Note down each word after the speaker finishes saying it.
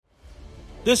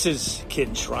This is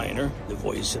Kid Shriner, the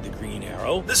voice of the Green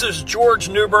Arrow. This is George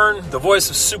Newbern, the voice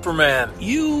of Superman.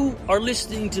 You are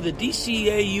listening to the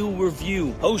DCAU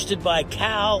Review, hosted by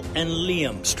Cal and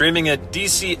Liam. Streaming at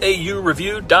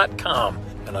DCAUreview.com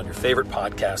and on your favorite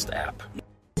podcast app.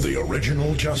 The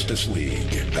original Justice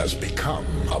League has become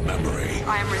a memory.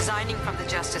 I am resigning from the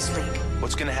Justice League.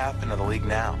 What's going to happen to the League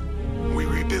now? We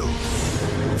rebuild.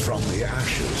 From the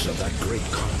ashes of that great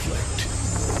conflict,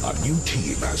 a new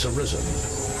team has arisen.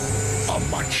 A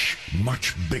much,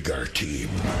 much bigger team.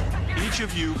 Each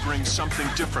of you brings something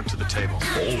different to the table.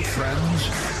 Old friends,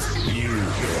 new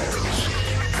heroes.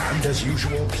 And as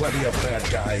usual, plenty of bad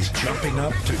guys jumping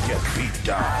up to get beat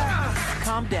down.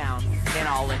 Calm down, and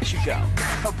I'll let you go.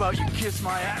 How about you kiss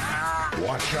my ass?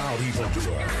 Watch out,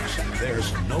 evildoers.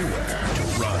 There's nowhere to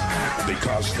run.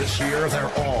 Because this year,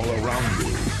 they're all around you.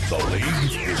 The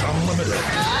League is unlimited.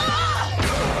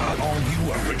 An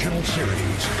all-new original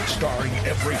series starring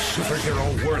every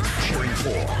superhero worth cheering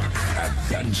for. And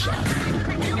then some.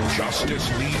 Justice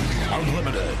League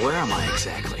Unlimited. Where am I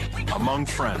exactly? Among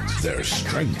friends. There's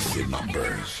strength in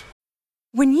numbers.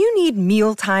 When you need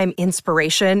mealtime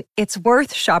inspiration, it's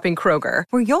worth shopping Kroger,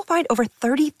 where you'll find over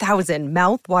 30,000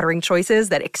 mouth-watering choices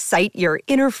that excite your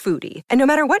inner foodie. And no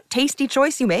matter what tasty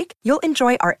choice you make, you'll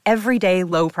enjoy our everyday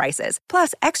low prices,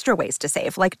 plus extra ways to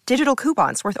save, like digital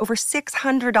coupons worth over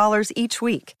 $600 each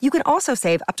week. You can also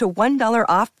save up to $1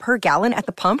 off per gallon at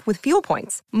the pump with fuel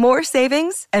points. More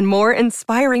savings and more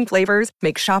inspiring flavors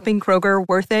make shopping Kroger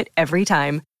worth it every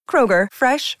time. Kroger,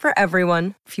 fresh for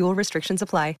everyone. Fuel restrictions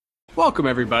apply. Welcome,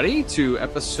 everybody, to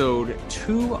episode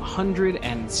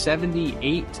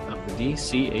 278 of the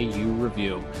DCAU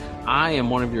Review. I am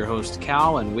one of your hosts,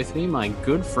 Cal, and with me, my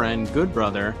good friend, good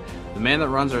brother, the man that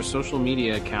runs our social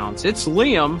media accounts. It's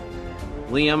Liam.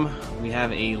 Liam, we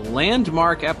have a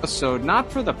landmark episode, not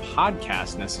for the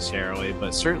podcast necessarily,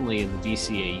 but certainly in the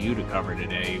DCAU to cover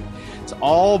today. It's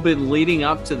all been leading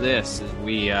up to this.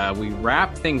 We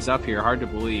wrap things up here, hard to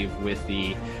believe, with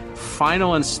the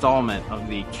final installment of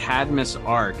the Cadmus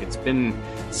arc. It's been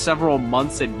several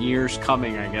months and years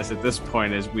coming, I guess, at this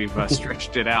point, as we've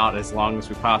stretched it out as long as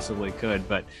we possibly could.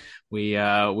 But we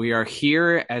are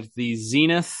here at the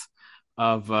zenith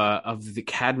of the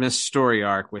Cadmus story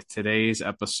arc with today's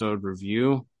episode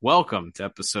review. Welcome to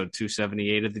episode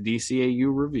 278 of the DCAU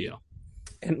Review.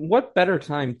 And what better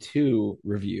time to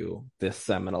review this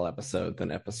seminal episode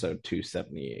than episode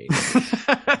 278?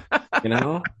 You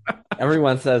know,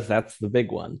 everyone says that's the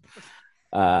big one.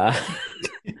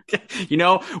 You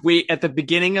know, we at the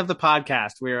beginning of the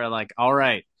podcast, we were like, all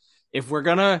right, if we're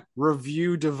going to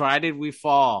review Divided We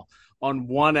Fall on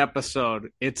one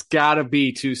episode, it's got to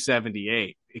be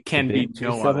 278. It can be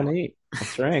no other. 278.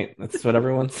 That's right. That's what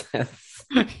everyone says.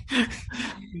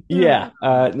 Yeah.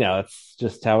 No, it's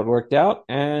just how it worked out.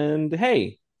 And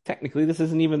hey, technically, this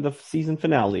isn't even the season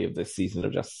finale of this season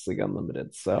of Justice League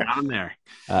Unlimited. So down there.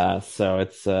 So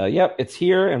it's it's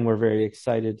here, and we're very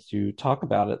excited to talk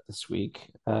about it this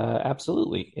week.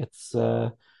 Absolutely, it's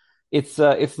not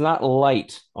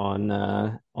light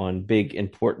on big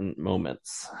important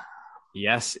moments.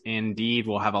 Yes, indeed.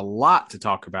 We'll have a lot to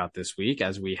talk about this week,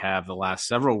 as we have the last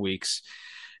several weeks.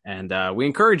 And we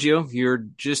encourage you, if you're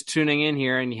just tuning in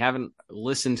here and you haven't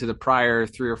listened to the prior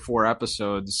 3 or 4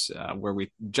 episodes where we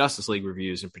Justice League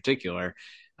reviews in particular,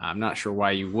 I'm not sure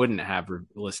why you wouldn't have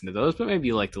listened to those, but maybe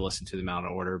you like to listen to them out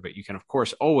of order. But you can, of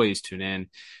course, always tune in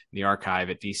the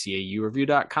archive at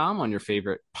DCAUreview.com on your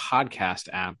favorite podcast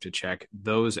app to check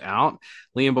those out.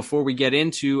 Liam, before we get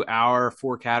into our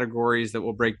 4 categories that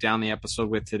we'll break down the episode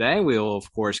with today, we'll,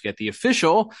 of course, get the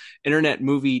official Internet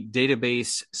Movie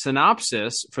Database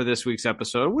synopsis for this week's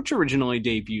episode, which originally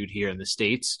debuted here in the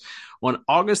States on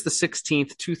August the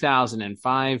 16th,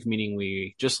 2005, meaning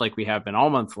we, just like we have been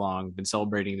all month long, been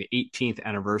celebrating the 18th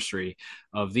anniversary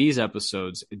of these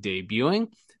episodes debuting.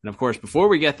 And of course, before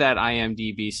we get that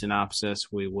IMDb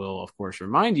synopsis, we will, of course,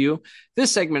 remind you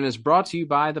this segment is brought to you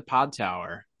by the Pod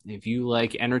Tower. If you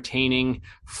like entertaining,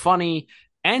 funny,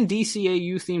 and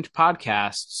DCAU-themed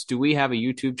podcasts, do we have a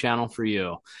YouTube channel for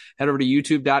you? Head over to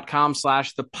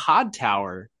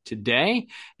youtube.com/thepodtower today,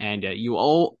 and you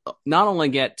will not only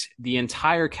get the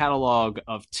entire catalog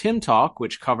of Tim Talk,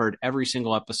 which covered every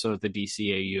single episode of the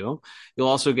DCAU, you'll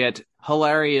also get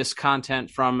hilarious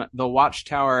content from the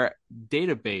Watchtower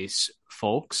database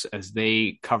folks as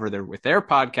they cover with their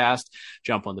podcast,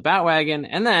 Jump on the Batwagon,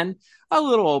 and then a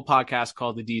little old podcast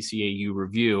called the DCAU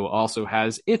Review also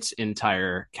has its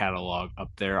entire catalog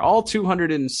up there. All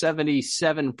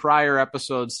 277 prior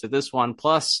episodes to this one,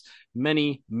 plus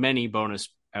many, many bonus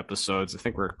episodes. I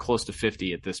think we're close to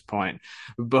 50 at this point,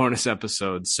 bonus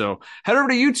episodes. So head over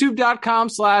to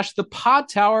youtube.com/the Pod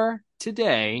Tower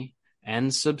today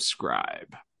and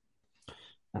subscribe.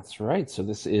 That's right. So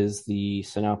this is the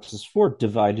synopsis for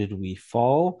Divided We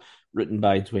Fall, written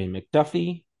by Dwayne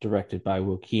McDuffie, directed by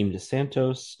Joaquim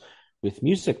DeSantos, with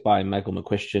music by Michael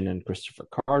McQuistion and Christopher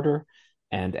Carter,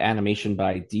 and animation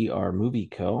by DR Movie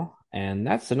Co. And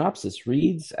that synopsis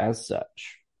reads as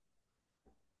such.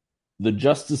 The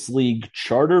Justice League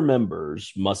charter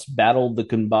members must battle the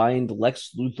combined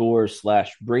Lex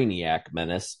Luthor/Brainiac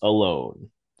menace alone.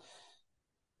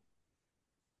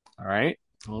 All right.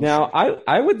 Now,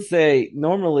 I would say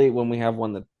normally when we have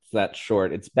one that's that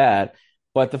short, it's bad.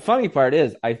 But the funny part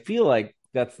is, I feel like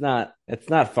it's not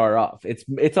far off.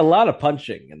 It's a lot of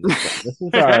punching in this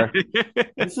one.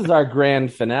 This is our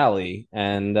grand finale,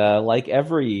 and like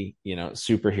every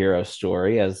superhero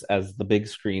story, as the big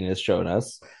screen has shown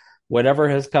us, whatever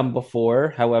has come before,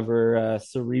 however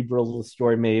cerebral the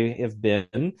story may have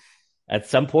been, at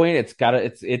some point it's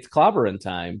clobbering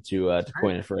time, to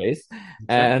coin a phrase.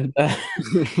 And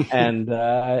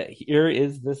here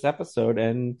is this episode,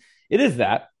 and it is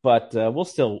that, but we'll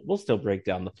still break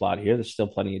down the plot here. There's still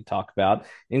plenty to talk about,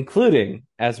 including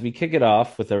as we kick it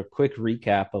off with a quick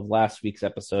recap of last week's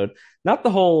episode. Not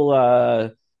the whole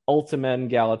Ultimen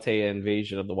Galatea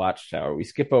invasion of the Watchtower. We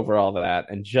skip over all of that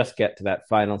and just get to that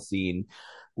final scene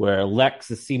where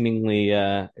Lex is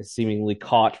seemingly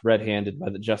caught red-handed by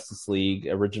the Justice League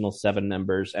original 7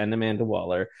 members and Amanda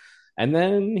Waller, and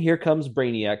then here comes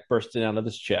Brainiac bursting out of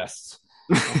his chest.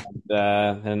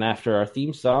 And after our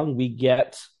theme song, we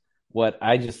get what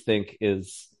I just think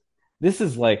is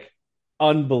like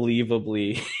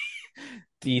unbelievably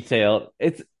detailed.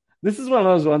 This is one of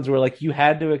those ones where like you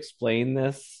had to explain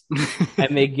this,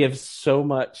 and they give so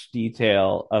much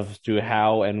detail to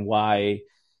how and why,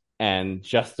 and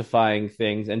justifying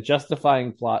things and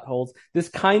justifying plot holes. This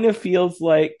kind of feels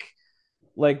like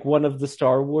one of the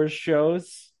Star Wars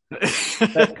shows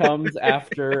that comes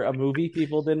after a movie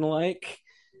people didn't like,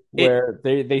 where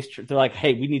they're like,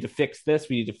 hey, we need to fix this.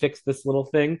 We need to fix this little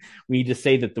thing. We need to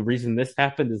say that the reason this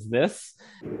happened is this.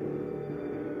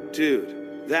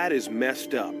 Dude, that is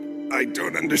messed up. I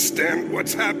don't understand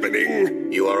what's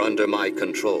happening. You are under my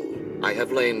control. I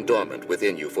have lain dormant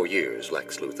within you for years,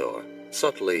 Lex Luthor,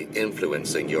 subtly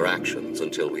influencing your actions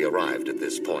until we arrived at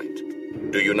this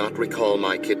point. Do you not recall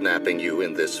my kidnapping you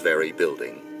in this very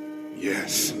building?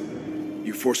 Yes.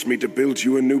 You forced me to build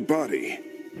you a new body.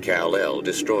 Kal-El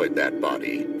destroyed that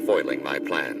body, foiling my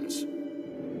plans.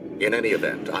 In any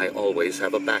event, I always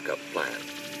have a backup plan.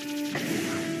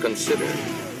 Consider,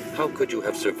 how could you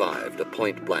have survived a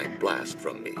point-blank blast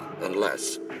from me,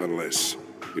 unless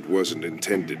it wasn't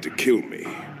intended to kill me.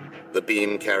 The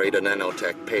beam carried a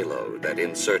nanotech payload that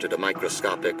inserted a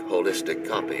microscopic, holistic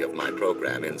copy of my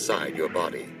program inside your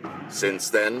body. Since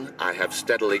then, I have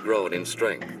steadily grown in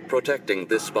strength, protecting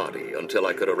this body until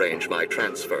I could arrange my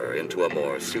transfer into a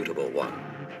more suitable one.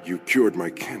 You cured my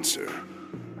cancer.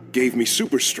 Gave me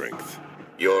super strength.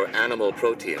 Your animal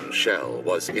protein shell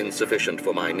was insufficient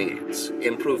for my needs.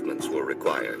 Improvements were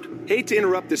required. Hate to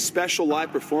interrupt this special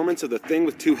live performance of The Thing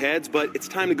with Two Heads, but it's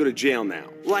time to go to jail now.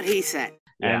 What he said.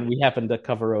 And we happened to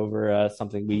cover over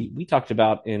something we talked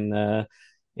about in a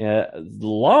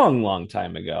long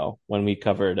time ago when we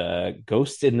covered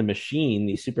Ghost in the Machine,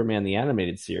 the Superman the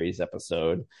Animated Series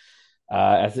episode.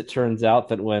 As it turns out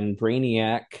that when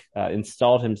Brainiac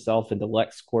installed himself into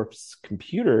LexCorp's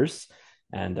computers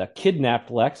and kidnapped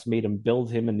Lex, made him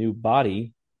build him a new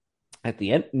body,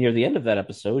 near the end of that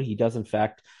episode, he does in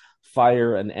fact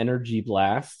fire an energy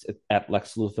blast at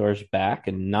Lex Luthor's back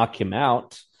and knock him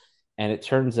out. And it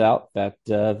turns out that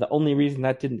the only reason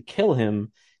that didn't kill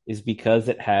him is because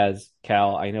it has,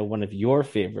 Cal, I know one of your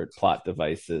favorite plot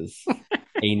devices.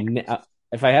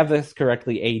 If I have this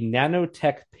correctly, a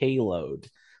nanotech payload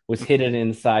was hidden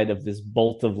inside of this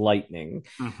bolt of lightning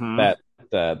that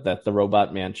the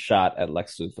robot man shot at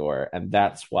Lex Luthor. And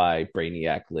that's why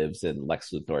Brainiac lives in Lex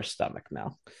Luthor's stomach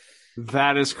now.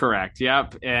 That is correct.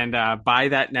 Yep. And by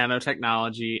that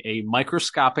nanotechnology, a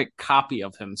microscopic copy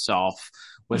of himself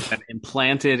was then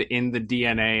implanted in the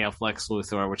DNA of Lex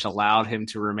Luthor, which allowed him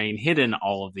to remain hidden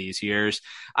all of these years.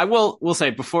 I will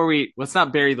say, let's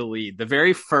not bury the lead. The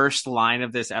very first line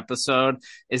of this episode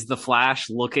is the Flash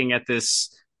looking at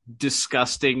this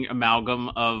disgusting amalgam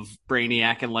of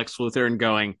Brainiac and Lex Luthor and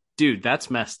going, dude, that's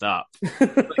messed up.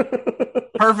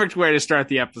 Perfect way to start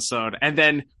the episode. And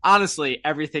then, honestly,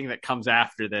 everything that comes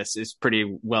after this is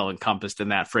pretty well encompassed in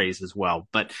that phrase as well.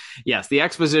 But yes, the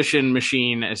exposition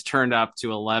machine is turned up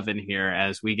to 11 here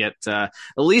as we get at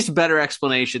least better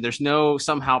explanation. There's no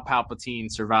somehow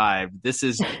Palpatine survived. This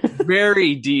is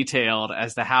very detailed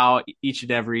as to how each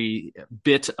and every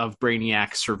bit of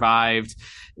Brainiac survived.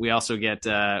 We also get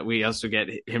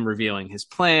him revealing his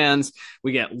plans.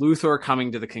 We get Luthor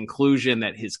coming to the conclusion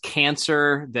that his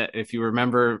cancer, that if you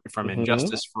remember from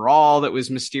Injustice for All, that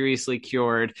was mysteriously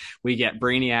cured. We get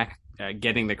Brainiac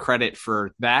getting the credit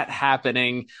for that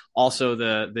happening. Also,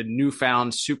 the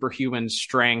newfound superhuman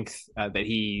strength that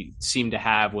he seemed to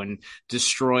have when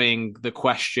destroying the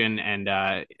Question, and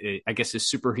I guess his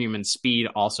superhuman speed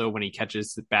also when he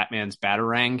catches Batman's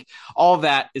Batarang. All of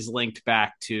that is linked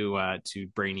back to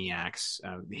Brainiac's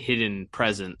hidden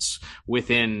presence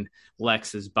within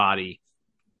Lex's body.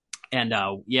 And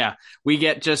we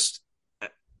get just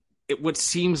what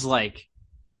seems like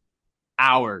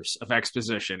hours of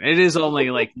exposition. It is only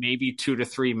like maybe 2 to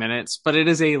 3 minutes, but it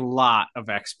is a lot of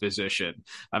exposition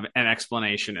of an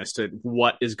explanation as to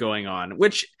what is going on,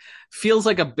 which feels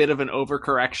like a bit of an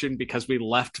overcorrection because we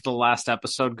left the last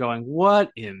episode going, what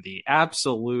in the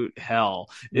absolute hell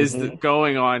is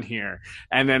going on here?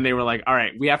 And then they were like, all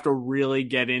right, we have to really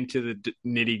get into the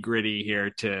nitty gritty here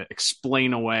to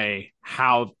explain away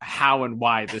how and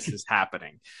why this is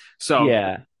happening. So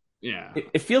yeah.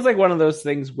 It feels like one of those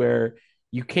things where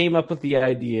you came up with the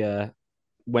idea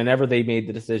whenever they made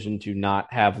the decision to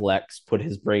not have Lex put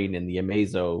his brain in the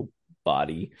Amazo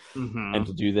body and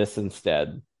to do this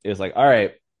instead. It was like, all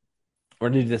right, we're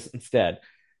going to do this instead.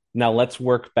 Now let's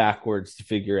work backwards to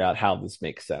figure out how this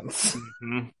makes sense.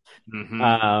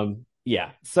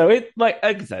 So it, like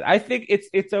I said, I think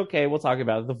it's okay. We'll talk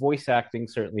about it. The voice acting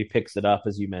certainly picks it up,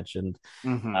 as you mentioned.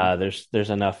 There's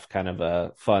enough kind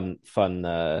of fun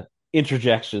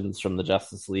interjections from the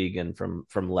Justice League and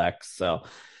from Lex, so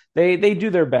they do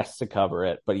their best to cover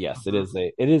it. But yes, it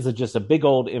is just a big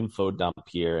old info dump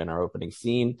here in our opening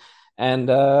scene,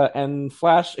 and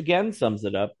Flash again sums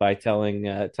it up by telling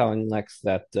Lex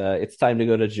that it's time to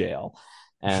go to jail.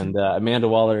 And Amanda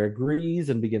Waller agrees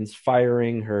and begins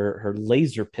firing her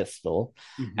laser pistol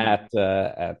at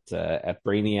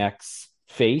Brainiac's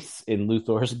face in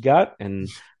Luthor's gut, and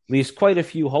leaves quite a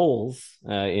few holes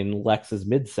in Lex's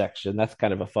midsection. That's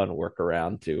kind of a fun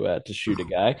workaround to shoot a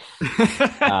guy.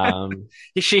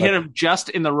 She hit him just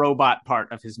in the robot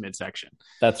part of his midsection.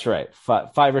 That's right.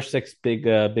 5 or 6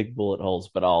 big bullet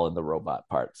holes, but all in the robot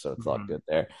part, so it's all good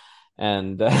there.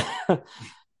 And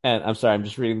and I'm sorry, I'm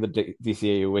just reading the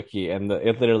DCAU wiki, and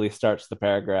it literally starts the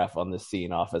paragraph on this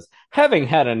scene off as, having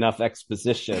had enough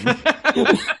exposition,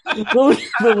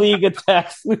 the League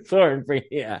attacks Luthor and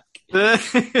Brainiac.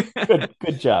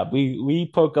 Good job. We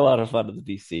poke a lot of fun at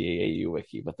the DCAU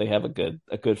wiki, but they have a good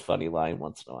funny line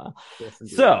once in a while. Yes,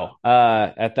 so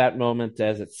at that moment,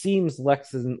 as it seems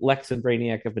Lex and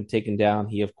Brainiac have been taken down,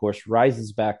 he of course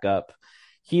rises back up,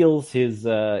 heals his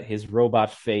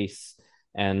robot face,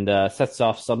 and sets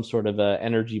off some sort of a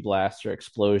energy blast or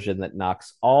explosion that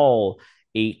knocks all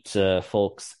 8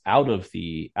 folks out of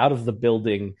the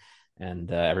building, and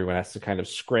everyone has to kind of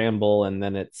scramble. And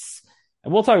then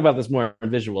and we'll talk about this more in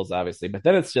visuals, obviously, but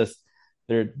then it's just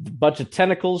a bunch of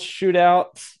tentacles shoot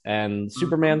out, and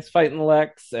Superman's fighting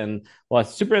Lex, and while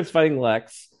Superman's fighting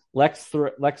Lex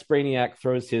Brainiac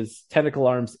throws his tentacle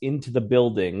arms into the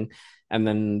building, and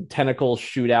then tentacles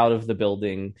shoot out of the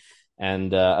building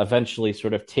and eventually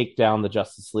sort of take down the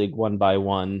Justice League one by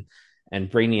one.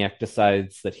 And Brainiac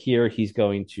decides that here he's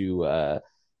going to,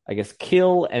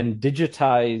 kill and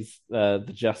digitize the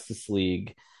Justice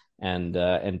League and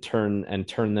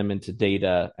turn them into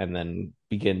data, and then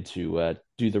begin to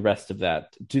do the rest of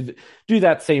that, do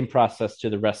that same process to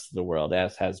the rest of the world,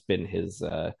 as has been his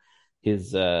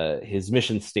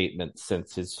mission statement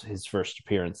since his first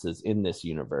appearances in this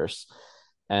universe.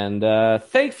 And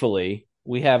thankfully,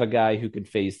 we have a guy who can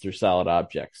phase through solid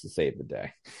objects to save the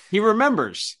day. He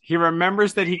remembers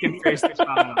that he can phase through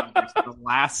solid objects at the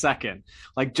last second.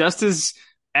 Like, just as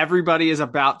everybody is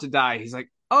about to die, he's like,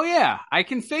 oh yeah, I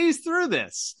can phase through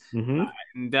this.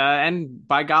 And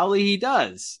by golly, he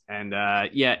does. And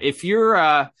if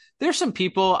you're there's some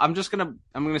people, I'm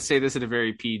gonna say this in a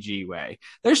very PG way.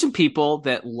 There's some people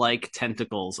that like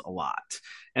tentacles a lot.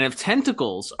 And if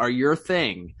tentacles are your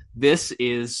thing, this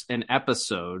is an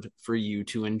episode for you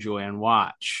to enjoy and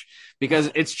watch, because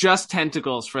it's just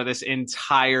tentacles for this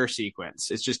entire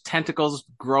sequence. It's just tentacles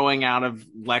growing out of the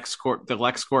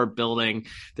LexCorp building.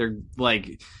 They're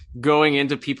like going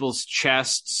into people's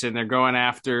chests, and they're going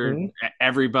after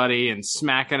everybody and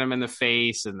smacking them in the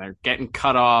face, and they're getting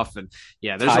cut off. And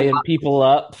yeah, there's tying people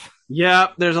up. Yeah,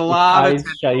 there's a lot of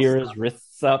Shaira's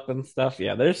wrists up and stuff.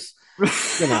 Yeah, there's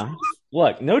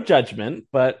look, no judgment,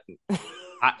 but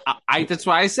I that's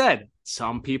why I said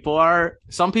some people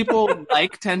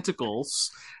like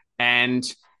tentacles, and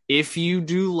if you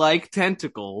do like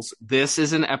tentacles, this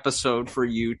is an episode for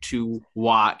you to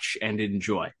watch and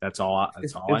enjoy. That's all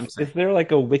I'm saying. Is there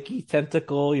like a wiki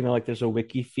tentacle? Like there's a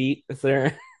wiki feet. Is there?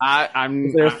 Is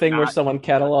a there a thing where someone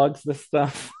catalogs this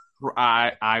stuff?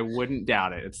 I wouldn't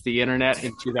doubt it. It's the internet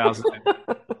in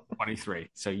 2023.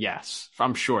 So yes,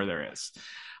 I'm sure there is.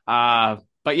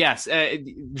 But yes,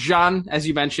 Jean, as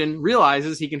you mentioned,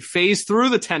 realizes he can phase through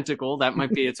the tentacle. That might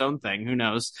be its own thing. Who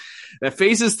knows? That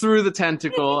phases through the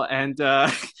tentacle and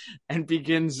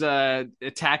begins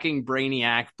attacking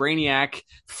Brainiac. Brainiac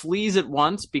flees at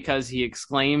once because he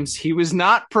exclaims he was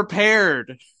not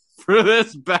prepared for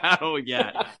this battle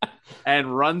yet,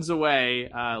 and runs away,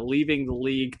 leaving the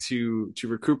League to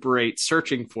recuperate,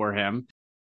 searching for him.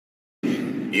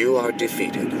 You are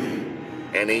defeated.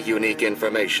 Any unique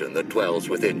information that dwells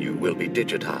within you will be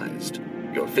digitized.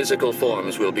 Your physical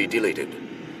forms will be deleted.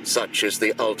 Such is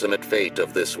the ultimate fate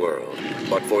of this world.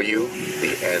 But for you,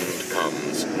 the end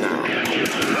comes now.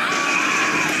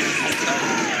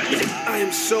 I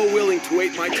am so willing to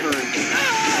wait my turn.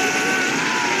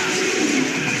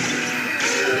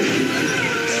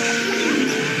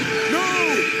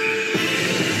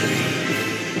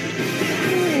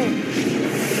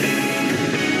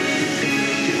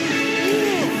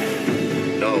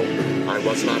 I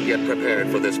was not yet prepared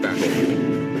for this battle.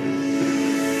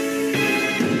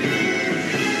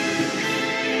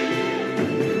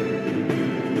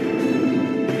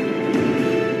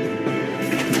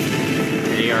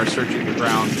 They are searching the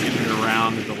ground in and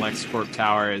around the LexCorp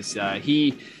tower as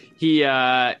he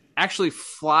actually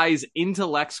flies into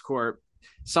LexCorp,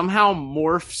 somehow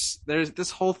morphs. There's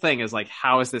this whole thing is like,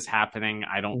 how is this happening?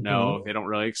 I don't know. They don't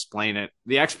really explain it.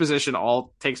 The exposition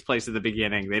all takes place at the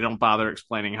beginning. They don't bother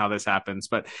explaining how this happens,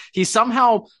 but he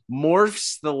somehow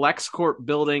morphs the LexCorp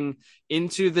building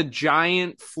into the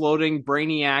giant floating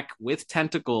Brainiac with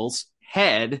tentacles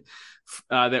head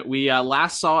that we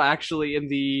last saw actually in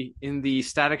the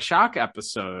Static Shock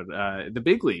episid, the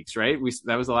big leagues, right?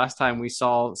 That was the last time we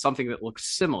saw something that looked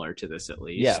similar to this, at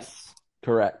least. Yes,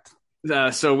 correct.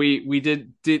 So we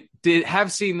did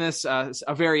have seen this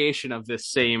a variation of this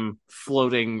same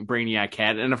floating Brainiac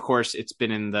head, and of course it's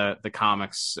been in the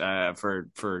comics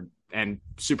for and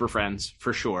Super Friends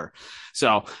for sure.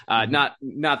 So not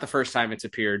the first time it's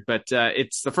appeared, but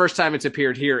it's the first time it's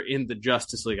appeared here in the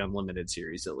Justice League Unlimited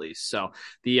series, at least. So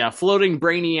the floating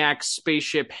Brainiac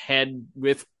spaceship head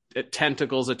with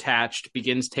tentacles attached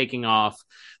begins taking off.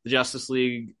 The Justice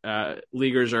League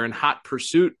Leaguers are in hot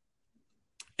pursuit,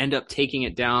 end up taking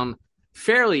it down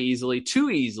fairly easily,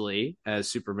 too easily, as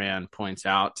Superman points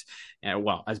out,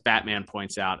 as Batman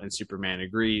points out, and Superman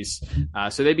agrees.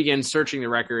 So they begin searching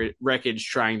the wreckage,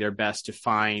 trying their best to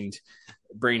find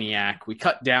Brainiac. We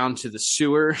cut down to the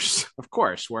sewers. Of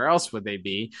course, where else would they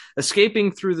be?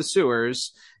 Escaping through the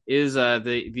sewers is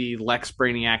the Lex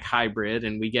Brainiac hybrid,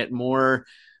 and we get more.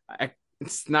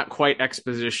 It's not quite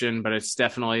exposition, but it's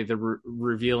definitely the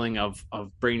revealing of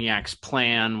Brainiac's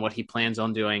plan, what he plans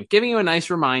on doing, giving you a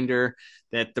nice reminder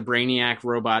that the Brainiac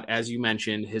robot, as you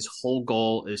mentioned, his whole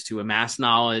goal is to amass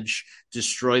knowledge,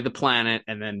 destroy the planet,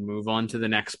 and then move on to the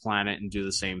next planet and do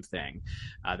the same thing.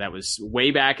 That was way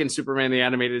back in Superman the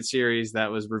Animated Series. That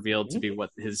was revealed to be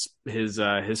what his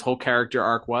whole character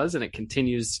arc was, and it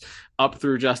continues up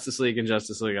through Justice League and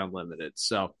Justice League Unlimited.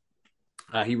 So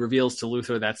he reveals to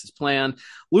Luthor that's his plan.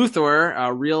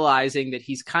 Luthor, realizing that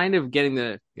he's kind of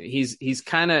getting his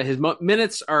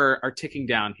minutes are ticking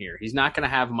down here. He's not going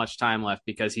to have much time left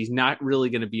because he's not really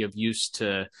going to be of use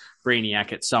to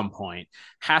Brainiac at some point.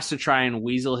 Has to try and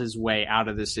weasel his way out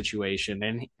of this situation.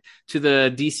 And to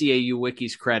the DCAU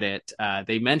Wiki's credit,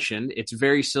 they mentioned it's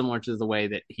very similar to the way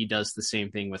that he does the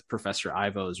same thing with Professor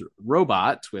Ivo's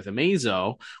robot with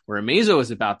Amazo, where Amazo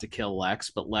is about to kill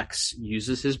Lex, but Lex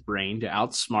uses his brain to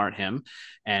outsmart him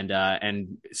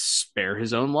and spare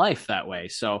his own life that way.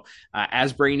 So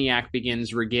as Brainiac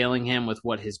begins regaling him with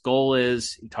what his goal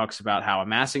is, he talks about how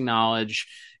amassing knowledge,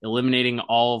 eliminating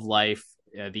all of life,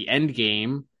 the end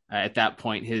game. At that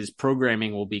point, his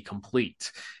programming will be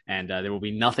complete, and there will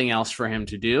be nothing else for him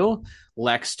to do.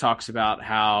 Lex talks about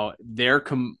how they're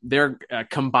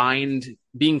combined,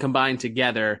 being combined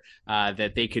together,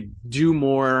 that they could do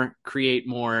more, create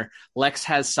more. Lex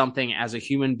has something as a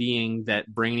human being that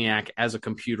Brainiac, as a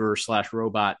computer /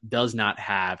 robot, does not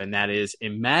have, and that is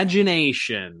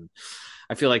imagination.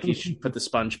 I feel like you should put the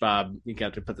SpongeBob. You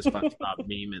got to put the SpongeBob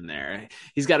meme in there.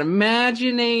 He's got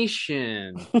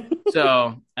imagination.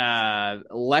 So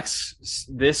Lex,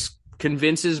 this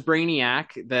convinces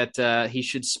Brainiac that he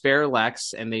should spare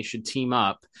Lex and they should team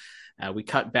up. We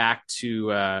cut back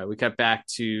to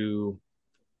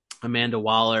Amanda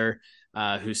Waller,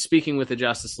 who's speaking with the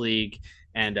Justice League.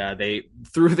 And they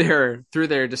through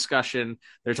their discussion,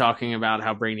 they're talking about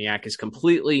how Brainiac is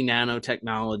completely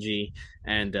nanotechnology,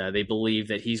 and they believe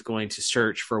that he's going to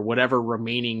search for whatever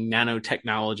remaining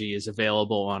nanotechnology is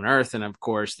available on Earth. And of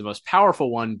course, the most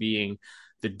powerful one being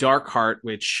the Dark Heart,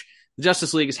 which the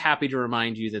Justice League is happy to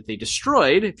remind you that they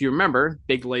destroyed. If you remember,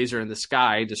 big laser in the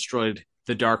sky destroyed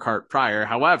the Dark Heart prior.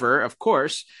 However, of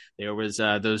course, there was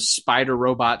those spider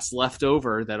robots left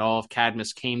over that all of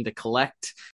Cadmus came to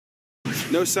collect.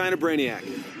 No sign of Brainiac.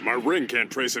 My ring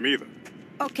can't trace him either.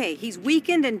 Okay, he's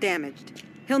weakened and damaged.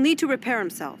 He'll need to repair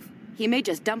himself. He may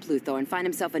just dump Luthor and find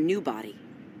himself a new body.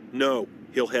 No,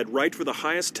 he'll head right for the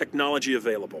highest technology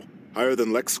available. Higher than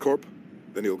LexCorp?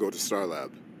 Then he'll go to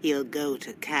Starlab. He'll go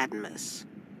to Cadmus.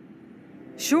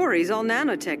 Sure, he's all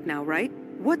nanotech now, right?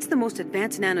 What's the most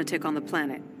advanced nanotech on the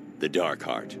planet? The Dark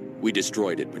Heart. We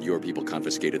destroyed it, but your people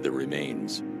confiscated the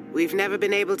remains. We've never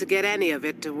been able to get any of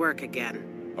it to work again.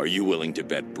 Are you willing to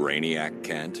bet Brainiac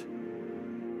can't?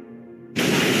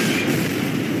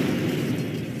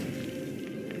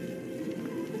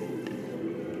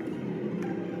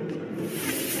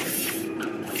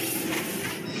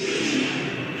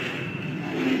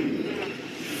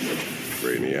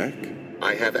 Brainiac?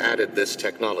 I have added this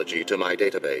technology to my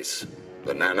database.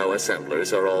 The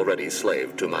nano-assemblers are already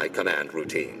slave to my command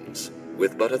routines.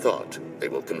 With but a thought, they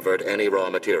will convert any raw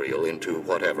material into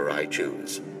whatever I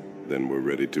choose. Then we're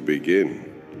ready to begin.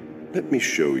 Let me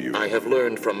show you. I have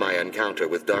learned from my encounter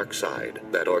with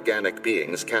Darkseid that organic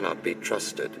beings cannot be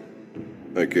trusted.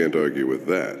 I can't argue with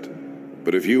that.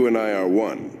 But if you and I are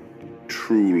one,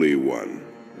 truly one,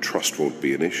 trust won't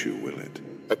be an issue, will it?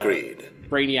 Agreed.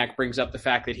 Brainiac brings up the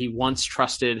fact that he once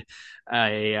trusted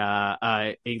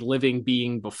a living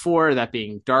being before, that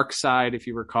being Darkseid, if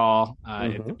you recall,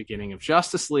 at the beginning of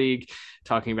Justice League,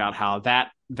 talking about how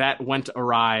that went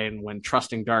awry, and when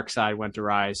trusting Darkseid went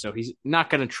awry. So he's not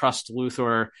going to trust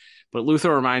Luthor, but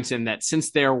Luthor reminds him that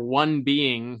since they're one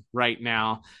being right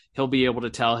now, he'll be able to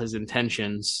tell his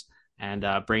intentions, and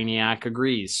Brainiac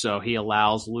agrees. So he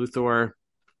allows Luthor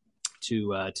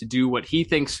to do what he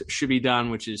thinks should be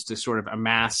done, which is to sort of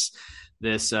amass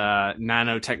this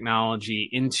nanotechnology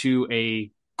into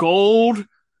a gold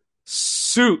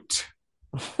suit.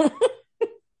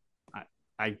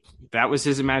 That was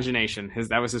his imagination.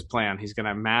 That was his plan. He's going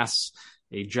to amass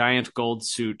a giant gold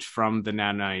suit from the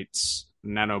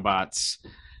nanobots,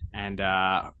 and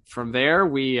from there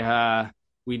we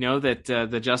know that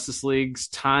the Justice League's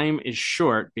time is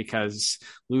short because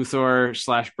Luthor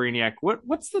 / Brainiac.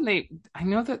 What's the name? I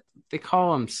know that they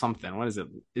call him something. What is it?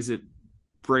 Is it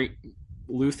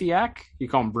Luthiac? You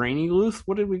call him Brainy Luth?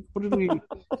 What did we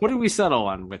settle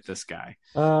on with this guy?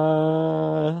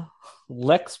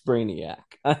 Lex Brainiac.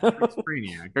 Lex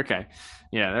Brainiac. Okay.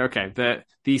 Yeah, okay. The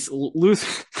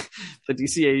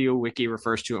DCAU wiki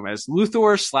refers to him as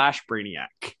Luthor /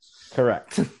 Brainiac.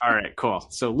 Correct. All right, cool.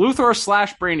 So Luthor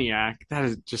 /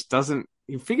 Brainiac, just doesn't.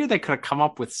 You figured they could have come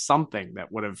up with something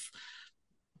that would have.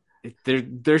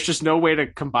 There's just no way to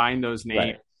combine those names.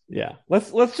 Right. Yeah.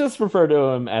 Let's just refer to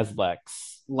him as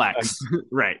Lex. Lex,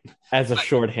 right? As a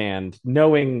shorthand,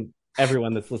 knowing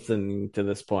everyone that's listening to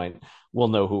this point will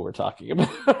know who we're talking about.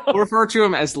 We'll refer to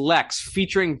him as Lex,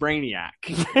 featuring Brainiac.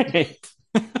 Right.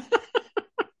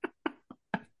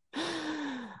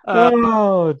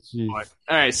 Oh, geez. All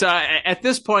right. So at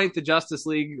this point, the Justice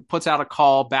League puts out a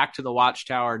call back to the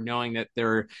Watchtower, knowing that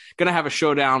they're going to have a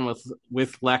showdown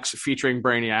with Lex featuring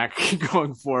Brainiac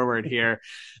going forward here.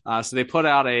 So they put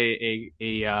out a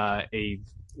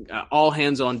all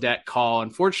hands on deck call.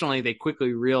 Unfortunately, they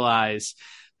quickly realize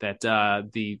that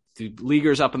the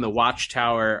Leaguers up in the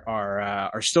watchtower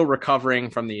are still recovering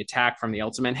from the attack from the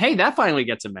Ultimate. Hey, that finally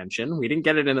gets a mention. We didn't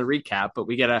get it in the recap, but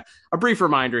we get a brief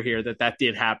reminder here that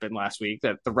did happen last week,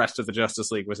 that the rest of the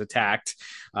Justice League was attacked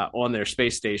on their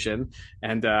space station.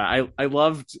 And I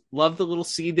loved the little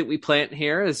seed that we plant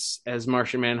here, as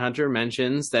Martian Manhunter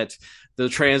mentions, that the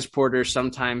transporters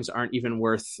sometimes aren't even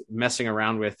worth messing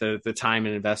around with the time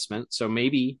and investment. So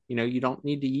maybe, you don't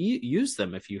need to use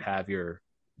them if you have your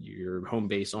home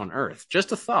base on Earth.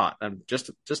 Just a thought.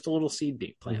 Just a little seed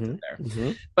being planted there.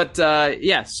 Mm-hmm. But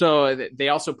so they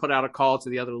also put out a call to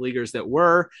the other Leaguers that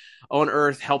were on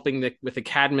Earth helping with the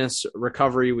Cadmus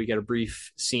recovery. We get a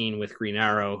brief scene with Green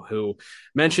Arrow, who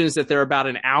mentions that they're about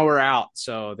an hour out,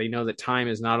 so they know that time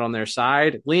is not on their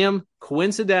side. Liam,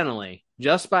 coincidentally,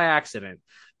 just by accident,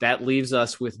 that leaves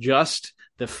us with just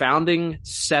the founding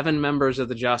 7 members of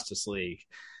the Justice League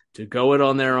to go it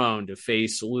on their own to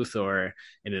face Luthor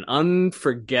in an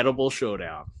unforgettable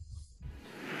showdown.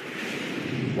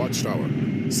 Watchtower,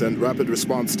 send rapid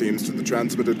response teams to the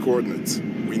transmitted coordinates.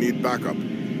 We need backup.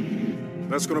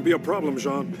 That's going to be a problem,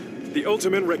 Jean. The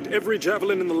Ultimen wrecked every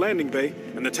Javelin in the landing bay,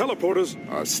 and the teleporters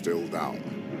are still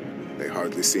down. They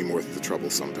hardly seem worth the trouble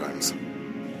sometimes.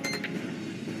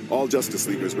 All Justice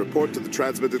Leaguers report to the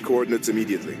transmitted coordinates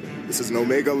immediately. This is an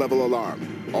Omega-level alarm.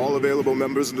 All available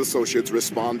members and associates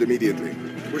respond immediately.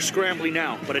 We're scrambling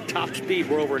now, but at top speed,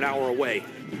 we're over an hour away.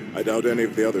 I doubt any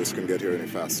of the others can get here any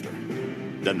faster.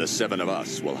 Then the 7 of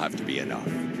us will have to be enough.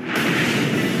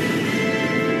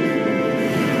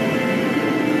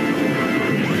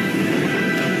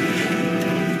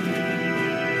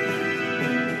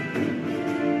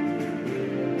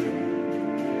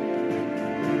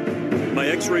 My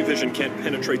X-ray vision can't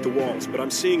penetrate the walls, but I'm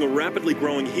seeing a rapidly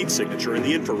growing heat signature in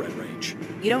the infrared range.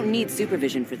 You don't need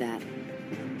supervision for that.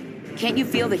 Can't you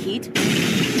feel the heat?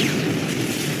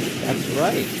 That's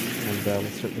right. And we'll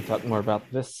certainly talk more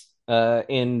about this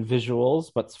in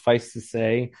visuals, but suffice to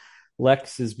say,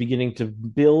 Lex is beginning to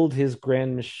build his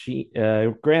grand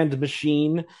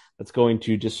machine that's going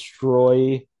to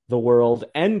destroy the world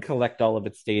and collect all of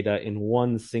its data in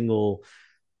one single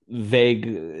vague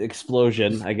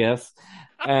explosion, I guess.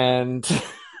 And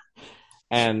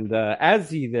as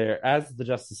the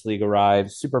Justice League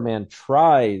arrives, Superman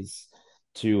tries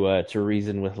to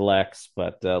reason with Lex,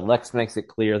 but Lex makes it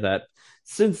clear that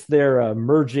since they're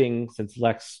merging, since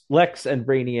Lex and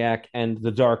Brainiac and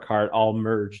the Darkheart all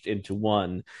merged into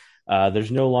one,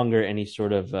 there's no longer any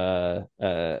sort of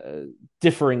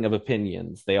differing of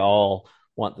opinions. They all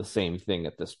want the same thing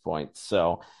at this point.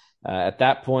 So at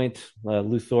that point,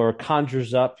 Luthor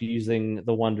conjures up, using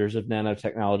the wonders of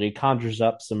nanotechnology, conjures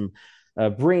up some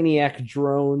Brainiac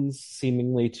drones,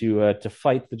 seemingly to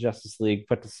fight the Justice League,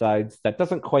 but decides that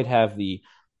doesn't quite have the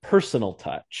personal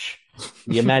touch,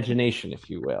 the imagination,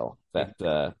 if you will,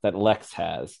 that Lex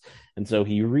has. And so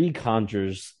he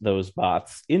reconjures those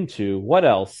bots into what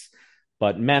else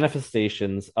but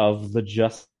manifestations of the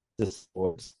Justice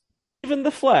Lord. Even the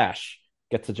Flash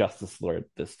gets a Justice Lord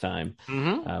this time.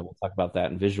 Mm-hmm. We'll talk about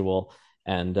that in visual.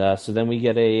 And so then we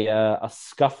get a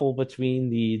scuffle between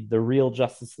the real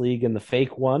Justice League and the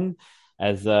fake one,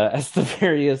 as the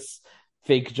various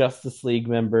fake Justice League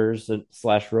members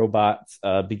 / robots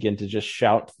begin to just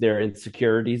shout their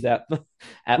insecurities at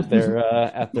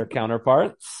their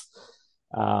counterparts.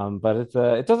 But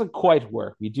it doesn't quite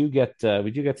work. We do get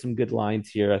some good lines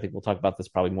here. I think we'll talk about this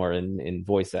probably more in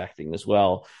voice acting as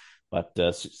well. But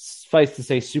suffice to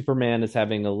say, Superman is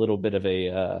having a little bit of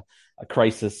a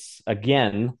crisis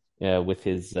again with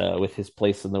his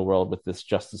place in the world with this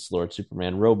Justice Lord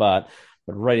Superman robot.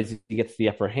 But right as he gets the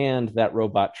upper hand, that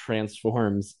robot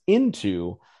transforms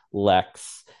into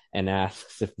Lex and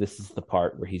asks if this is the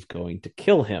part where he's going to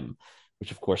kill him,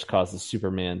 which of course causes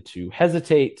Superman to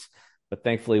hesitate. But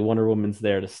thankfully, Wonder Woman's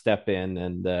there to step in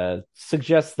and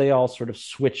suggest they all sort of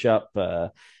switch up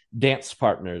dance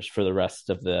partners for the rest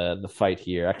of the fight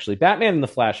here. Actually, Batman and the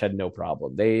Flash had no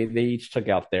problem. They each took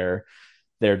out their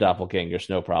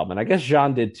doppelgangers, no problem. And I guess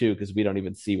Jean did too, because we don't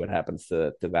even see what happens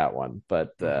to that one.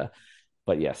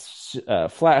 But yes,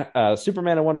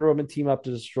 Superman and Wonder Woman team up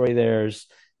to destroy theirs,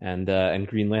 and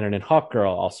Green Lantern and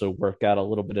Hawkgirl also work out a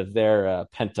little bit of their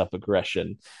pent up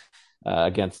aggression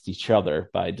against each other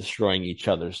by destroying each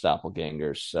other's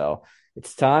doppelgangers. So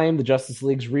it's time. The Justice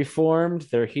League's reformed.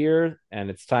 They're here, and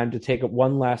it's time to take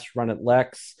one last run at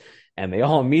Lex, and they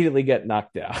all immediately get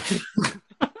knocked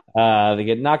out. They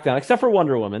get knocked down, except for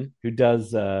Wonder Woman, who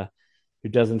does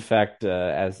in fact,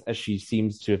 as she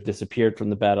seems to have disappeared from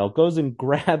the battle, goes and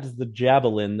grabs the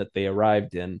javelin that they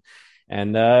arrived in,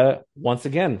 And once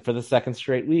again, for the second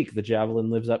straight week, the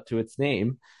javelin lives up to its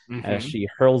name as she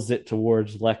hurls it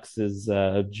towards Lex's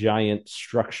giant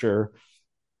structure,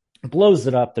 blows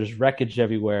it up. There's wreckage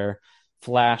everywhere.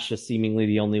 Flash is seemingly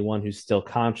the only one who's still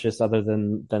conscious, other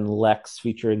than Lex,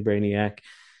 featuring Brainiac,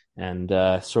 and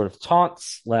sort of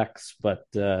taunts Lex, but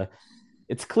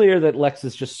it's clear that Lex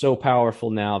is just so powerful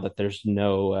now that there's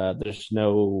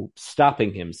no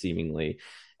stopping him, seemingly,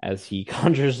 as he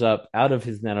conjures up out of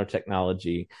his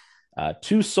nanotechnology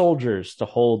 2 soldiers to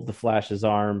hold the Flash's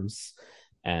arms,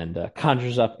 and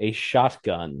conjures up a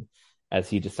shotgun as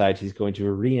he decides he's going to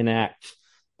reenact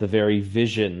the very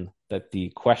vision that the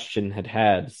Question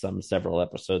had several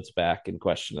episodes back in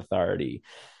Question Authority.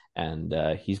 And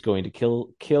he's going to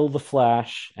kill the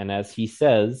Flash. And as he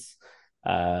says,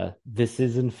 this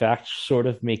is in fact sort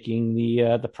of making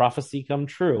the prophecy come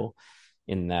true,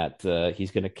 in that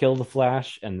he's going to kill the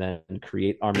Flash and then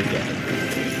create Armageddon.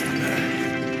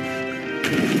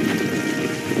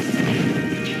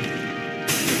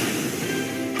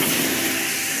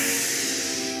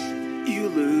 You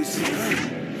lose.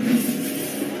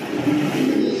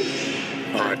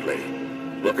 Hardly.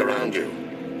 Look around you.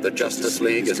 The Justice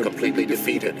League is completely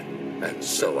defeated, and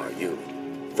so are you.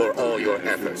 For all your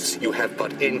efforts, you have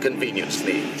but inconvenienced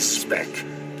me, Spec.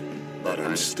 But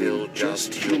I'm still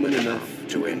just human enough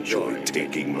to enjoy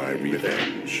taking my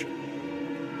revenge.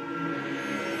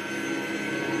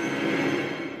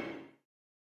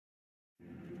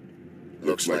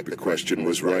 Looks like the Question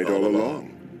was right all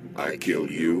along. I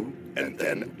kill you, and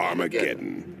then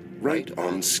Armageddon. Right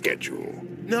on schedule.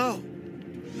 No!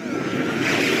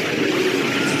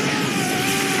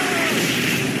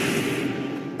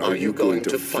 Are you going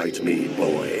to fight me,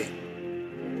 boy?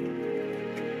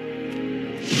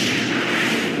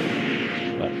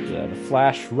 But the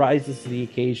Flash rises to the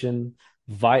occasion.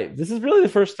 This is really the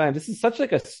first time. This is such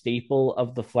like a staple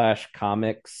of the Flash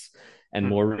comics, and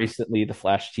more recently the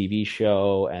Flash TV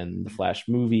show and the Flash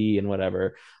movie and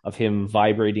whatever, of him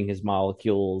vibrating his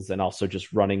molecules and also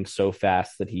just running so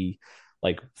fast that he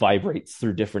like vibrates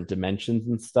through different dimensions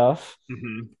and stuff.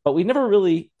 But we never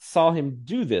really saw him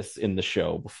do this in the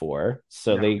show before.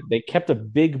 So they kept a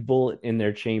big bullet in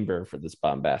their chamber for this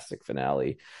bombastic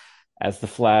finale, as the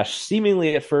Flash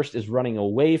seemingly at first is running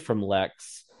away from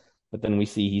Lex, but then we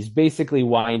see he's basically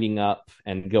winding up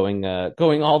and going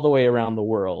all the way around the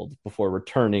world before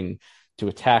returning to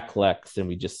attack Lex. And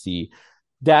we just see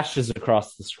dashes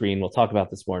across the screen. We'll talk about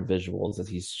this more in visuals, as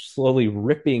he's slowly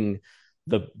ripping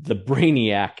the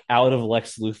Brainiac out of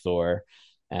Lex Luthor,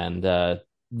 and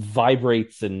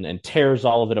vibrates and tears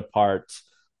all of it apart,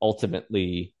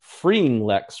 ultimately freeing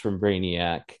Lex from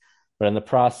Brainiac. But in the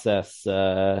process,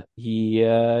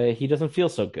 he doesn't feel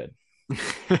so good.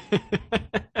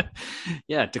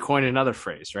 Yeah, to coin another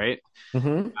phrase, right?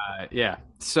 Yeah.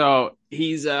 So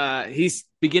he's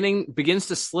begins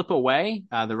to slip away.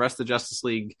 The rest of the Justice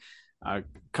League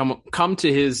come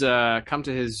to his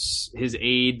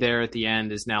aid there at the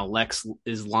end, as now Lex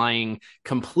is lying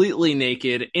completely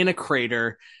naked in a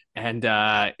crater, and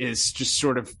is just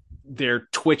sort of there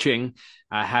twitching,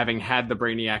 having had the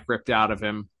Brainiac ripped out of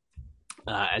him.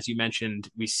 As you mentioned,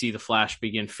 we see the Flash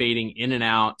begin fading in and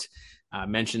out,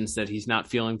 mentions that he's not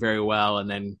feeling very well, and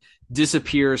then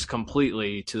disappears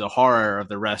completely, to the horror of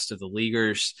the rest of the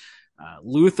Leaguers.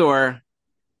 Luthor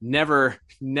never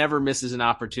misses an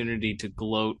opportunity to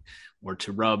gloat or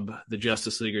to rub the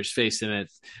Justice Leaguer's face in it.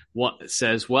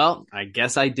 Says, well, I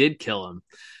guess I did kill him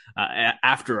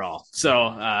after all.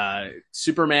 So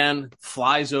Superman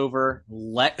flies over,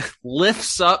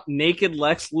 lifts up naked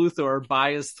Lex Luthor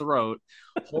by his throat,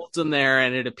 holds him there,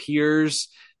 and it appears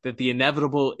that the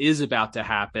inevitable is about to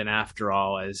happen after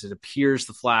all, as it appears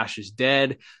the Flash is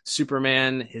dead.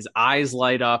 Superman, his eyes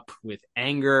light up with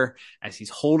anger as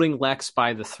he's holding Lex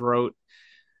by the throat.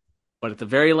 But at the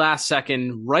very last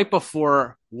second, right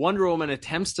before Wonder Woman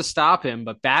attempts to stop him,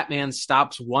 but Batman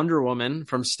stops Wonder Woman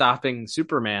from stopping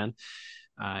Superman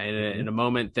in a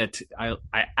moment that I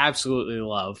absolutely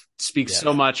love. Speaks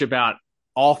so much about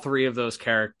all three of those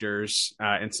characters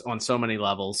on so many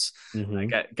levels.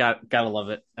 Gotta love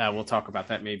it. We'll talk about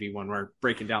that maybe when we're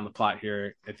breaking down the plot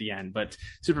here at the end. But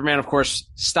Superman, of course,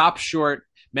 stops short,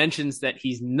 mentions that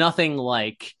he's nothing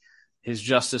like his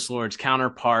Justice Lord's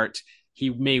counterpart. He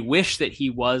may wish that he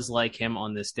was like him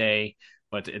on this day,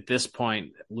 but at this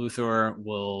point, Luthor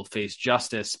will face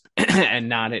justice and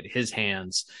not at his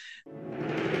hands.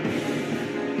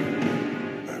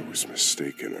 I was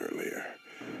mistaken earlier.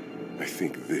 I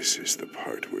think this is the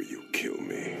part where you kill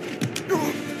me.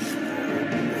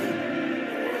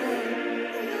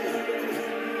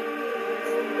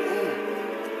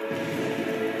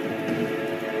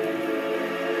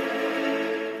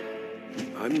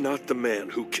 not the man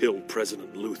who killed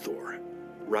President Luthor.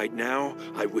 Right now,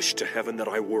 I wish to heaven that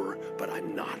I were, but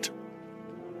I'm not.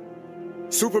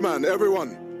 Superman,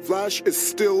 everyone! Flash is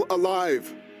still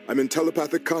alive. I'm in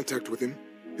telepathic contact with him.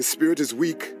 His spirit is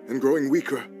weak and growing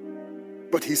weaker.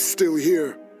 But he's still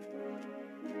here.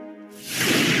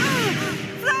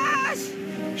 Flash!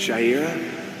 Shaira,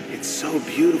 it's so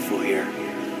beautiful here.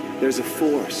 There's a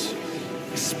force,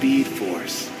 a speed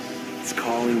force. It's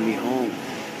calling me home.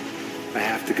 I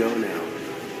have to go now.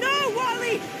 No,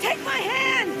 Wally! Take my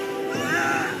hand!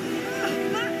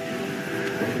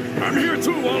 I'm here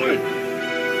too, Wally!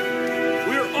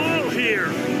 We're all here!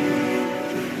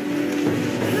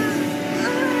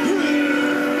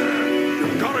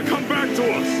 You've gotta come back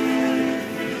to us!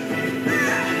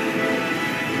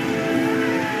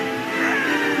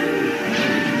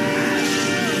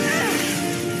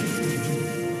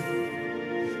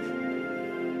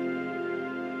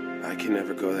 I can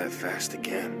never go that fast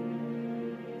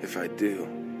again. If I do,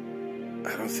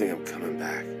 I don't think I'm coming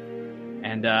back.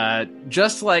 And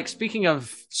just like, speaking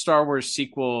of Star Wars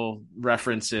sequel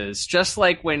references, just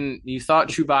like when you thought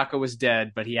Chewbacca was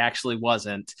dead, but he actually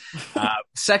wasn't,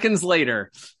 seconds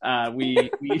later, we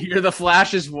hear the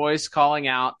Flash's voice calling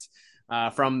out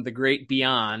from the great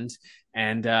beyond,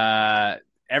 and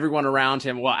everyone around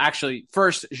him. Well, actually,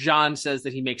 first, Jean says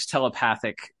that he makes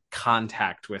telepathic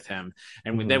contact with him,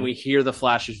 and then we hear the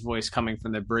Flash's voice coming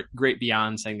from the great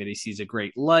beyond saying that he sees a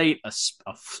great light, a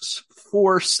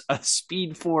force, a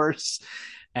speed force,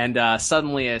 and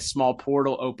suddenly a small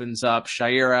portal opens up.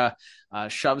 Shaira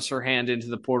shoves her hand into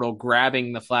the portal,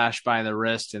 grabbing the Flash by the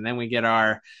wrist, and then we get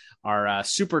our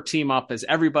super team up as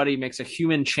everybody makes a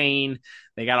human chain.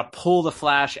 They got to pull the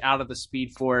Flash out of the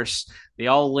speed force. They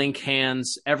all link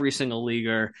hands, every single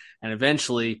leaguer, and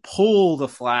eventually pull the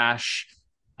Flash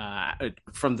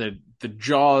from the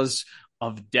jaws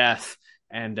of death,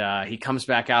 and he comes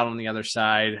back out on the other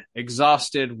side,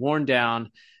 exhausted, worn down,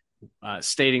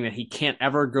 stating that he can't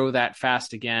ever go that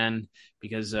fast again,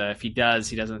 because if he does,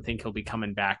 he doesn't think he'll be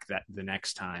coming back the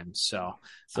next time. So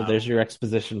there's your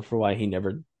exposition for why he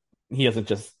doesn't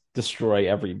just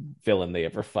destroy every villain they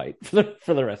ever fight for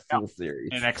the rest of the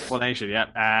series. An explanation,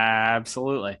 yep,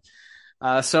 absolutely.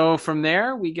 So from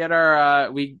there, we get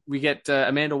our we get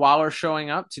Amanda Waller showing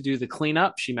up to do the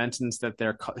cleanup. She mentions that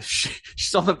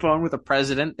she's on the phone with the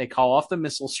president. They call off the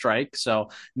missile strike, so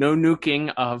no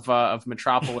nuking of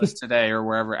Metropolis today or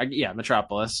wherever.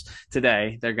 Metropolis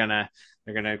today. They're gonna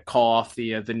call off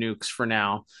the nukes for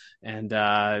now, and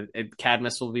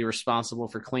Cadmus will be responsible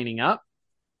for cleaning up.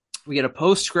 We get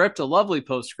a lovely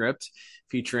postscript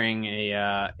featuring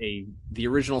the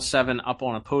original Seven up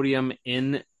on a podium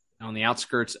on the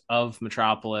outskirts of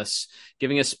Metropolis,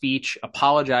 giving a speech,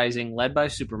 apologizing, led by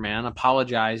Superman,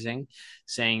 apologizing,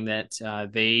 saying that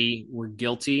they were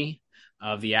guilty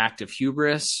of the act of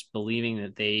hubris, believing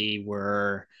that they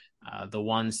were the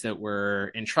ones that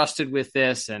were entrusted with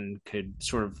this and could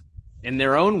sort of, in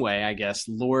their own way, I guess,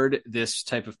 lord this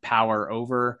type of power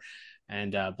over,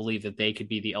 and believe that they could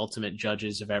be the ultimate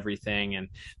judges of everything. And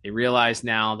they realize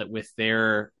now that with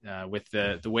their with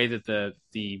the way that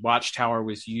the Watchtower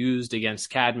was used against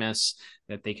Cadmus,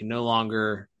 that they can no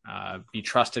longer be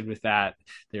trusted with that.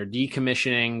 They're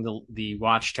decommissioning the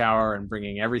Watchtower and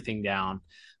bringing everything down.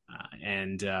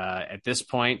 And at this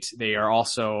point, they are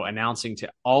also announcing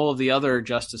to all of the other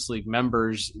Justice League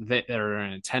members that are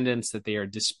in attendance that they are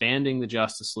disbanding the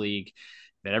Justice League,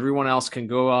 that everyone else can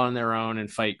go on their own and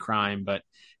fight crime. But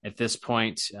at this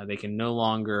point, they can no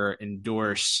longer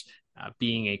endorse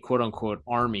being a quote unquote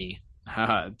army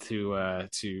of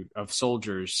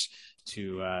soldiers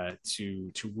to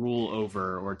rule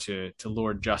over or to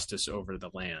lord justice over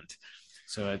the land.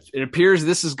 So it appears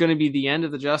this is going to be the end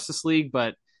of the Justice League,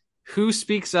 but who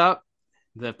speaks up?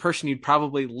 The person you'd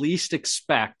probably least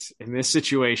expect in this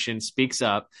situation speaks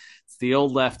up. It's the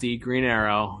old lefty, Green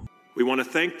Arrow. We want to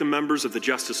thank the members of the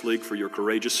Justice League for your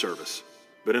courageous service.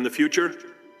 But in the future,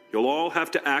 you'll all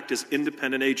have to act as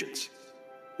independent agents.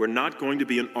 We're not going to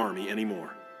be an army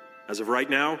anymore. As of right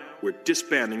now, we're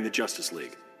disbanding the Justice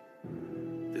League.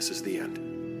 This is the end.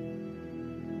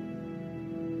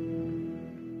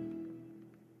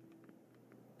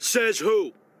 Says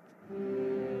who?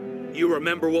 You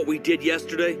remember what we did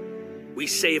yesterday? We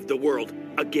saved the world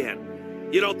again.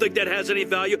 You don't think that has any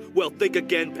value? Well, think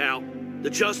again, pal. The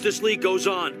Justice League goes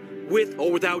on, with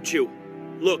or without you.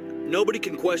 Look, nobody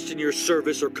can question your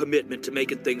service or commitment to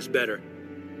making things better.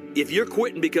 If you're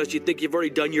quitting because you think you've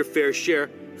already done your fair share,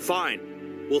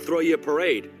 fine. We'll throw you a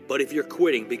parade. But if you're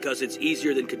quitting because it's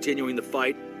easier than continuing the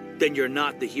fight, then you're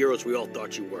not the heroes we all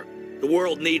thought you were. The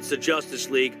world needs the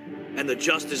Justice League, And the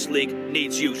Justice League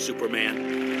needs you,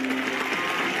 Superman.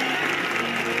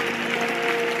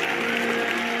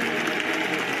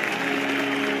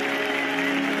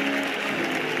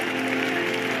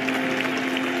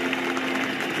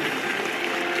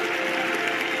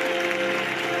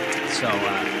 So,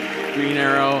 Green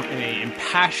Arrow, in an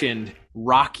impassioned,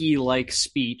 Rocky-like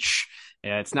speech,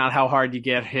 it's not how hard you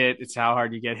get hit, it's how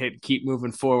hard you get hit. Keep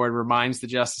moving forward. Reminds the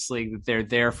Justice League that they're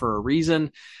there for a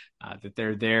reason, that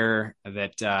they're there,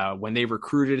 that when they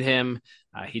recruited him,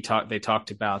 they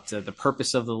talked about the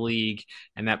purpose of the League,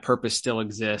 and that purpose still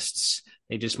exists.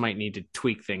 They just might need to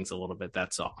tweak things a little bit,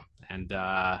 that's all. And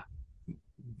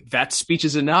that speech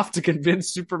is enough to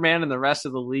convince Superman and the rest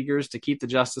of the Leaguers to keep the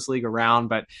Justice League around,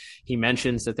 but he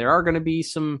mentions that there are going to be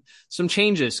some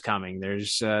changes coming.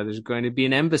 There's going to be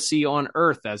an embassy on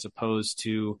Earth as opposed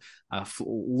to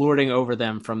lording over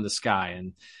them from the sky.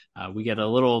 And we get a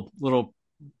little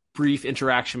brief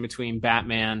interaction between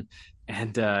Batman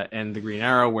and the Green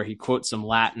Arrow, where he quotes some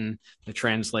Latin that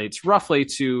translates roughly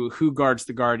to "Who guards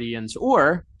the Guardians?"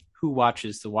 or "Who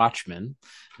watches the Watchmen?"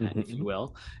 if you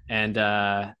will. And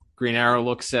Green Arrow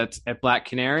looks at Black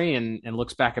Canary and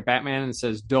looks back at Batman and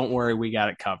says, "Don't worry, we got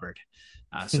it covered."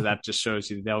 So that just shows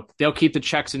you they'll keep the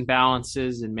checks and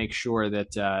balances and make sure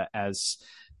that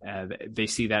they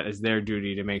see that as their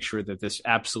duty to make sure that this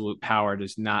absolute power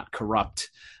does not corrupt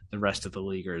the rest of the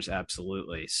Leaguers.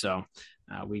 Absolutely. So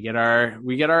we get our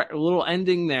little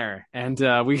ending there, and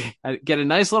we get a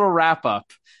nice little wrap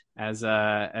up as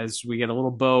we get a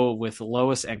little bow with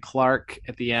Lois and Clark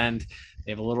at the end.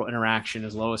 They have a little interaction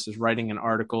as Lois is writing an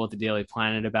article at the Daily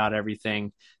Planet about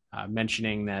everything,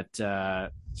 mentioning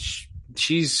that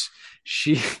she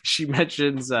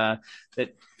mentions that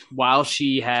while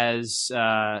she's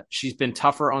been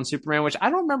tougher on Superman, which I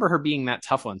don't remember her being that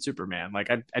tough on Superman. Like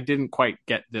I didn't quite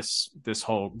get this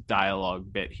whole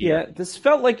dialogue bit here. Yeah, this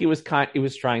felt like it was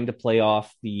trying to play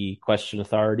off the Question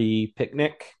Authority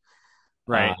picnic.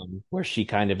 Right. Where she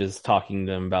kind of is talking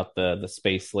to them about the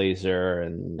space laser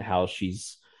and how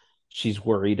she's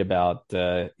worried about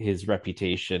his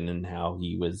reputation and how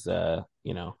he was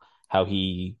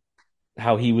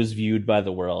how he was viewed by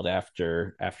the world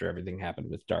after everything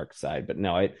happened with Darkseid. But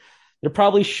no, there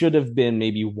probably should have been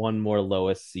maybe one more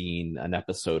Lois scene an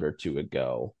episode or two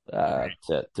ago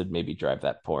to maybe drive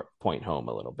that point home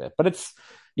a little bit. But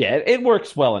it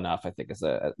works well enough, I think.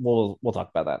 We'll talk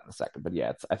about that in a second. But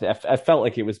yeah, I felt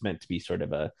like it was meant to be sort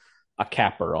of a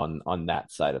capper on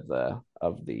that side of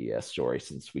the story,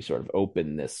 since we sort of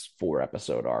open this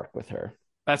 4-episode arc with her.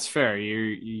 That's fair.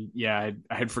 I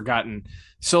had forgotten.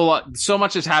 So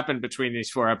much has happened between these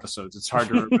 4 episodes. It's hard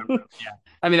to remember. Yeah,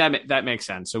 I mean that makes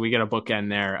sense. So we get a bookend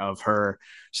there of her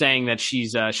saying that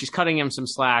she's cutting him some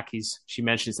slack. She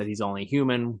mentions that he's only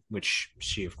human, which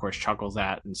she of course chuckles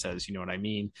at and says, "You know what I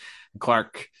mean." And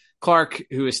Clark,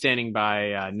 who is standing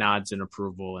by, nods in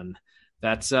approval, and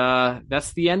that's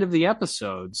the end of the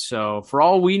episode. So for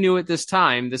all we knew at this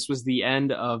time, this was the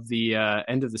end of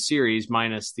the series,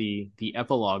 minus the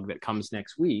epilogue that comes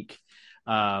next week.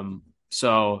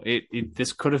 So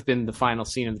this could have been the final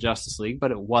scene of the Justice League, but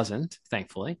it wasn't,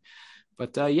 thankfully.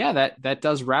 But that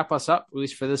does wrap us up, at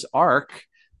least for this arc.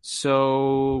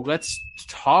 So let's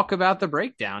talk about the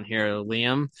breakdown here,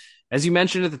 Liam. As you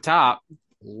mentioned at the top,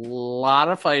 a lot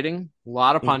of fighting, a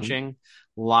lot of punching.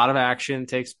 A lot of action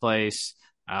takes place,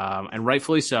 and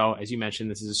rightfully so. As you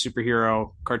mentioned, this is a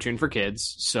superhero cartoon for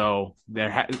kids, so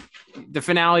the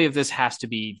finale of this has to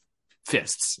be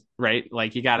fists, right?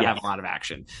 Like you got to have a lot of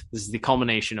action. This is the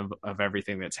culmination of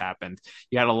everything that's happened.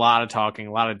 You got a lot of talking,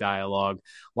 a lot of dialogue,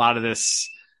 a lot of this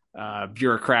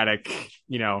bureaucratic,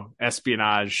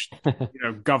 espionage,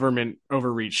 government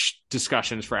overreach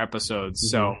discussions for episodes.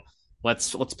 So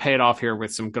let's pay it off here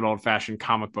with some good old fashioned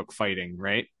comic book fighting,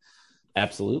 right?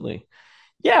 Absolutely.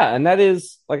 Yeah, and that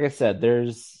is, like I said,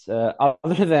 there's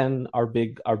other than our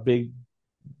big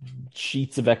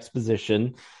sheets of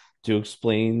exposition to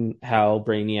explain how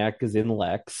Brainiac is in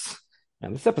Lex.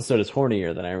 And this episode is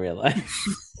hornier than I realized.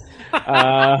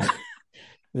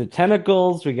 The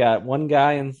tentacles, we got one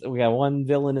guy and we got one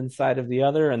villain inside of the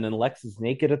other, and then Lex is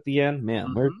naked at the end.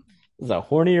 Man, this is a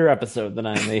hornier episode than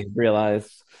I may have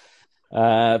realized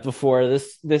before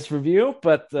this review.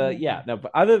 But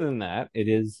but other than that, it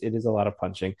is a lot of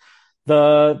punching.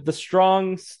 The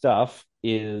strong stuff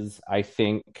is, I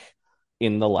think,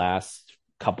 in the last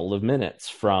couple of minutes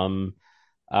from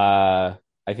I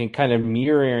think kind of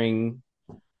mirroring,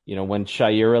 when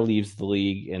Shayera leaves the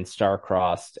League in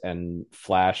Star-Crossed and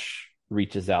Flash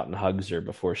reaches out and hugs her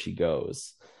before she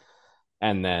goes.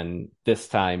 And then this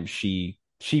time she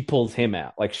she pulls him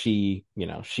out. Like she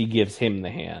gives him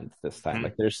the hand this time. Mm-hmm.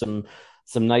 Like there's some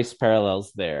nice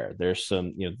parallels there. There's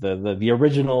some, the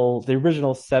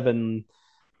original seven,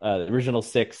 the original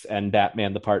six, and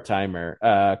Batman the part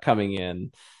timer coming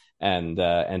in and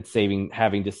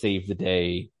having to save the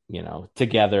day,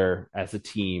 together as a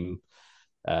team,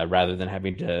 rather than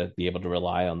having to be able to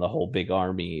rely on the whole big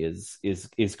army is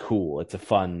cool. It's a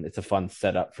fun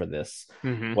setup for this,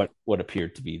 Mm-hmm. what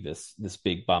appeared to be this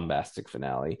big bombastic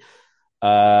finale.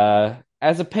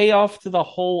 As a payoff to the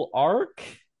whole arc,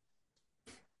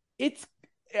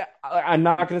 I'm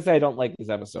not going to say I don't like this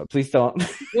episode. Please don't.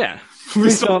 Yeah.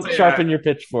 Please don't sharpen your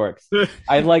pitchforks.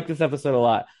 I like this episode a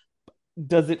lot.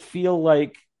 Does it feel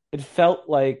like it felt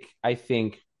like, I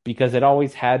think, because it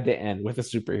always had to end with a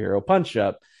superhero punch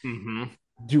up, Mm-hmm.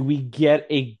 do we get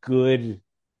a good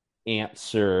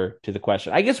answer to the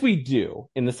question? I guess we do,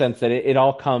 in the sense that it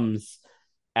all comes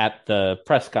at the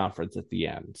press conference at the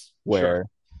end, where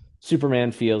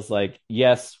Superman feels like,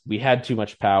 yes, we had too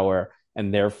much power,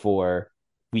 and therefore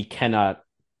we cannot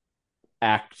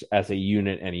act as a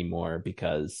unit anymore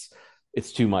because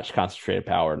it's too much concentrated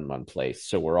power in one place.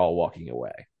 So we're all walking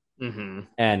away. Mm-hmm.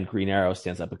 And Green Arrow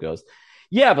stands up and goes,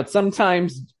 yeah, but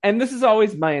sometimes, and this is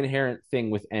always my inherent thing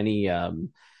with any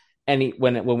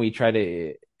when we try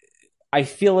to, I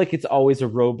feel like it's always a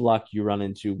roadblock you run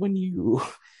into when you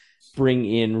bring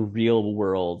in real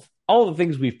world, all the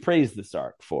things we've praised this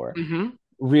arc for. Mm-hmm.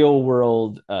 Real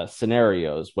world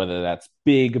scenarios, whether that's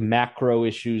big macro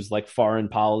issues like foreign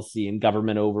policy and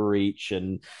government overreach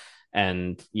and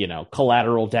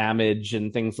collateral damage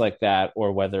and things like that,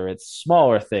 or whether it's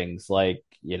smaller things like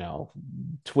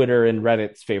Twitter and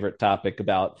Reddit's favorite topic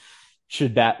about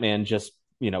should Batman just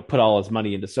put all his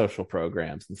money into social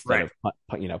programs instead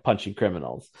of punching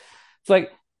criminals. It's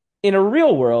like, in a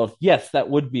real world, yes, that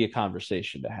would be a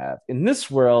conversation to have. In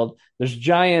this world, there's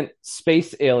giant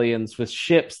space aliens with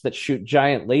ships that shoot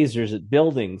giant lasers at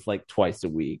buildings like twice a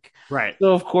week. Right.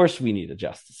 So of course we need a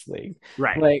Justice League.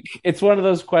 Right. Like, it's one of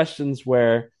those questions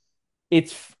where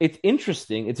it's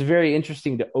interesting. It's very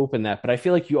interesting to open that, but I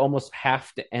feel like you almost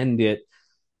have to end it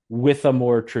with a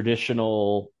more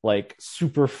traditional, like,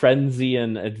 super frenzy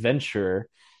and adventure,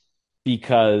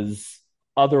 because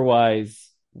otherwise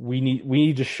we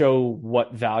need to show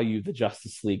what value the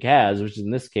Justice League has, which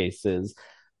in this case is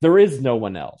there is no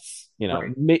one else.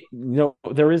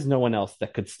 There is no one else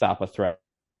that could stop a threat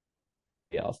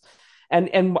else.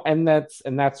 And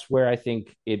that's where I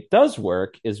think it does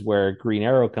work, is where Green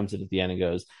Arrow comes in at the end and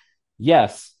goes,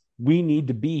 yes, we need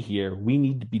to be here. We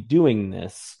need to be doing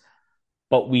this,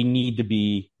 but we need to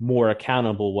be more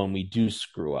accountable when we do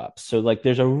screw up. So like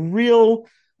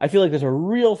I feel like there's a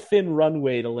real thin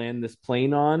runway to land this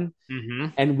plane on, mm-hmm.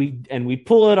 and we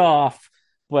pull it off.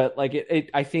 But like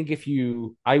I think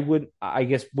I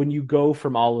guess when you go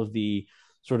from all of the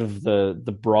sort of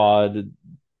the broad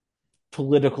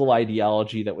political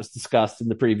ideology that was discussed in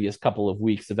the previous couple of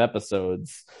weeks of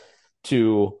episodes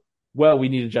to, well, we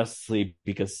need a Justice League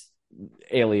because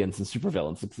aliens and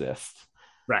supervillains exist.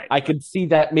 Right. I could see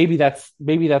that maybe that's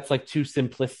like too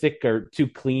simplistic or too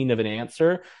clean of an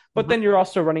answer. But then you're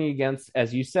also running against,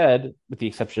 as you said, with the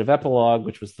exception of Epilogue,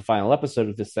 which was the final episode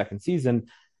of this second season,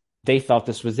 they thought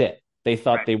this was it. They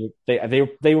thought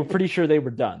they were pretty sure they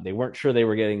were done. They weren't sure they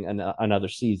were getting another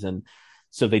season,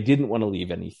 so they didn't want to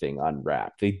leave anything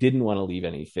unwrapped. They didn't want to leave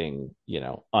anything,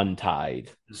 untied.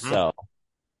 Mm-hmm. So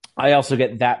I also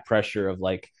get that pressure of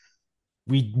like,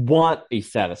 we want a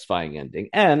satisfying ending,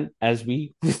 and as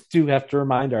we do have to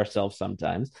remind ourselves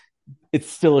sometimes, it's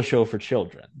still a show for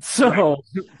children. So,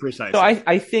 precisely. So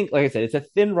I think, like I said, it's a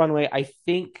thin runway. I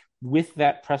think with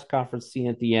that press conference scene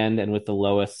at the end and with the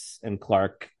Lois and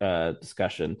Clark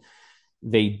discussion,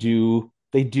 they do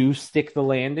stick the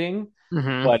landing.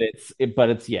 Mm-hmm. But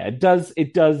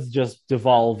it does just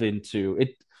devolve into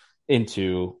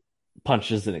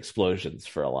punches and explosions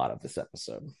for a lot of this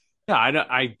episode. Yeah,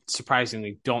 I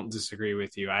surprisingly don't disagree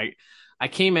with you. I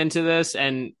came into this,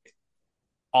 and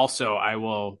also I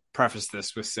will preface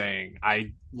this with saying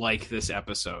I like this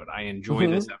episode. I enjoy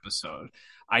this episode.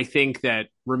 I think that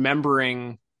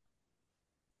remembering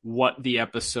what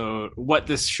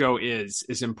this show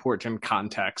is important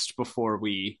context before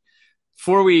we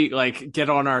like get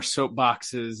on our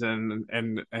soapboxes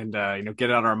and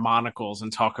get out our monocles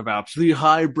and talk about the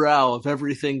highbrow of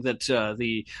everything that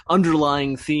the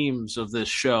underlying themes of this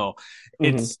show.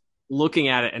 Mm-hmm. It's looking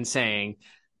at it and saying,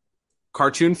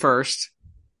 cartoon first,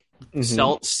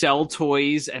 mm-hmm. sell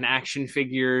toys and action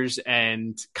figures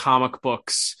and comic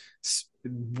books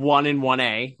 1 and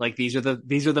 1A. Like these are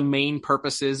the main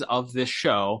purposes of this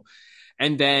show.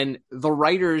 And then the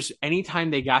writers,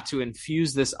 anytime they got to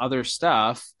infuse this other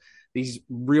stuff, these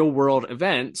real world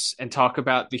events, and talk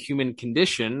about the human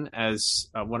condition, as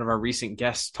one of our recent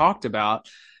guests talked about,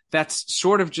 that's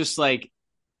sort of just like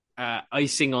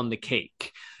icing on the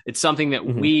cake. It's something that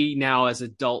we now as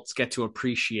adults get to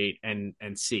appreciate and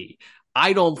see.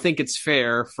 I don't think it's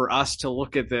fair for us to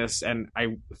look at this, and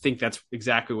I think that's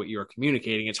exactly what you are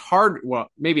communicating. It's hard. Well,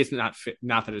 maybe it's not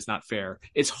that it's not fair.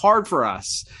 It's hard for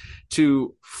us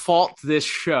to fault this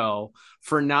show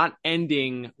for not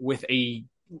ending with a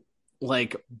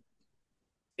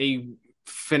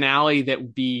finale that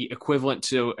would be equivalent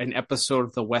to an episode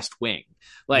of The West Wing.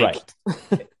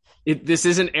 This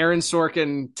isn't Aaron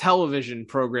Sorkin television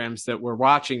programs that we're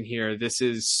watching here. This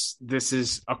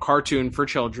is a cartoon for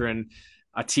children,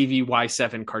 a TV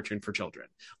Y7 cartoon for children.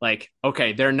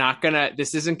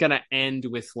 This isn't gonna end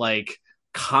with like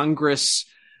Congress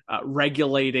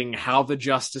regulating how the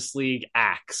Justice League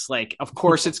acts. Of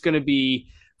course it's going to be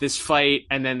this fight,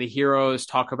 and then the heroes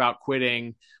talk about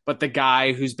quitting, but the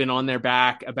guy who's been on their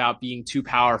back about being too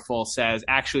powerful says,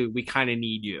 actually, we kind of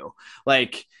need you.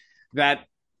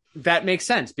 That makes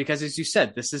sense, because as you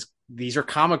said, these are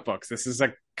comic books. This is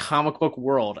a comic book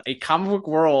world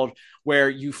where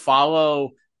you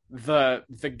follow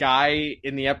the guy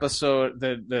in the episode,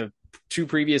 the two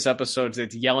previous episodes,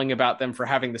 that's yelling about them for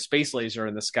having the space laser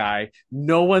in the sky.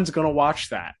 No one's going to watch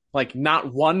that.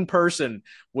 Not one person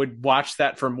would watch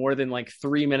that for more than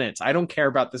 3 minutes. I don't care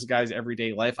about this guy's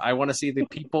everyday life. I want to see the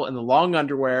people in the long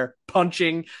underwear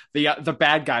punching the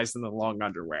bad guys in the long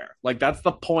underwear. That's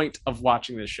the point of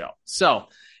watching this show. So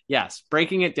yes,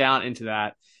 breaking it down into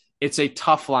that, it's a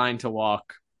tough line to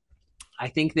walk. I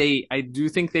do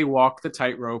think they walk the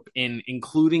tightrope in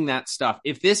including that stuff.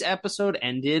 If this episode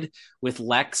ended with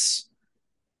Lex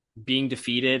being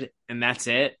defeated and that's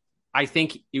it, I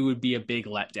think it would be a big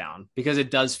letdown, because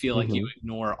it does feel like you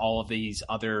ignore all of these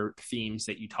other themes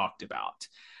that you talked about.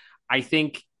 I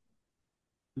think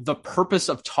the purpose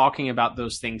of talking about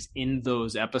those things in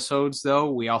those episodes,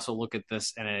 though, we also look at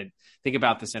this and think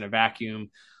about this in a vacuum.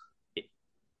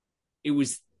 It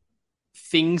was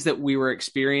things that we were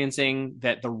experiencing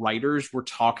that the writers were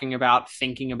talking about,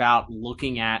 thinking about,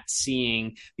 looking at,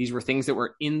 seeing. These were things that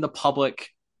were in the public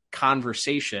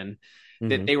conversation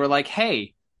that they were like,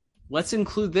 hey, let's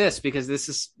include this, because this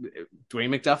is Dwayne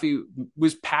McDuffie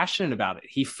was passionate about it.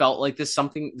 He felt like this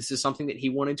is something that he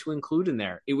wanted to include in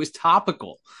there. It was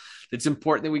topical. It's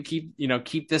important that we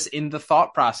keep this in the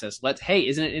thought process. Hey,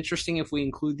 isn't it interesting if we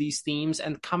include these themes?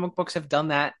 And comic books have done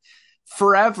that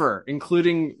forever,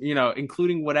 including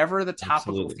whatever the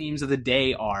topical themes of the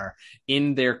day are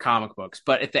in their comic books.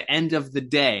 But at the end of the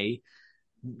day,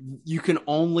 you can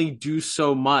only do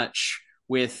so much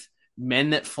with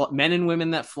men and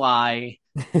women that fly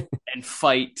and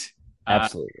fight.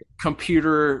 Absolutely.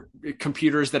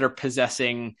 Computers that are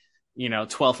possessing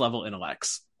 12th level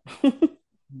intellects.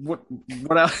 What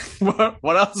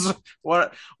else?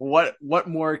 What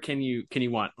more can you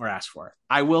want or ask for?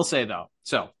 I will say though,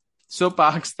 so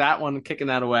soapbox, that one, kicking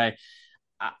that away.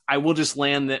 I will just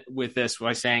land with this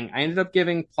by saying I ended up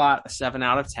giving plot a 7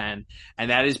 out of 10, and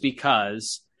that is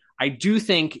because I do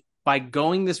think by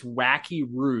going this wacky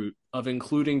route of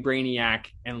including Brainiac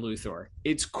and Luthor,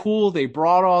 it's cool. They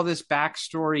brought all this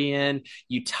backstory in.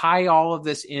 You tie all of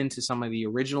this into some of the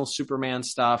original Superman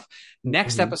stuff.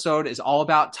 Next episode is all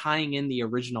about tying in the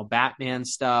original Batman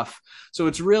stuff. So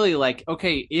it's really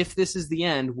okay, if this is the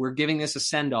end, we're giving this a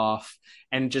send-off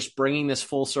and just bringing this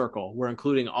full circle. We're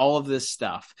including all of this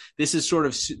stuff. This is sort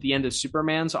of the end of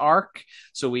Superman's arc.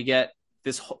 So we get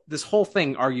this whole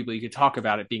thing. Arguably, you could talk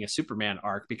about it being a Superman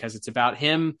arc, because it's about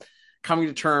him coming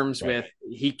to terms with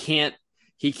he can't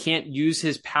use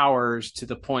his powers to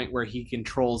the point where he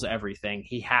controls everything.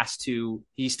 He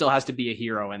still has to be a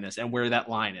hero in this, and where that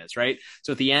line is, right?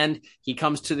 So at the end, he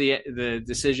comes to the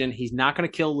decision he's not going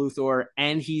to kill Luthor,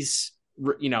 and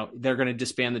they're going to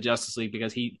disband the Justice League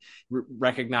because he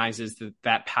recognizes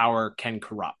that power can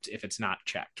corrupt if it's not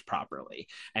checked properly,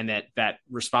 and that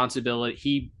responsibility,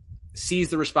 he sees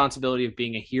the responsibility of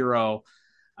being a hero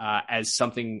as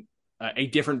something, a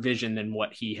different vision than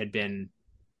what he had been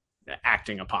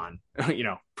acting upon,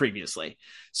 previously.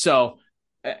 So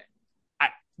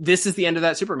this is the end of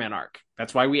that Superman arc.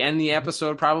 That's why we end the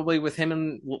episode probably with him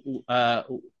and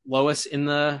Lois in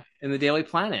the Daily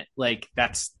Planet.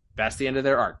 That's the end of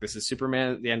their arc. This is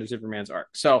Superman, the end of Superman's arc.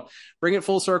 So bring it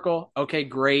full circle. Okay,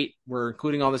 great. We're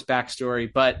including all this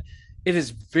backstory, but it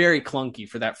is very clunky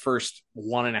for that first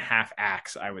 1.5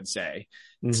 acts, I would say.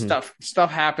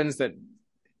 Stuff happens that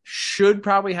should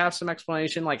probably have some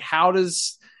explanation. How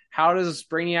does how does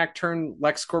Brainiac turn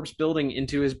LexCorp's building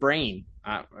into his brain?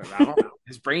 I don't know.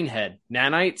 His brain head.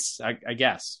 Nanites, I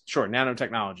guess. Sure,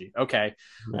 nanotechnology. Okay.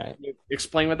 Right.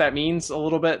 Explain what that means a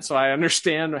little bit so I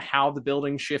understand how the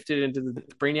building shifted into the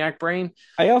Brainiac brain.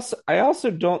 I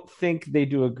also don't think they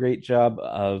do a great job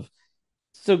of.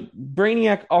 So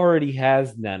Brainiac already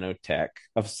has nanotech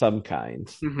of some kind.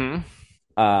 Mm-hmm.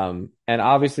 And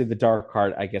obviously the Dark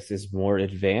Heart, I guess, is more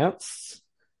advanced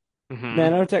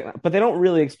nanotech, but they don't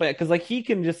really explain it because like he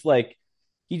just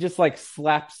like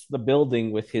slaps the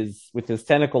building with his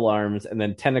tentacle arms, and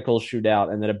then tentacles shoot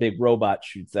out, and then a big robot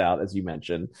shoots out, as you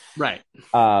mentioned. Right.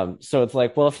 So it's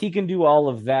like, well, if he can do all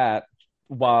of that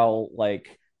while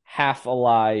like half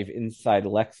alive inside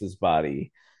Lex's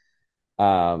body,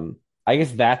 I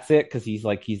guess that's it, because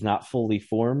he's not fully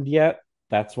formed yet.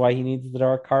 That's why he needs the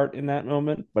Dark Heart in that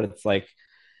moment. But it's like,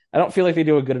 I don't feel like they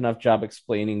do a good enough job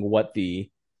explaining what the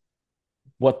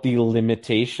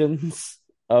limitations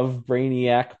of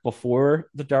Brainiac before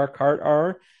the Dark Heart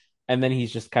are, and then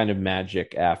he's just kind of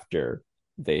magic after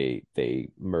they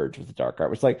merge with the Dark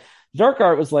Heart. Which, like, the Dark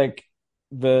Heart was like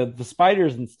the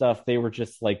spiders and stuff. They were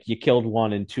just like, you killed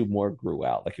one and two more grew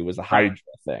out. Like, it was a Hydra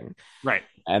thing, right?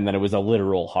 And then it was a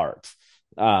literal heart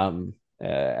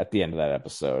at the end of that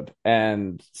episode.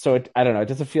 And so I don't know. It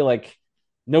doesn't feel like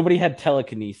nobody had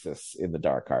telekinesis in the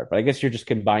Dark Heart, but I guess you're just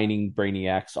combining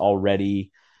Brainiac's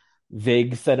already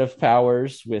vague set of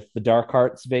powers with the Dark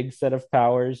Heart's vague set of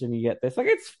powers, and you get this. Like,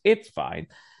 it's fine,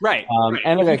 right? Right.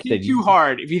 And like if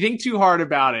you think too hard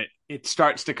about it, it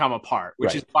starts to come apart.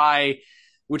 Which is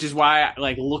why,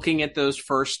 like, looking at those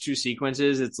first two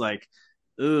sequences, it's like,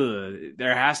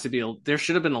 there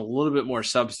should have been a little bit more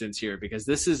substance here, because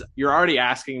you're already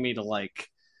asking me to like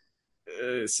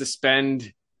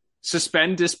suspend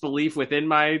disbelief within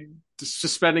my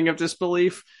suspending of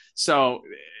disbelief. So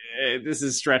this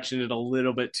is stretching it a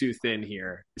little bit too thin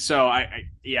here. So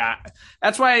yeah,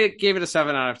 that's why I gave it a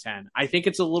 7 out of 10. I think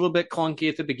it's a little bit clunky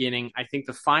at the beginning. I think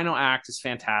the final act is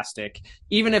fantastic,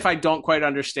 even if I don't quite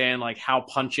understand like how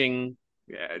punching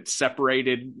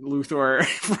separated Luthor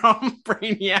from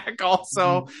Brainiac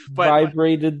also, but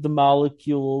vibrated the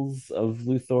molecules of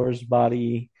Luthor's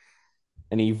body,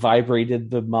 and he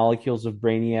vibrated the molecules of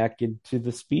Brainiac into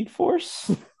the Speed Force.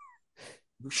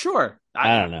 Sure.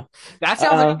 I don't know. That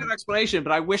sounds like a good explanation,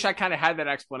 but I wish I kind of had that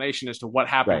explanation as to what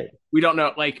happened. Right. We don't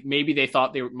know. Like, maybe they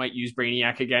thought they might use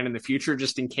Brainiac again in the future,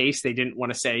 just in case they didn't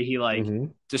want to say he like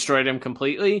destroyed him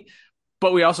completely.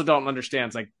 But we also don't understand.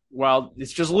 It's like, well,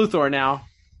 it's just Luthor now.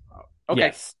 Okay.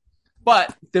 Yes.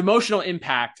 But the emotional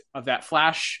impact of that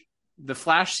the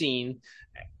Flash scene,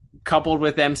 coupled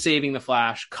with them saving the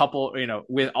Flash,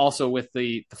 with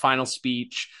the final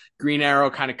speech, Green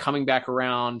Arrow kind of coming back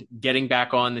around, getting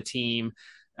back on the team,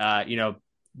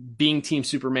 being Team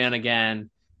Superman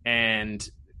again, and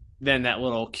then that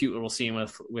cute little scene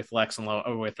with Lex and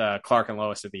with Clark and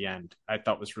Lois at the end, I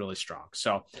thought was really strong.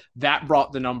 So that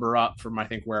brought the number up from, I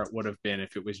think, where it would have been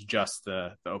if it was just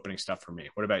the opening stuff for me.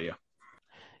 What about you?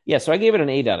 Yeah, so I gave it an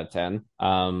 8 out of 10.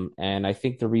 And I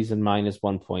think the reason mine is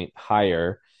 1 point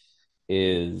higher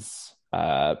is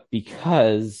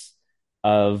because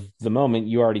of the moment.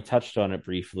 You already touched on it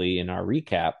briefly in our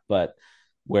recap, but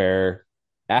where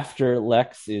after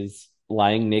Lex is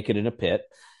lying naked in a pit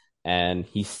and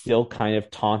he's still kind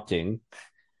of taunting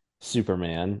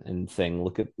Superman and saying,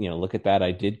 look at that,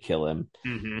 I did kill him.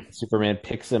 Superman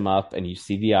picks him up and you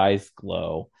see the eyes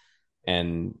glow,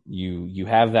 and you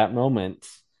have that moment,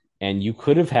 and you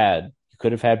could have had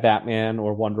Batman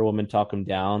or Wonder Woman talk him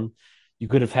down. You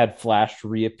could have had Flash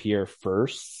reappear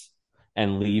first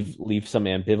and leave some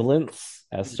ambivalence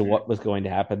as to what was going to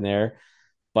happen there.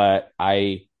 But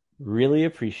I really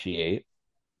appreciate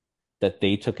that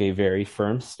they took a very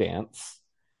firm stance.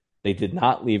 They did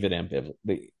not leave it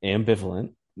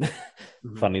ambivalent.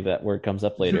 Funny that word comes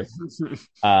up later.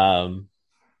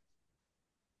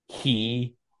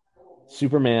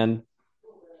 Superman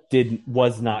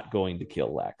was not going to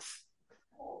kill Lex.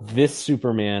 This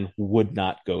Superman would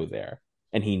not go there,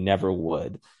 and he never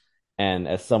would. And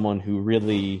as someone who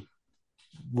really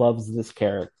loves this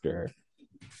character,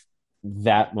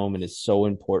 that moment is so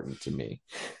important to me.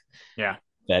 Yeah.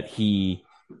 That he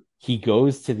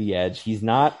goes to the edge. He's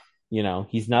not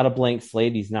a blank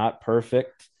slate. He's not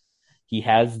perfect. He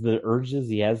has the urges.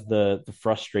 He has the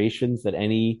frustrations that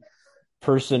any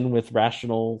person with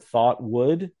rational thought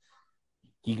would.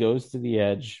 He goes to the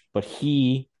edge, but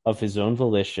he, of his own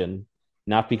volition,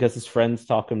 not because his friends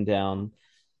talk him down,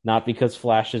 not because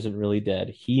Flash isn't really dead,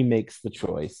 he makes the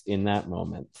choice in that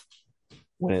moment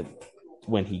when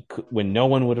no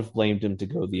one would have blamed him to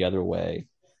go the other way.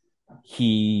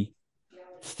 He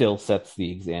still sets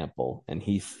the example, and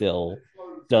he still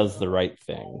does the right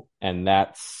thing, and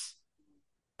that's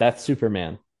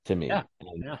Superman to me. Yeah.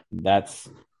 And Yeah. that's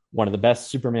one of the best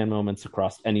Superman moments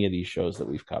across any of these shows that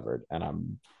we've covered,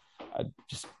 and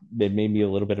it made me a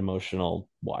little bit emotional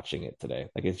watching it today.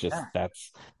 Like, it's just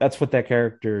that's what that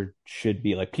character should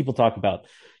be. Like, people talk about,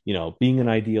 being an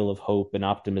ideal of hope and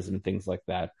optimism and things like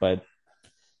that, but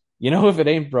if it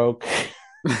ain't broke,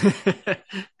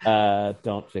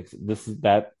 don't fix it. This is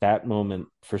that moment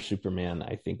for Superman,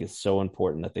 I think, is so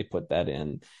important that they put that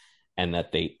in, and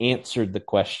that they answered the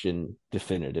question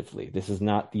definitively. This is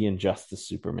not the Injustice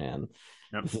Superman.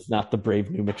 Yep. This is not the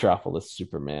Brave New Metropolis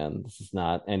Superman. This is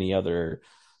not any other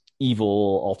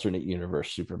evil alternate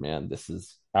universe Superman. This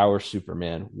is our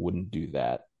Superman. Wouldn't do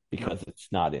that because it's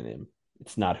not in him.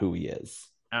 It's not who he is.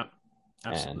 Yep.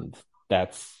 Absolutely. And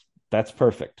that's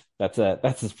perfect. That's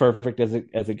as perfect as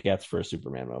it gets for a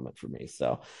Superman moment for me.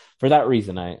 So for that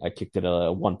reason, I kicked it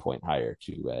a 1 point higher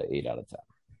to 8 out of 10.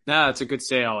 No, it's a good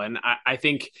sale. And I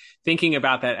think thinking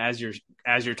about that as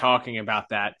you're talking about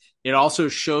that, it also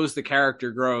shows the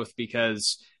character growth,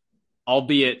 because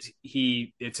albeit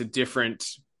it's a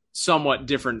somewhat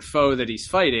different foe that he's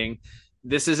fighting,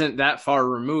 this isn't that far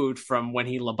removed from when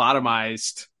he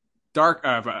lobotomized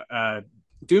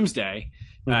Doomsday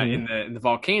in the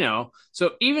volcano.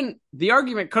 So even the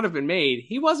argument could have been made,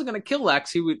 he wasn't going to kill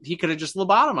Lex. He could have just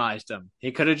lobotomized him.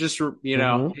 He could have just,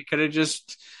 he could have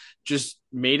just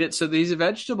made it so that he's a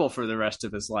vegetable for the rest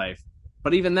of his life.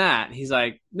 But even that, he's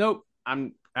like, nope,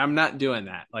 I'm not doing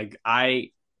that. Like,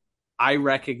 I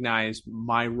recognize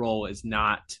my role is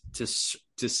not to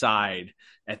decide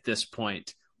at this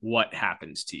point what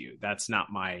happens to you. That's not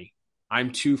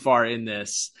I'm too far in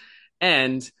this.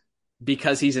 And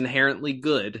because he's inherently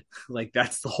good, like,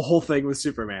 that's the whole thing with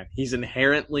Superman. He's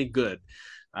inherently good.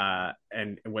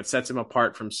 And what sets him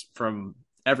apart from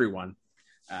everyone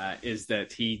is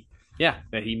that he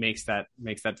makes that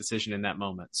decision in that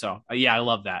moment. So I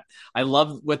love that. I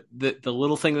love what the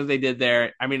little thing that they did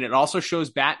there. I mean, it also shows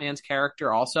Batman's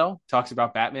character, also talks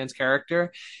about Batman's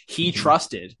character. He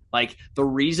trusted, like, the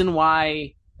reason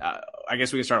why, I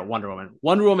guess we can start at Wonder Woman.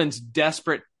 Wonder Woman's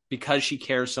desperate because she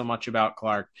cares so much about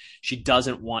Clark. She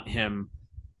doesn't want him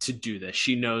to do this.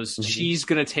 She knows she's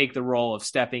going to take the role of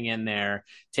stepping in there,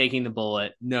 taking the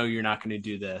bullet. No, you're not going to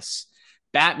do this.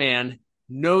 Batman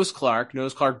knows Clark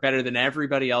better than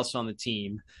everybody else on the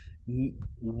team,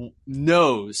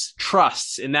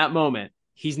 trusts in that moment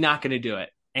he's not going to do it.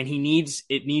 And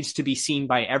it needs to be seen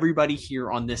by everybody here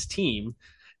on this team,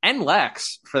 and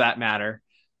Lex for that matter,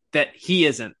 that he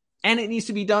isn't. And it needs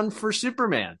to be done for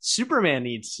Superman. Superman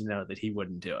needs to know that he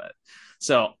wouldn't do it.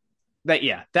 So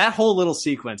that whole little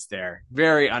sequence there,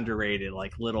 very underrated,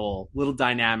 like little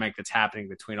dynamic that's happening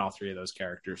between all three of those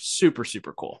characters. Super,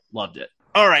 super cool. Loved it.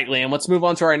 All right, Liam, let's move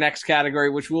on to our next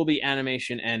category, which will be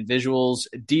animation and visuals.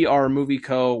 DR Movie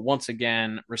Co., once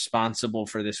again, responsible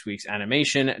for this week's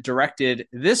animation, directed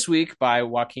this week by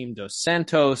Joaquim Dos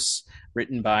Santos,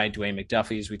 written by Dwayne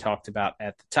McDuffie, as we talked about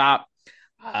at the top.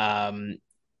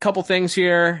 Couple things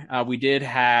here. We did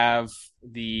have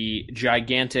the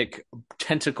gigantic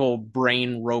tentacle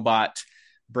brain robot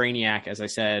Brainiac, as I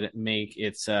said, make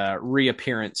its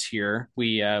reappearance here.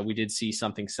 We did see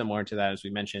something similar to that, as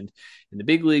we mentioned in the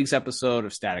Big Leagues episode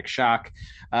of Static Shock.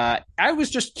 I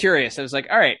was just curious. I was like,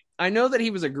 all right, I know that he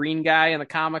was a green guy in the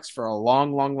comics for a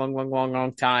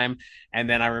long time. And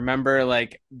then I remember,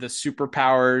 like, the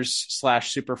Superpowers /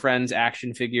 Super Friends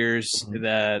action figures,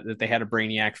 that they had a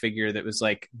Brainiac figure that was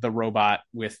like the robot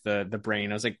with the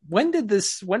brain. I was like, when did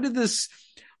this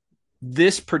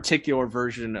particular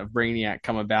version of Brainiac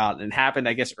come about? And happened,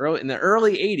 I guess, in the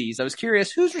early 80s. I was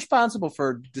curious who's responsible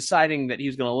for deciding that he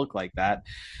was going to look like that.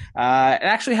 It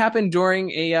actually happened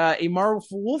during a Marv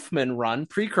Wolfman run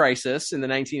pre-Crisis in the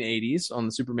 1980s on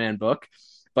the Superman book.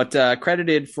 But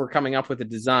credited for coming up with the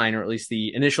design, or at least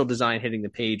the initial design hitting the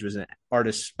page, was an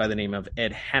artist by the name of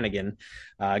Ed Hannigan.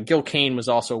 Gil Kane was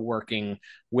also working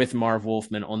with Marv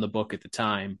Wolfman on the book at the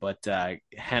time, but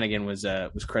Hannigan was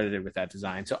credited with that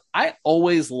design. So I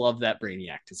always loved that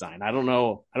Brainiac design. I don't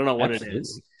know what Absolutely. It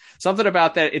is. Something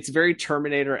about that. It's very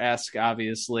Terminator-esque,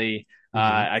 obviously.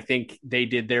 I think they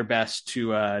did their best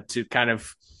to kind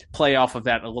of play off of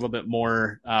that a little bit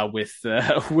more with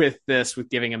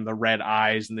giving him the red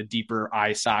eyes and the deeper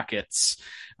eye sockets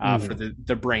for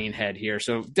the brain head here.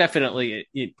 So definitely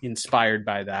it inspired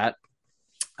by that.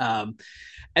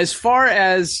 As far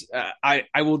as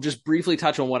I will just briefly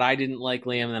touch on what I didn't like,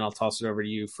 Liam, and then I'll toss it over to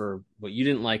you for what you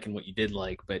didn't like and what you did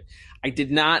like. But I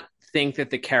did not think that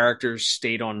the characters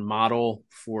stayed on model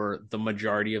for the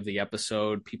majority of the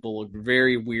episode. People looked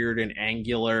very weird and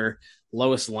angular.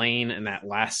 Lois Lane in that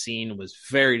last scene was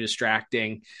very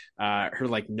distracting. Her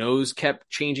like nose kept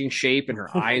changing shape and her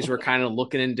eyes were kind of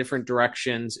looking in different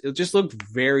directions. It just looked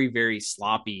very, very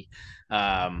sloppy.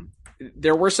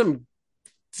 There were some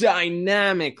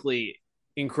dynamically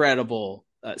incredible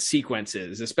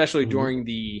sequences, especially during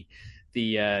the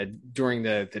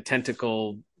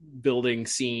tentacle building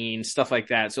scene, stuff like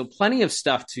that. So plenty of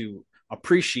stuff to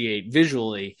appreciate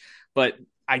visually, but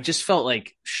I just felt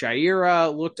like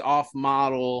Shaira looked off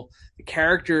model. The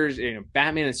characters,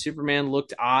 Batman and Superman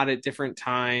looked odd at different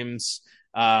times.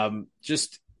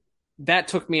 Just that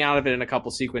took me out of it in a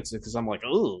couple sequences because I'm like,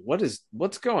 oh,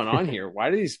 what's going on here? Why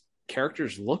do these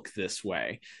characters look this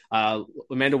way?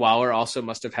 Amanda Waller also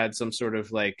must have had some sort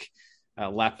of like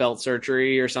lap belt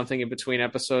surgery or something in between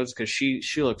episodes because she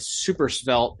looks super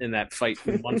svelte in that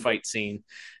one fight scene.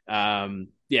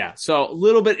 So a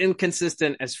little bit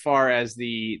inconsistent as far as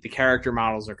the character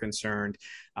models are concerned.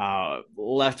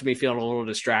 Left me feeling a little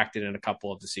distracted in a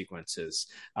couple of the sequences.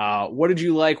 What did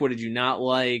you like? What did you not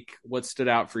like? What stood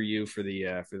out for you for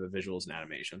the visuals and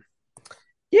animation?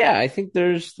 Yeah, I think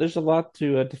there's a lot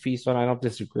to feast on. I don't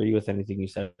disagree with anything you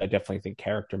said. I definitely think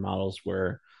character models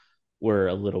were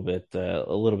a little bit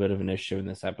of an issue in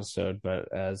this episode.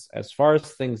 But as far as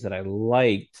things that I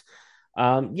liked,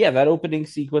 that opening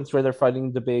sequence where they're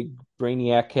fighting the big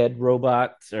Brainiac head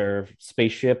robot or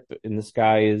spaceship in the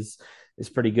sky is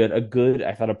pretty good.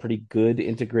 I thought a pretty good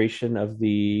integration of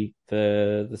the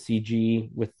CG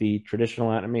with the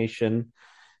traditional animation.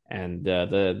 And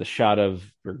the shot of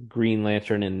Green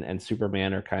Lantern and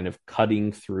Superman are kind of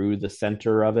cutting through the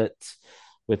center of it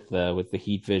with the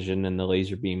heat vision, and the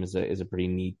laser beam is a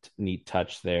pretty neat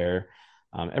touch there.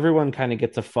 Everyone kind of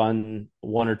gets a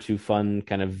one or two fun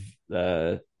kind of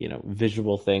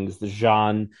visual things. The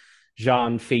Jean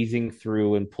phasing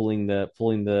through and pulling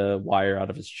the wire out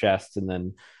of his chest, and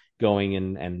then going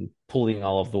and pulling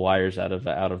all of the wires out of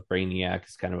Brainiac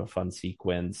is kind of a fun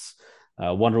sequence.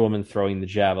 Wonder Woman throwing the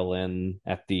javelin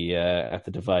at the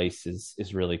device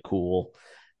is really cool,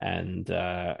 and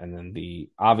then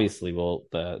the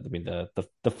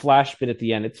Flash bit at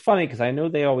the end. It's funny because I know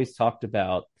they always talked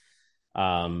about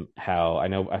how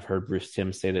I've heard Bruce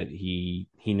Timm say that he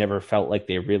never felt like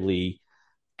they really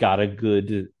got a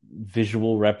good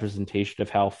visual representation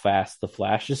of how fast the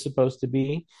Flash is supposed to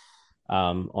be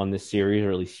on this series,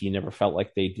 or at least he never felt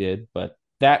like they did. But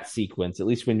that sequence, at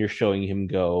least when you're showing him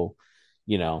go,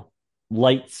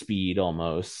 light speed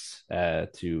almost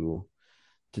to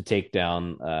take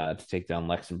down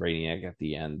Lex and Brainiac at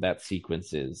the end, that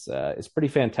sequence is pretty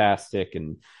fantastic.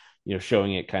 And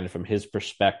showing it kind of from his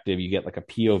perspective, you get like a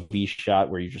POV shot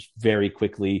where you're just very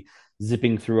quickly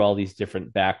zipping through all these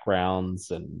different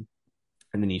backgrounds, and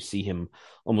then you see him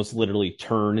almost literally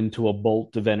turn into a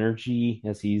bolt of energy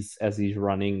as he's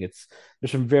running.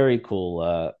 There's some very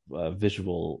cool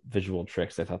visual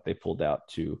tricks I thought they pulled out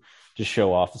to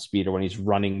show off the speed, or when he's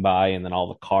running by and then all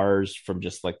the cars from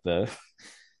just like the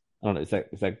I don't know, is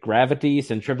that gravity,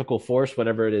 centrifugal force,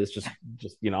 whatever it is, just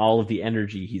all of the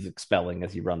energy he's expelling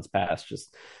as he runs past,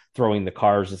 just throwing the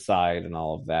cars aside and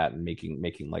all of that, and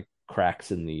making like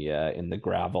cracks in the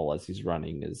gravel as he's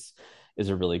running is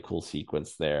a really cool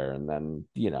sequence there. And then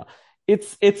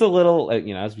it's a little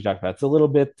as we talked about, it's a little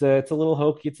bit it's a little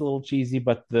hokey, it's a little cheesy,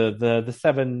 but the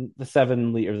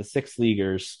six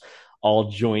Leaguers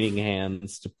all joining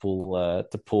hands to pull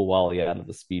Wally out of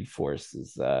the Speed Force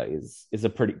is a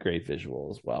pretty great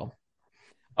visual as well.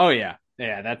 Oh yeah,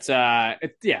 that's a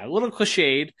little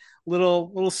cliched,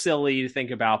 little silly to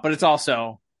think about, but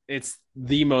it's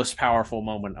the most powerful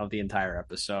moment of the entire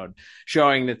episode,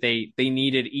 showing that they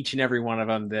needed each and every one of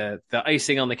them. The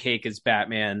icing on the cake is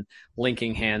Batman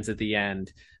linking hands at the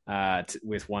end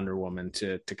with Wonder Woman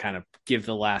to kind of give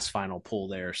the last final pull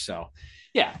there. So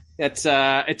yeah, it's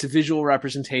a visual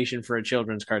representation for a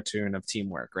children's cartoon of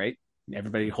teamwork, right?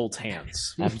 Everybody holds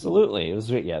hands. Absolutely. It's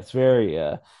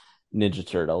very Ninja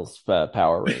Turtles,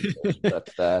 Power Rangers.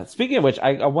 But speaking of which,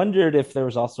 I wondered if there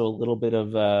was also a little bit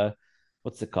of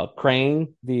what's it called?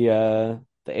 Krang, the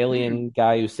alien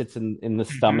guy who sits in the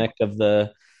stomach of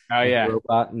the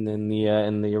robot, and in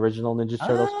the original Ninja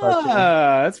Turtles cartoon.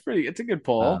 That's pretty. It's a good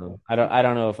poll. I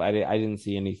don't know if I didn't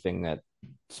see anything that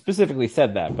specifically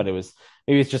said that, but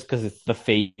maybe it's just because it's the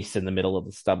face in the middle of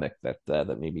the stomach that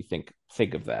made me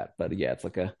think of that. But yeah, it's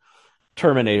like a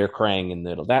Terminator Krang in the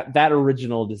middle. That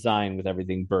original design with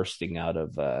everything bursting out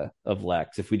of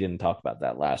Lex, if we didn't talk about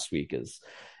that last week,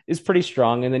 is pretty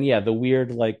strong. And then the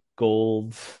weird like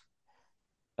gold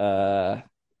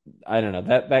I don't know,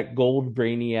 that gold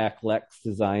Brainiac Lex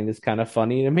design is kind of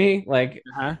funny to me. Like,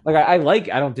 Uh-huh. I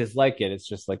don't dislike it. It's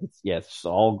just like it's just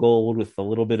all gold with a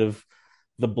little bit of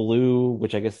the blue,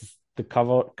 which I guess is the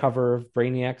cover of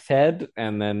Brainiac's head,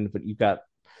 and then but you got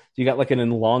like an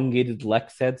elongated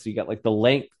Lex head, so you got like the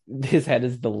length. His head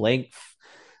is the length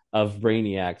of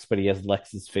Brainiac's, but he has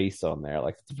Lex's face on there.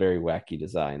 Like it's a very wacky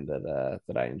design that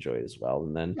I enjoy as well.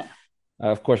 And then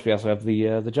of course, we also have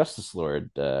the Justice Lord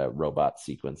robot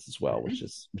sequence as well, which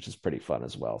is pretty fun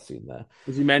as well. Seeing that,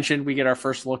 as you mentioned, we get our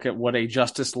first look at what a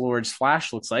Justice Lord's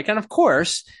Flash looks like, and of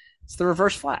course, it's the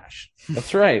Reverse Flash.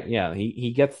 That's right. Yeah,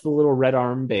 he gets the little red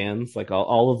arm bands. Like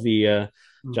all of the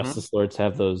Justice Lords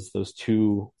have those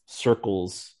two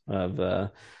circles of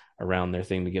around their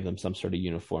thing to give them some sort of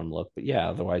uniform look. But yeah,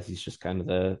 otherwise he's just kind of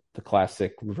the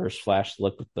classic Reverse Flash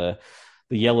look with the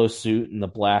yellow suit and the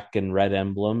black and red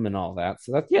emblem and all that.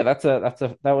 So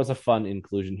that was a fun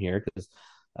inclusion here because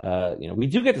we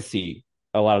do get to see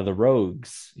a lot of the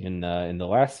rogues in the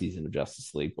last season of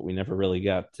Justice League, but we never really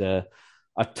got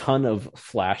a ton of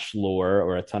Flash lore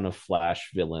or a ton of Flash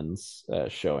villains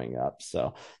showing up.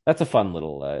 So that's a fun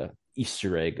little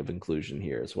Easter egg of inclusion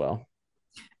here as well.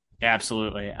 Yeah,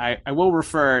 absolutely. I will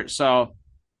refer. So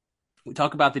we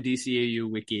talk about the DCAU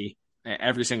wiki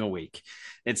every single week.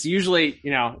 It's usually,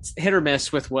 it's hit or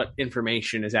miss with what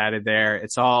information is added there.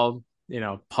 It's all,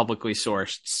 publicly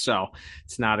sourced. So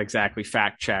it's not exactly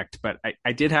fact checked, but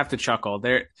I did have to chuckle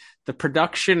there. The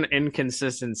production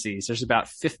inconsistencies, there's about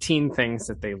 15 things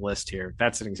that they list here.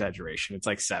 That's an exaggeration. It's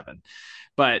like 7,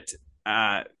 but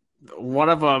one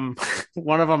of them,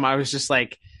 I was just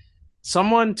like,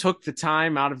 someone took the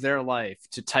time out of their life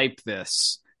to type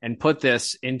this and put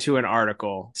this into an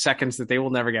article, seconds that they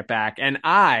will never get back. And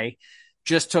I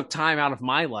just took time out of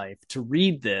my life to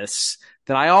read this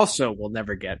that I also will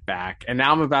never get back. And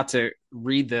now I'm about to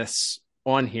read this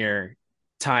on here,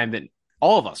 time that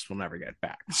all of us will never get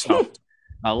back. So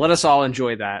let us all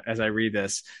enjoy that as I read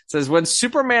this. It says, when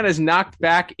Superman is knocked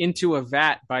back into a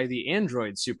vat by the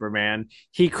android Superman,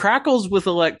 he crackles with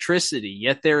electricity,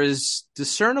 yet there is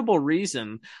discernible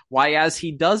reason why as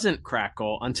he doesn't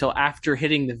crackle until after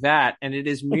hitting the vat, and it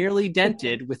is merely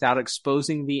dented without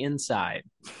exposing the inside.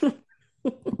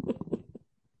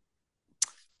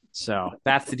 So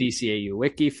that's the DCAU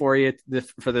wiki for you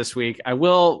for this week. I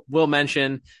will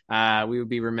mention we would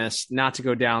be remiss not to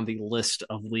go down the list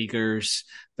of leaguers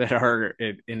that are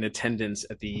in attendance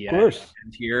at the end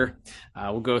here.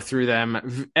 We'll go through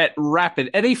them at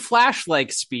a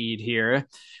flash-like speed here.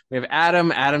 We have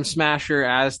Adam Smasher,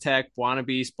 Aztec, Buona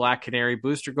Beast, Black Canary,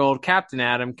 Booster Gold, Captain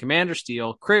Atom, Commander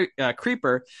Steel,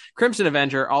 Creeper, Crimson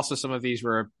Avenger. Also, some of these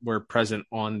were present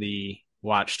on the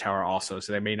Watchtower also,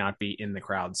 so they may not be in the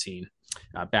crowd scene.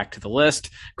 Back to the list.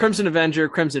 Crimson Avenger,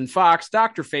 Crimson Fox,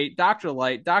 Dr. Fate, Dr.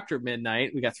 Light, Dr. Midnight.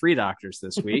 We got 3 doctors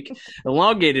this week.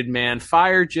 Elongated Man,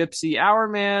 Fire, Gypsy,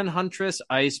 Hourman, Huntress,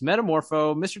 Ice,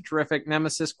 Metamorpho, Mr. Terrific,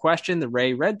 Nemesis, Question, The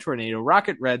Ray, Red Tornado,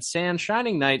 Rocket Red, Sand,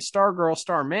 Shining Knight, Stargirl,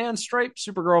 Starman, Stripe,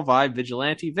 Supergirl, Vibe,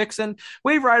 Vigilante, Vixen,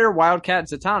 Wave Rider, Wildcat,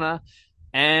 Zatanna.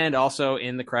 And also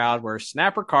in the crowd were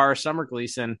Snapper Carr, Summer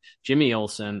Gleason, Jimmy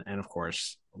Olsen, and of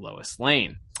course, Lois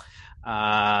Lane.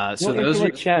 So those are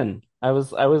Chen. I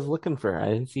was looking for her. I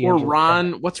didn't see. Or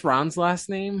Ron. What's Ron's last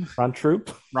name? Ron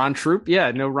Troop. Ron Troop.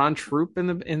 Yeah, no Ron Troop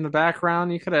in the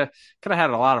background. You could have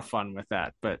had a lot of fun with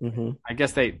that, but I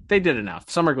guess they did enough.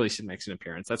 Summer Gleason makes an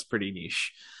appearance. That's pretty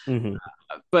niche.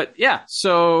 But yeah,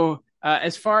 so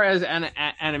as far as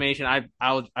animation,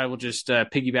 I will just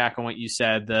piggyback on what you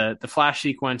said. The Flash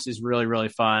sequence is really, really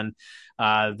fun.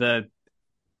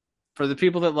 For the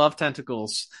people that love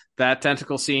tentacles, that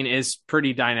tentacle scene is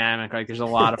pretty dynamic. Like there's a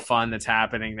lot of fun that's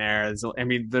happening there. I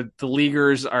mean, the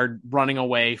Leaguers are running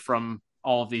away from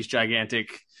all of these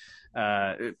gigantic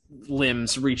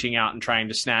limbs reaching out and trying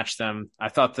to snatch them. I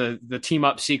thought the team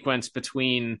up sequence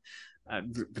between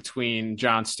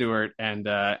Jon Stewart and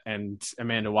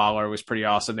Amanda Waller was pretty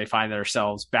awesome. They find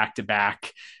themselves back to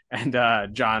back, and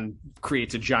Jon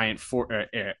creates a giant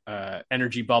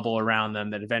energy bubble around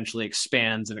them that eventually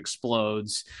expands and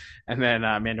explodes. And then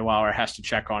Amanda Waller has to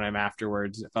check on him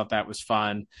afterwards. I thought that was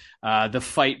fun. The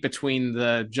fight between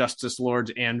the Justice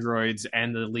Lord's androids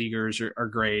and the Leaguers are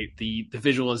great. The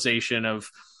visualization of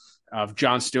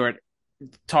Jon Stewart.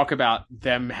 Talk about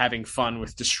them having fun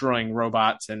with destroying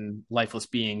robots and lifeless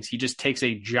beings. He just takes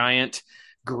a giant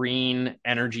green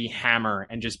energy hammer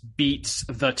and just beats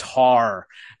the tar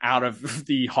out of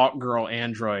the Hawk Girl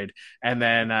android. And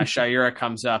then Shayera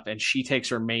comes up and she takes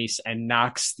her mace and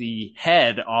knocks the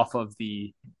head off of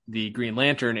the Green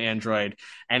Lantern android.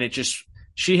 And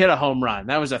she hit a home run.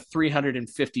 That was a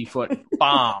 350-foot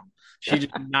bomb she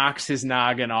just knocks his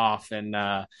noggin off, and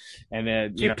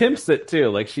then she pimps it too.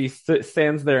 Like she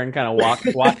stands there and kind of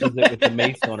watches it with the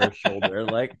mace on her shoulder.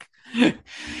 Like,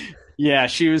 yeah,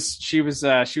 she was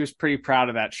pretty proud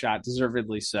of that shot,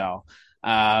 deservedly so.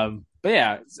 But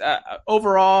yeah,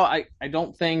 overall, I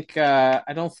don't think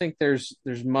there's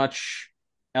much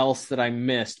else that I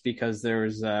missed, because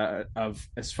there's of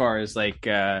as far as like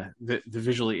the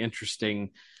visually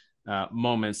interesting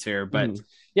moments here. But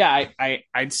yeah,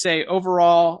 I'd say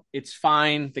overall it's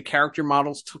fine. The character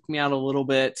models took me out a little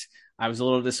bit. I was a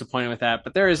little disappointed with that,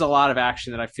 but there is a lot of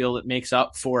action that I feel that makes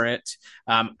up for it.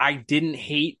 I didn't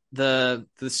hate the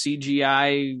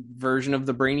CGI version of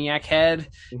the Brainiac head.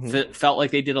 Felt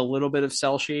like they did a little bit of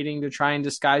cell shading to try and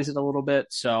disguise it a little bit.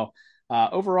 So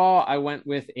overall, I went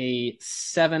with a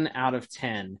 7 out of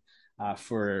 10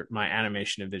 for my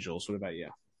animation and visuals. What about you?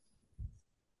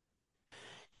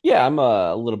 Yeah, I'm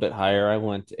a little bit higher. I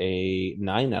went a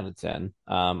 9 out of 10.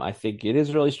 I think it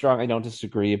is really strong. I don't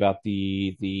disagree about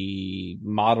the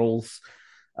models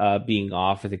being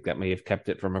off. I think that may have kept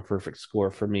it from a perfect score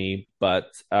for me.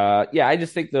 But yeah, I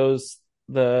just think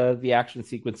the action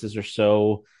sequences are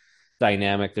so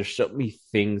dynamic. There's so many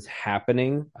things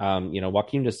happening.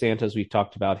 Joaquin Dos Santos, we've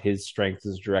talked about his strengths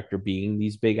as director being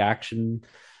these big action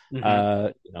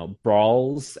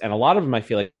brawls, and a lot of them I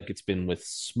feel like it's been with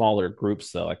smaller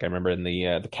groups though. Like I remember in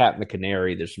the Cat and the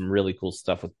Canary, there's some really cool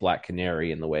stuff with Black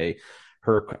Canary and the way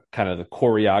her kind of the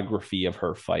choreography of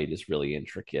her fight is really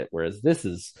intricate, whereas this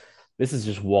is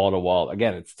just wall to wall.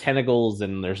 Again, it's tentacles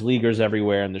and there's leaguers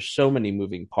everywhere and there's so many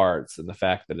moving parts, and the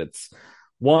fact that it's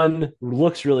one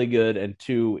looks really good and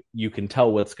two you can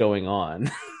tell what's going on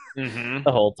the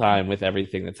whole time with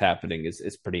everything that's happening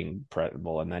is pretty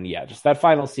incredible. And then yeah, just that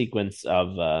final sequence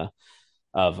of the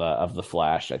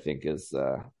Flash I think is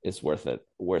worth it,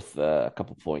 worth a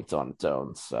couple points on its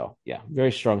own. So yeah,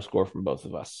 very strong score from both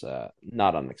of us,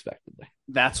 not unexpectedly.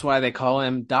 That's why they call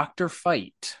him Dr.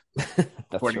 Fight,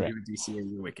 according right. to the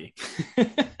DCAU wiki.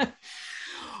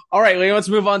 All right, Lee, let's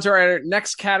move on to our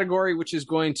next category, which is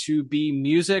going to be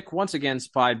music. Once again,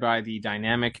 supplied by the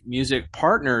Dynamic Music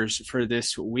Partners for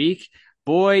this week.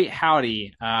 Boy,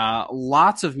 howdy.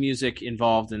 Lots of music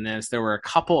involved in this. There were a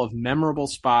couple of memorable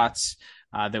spots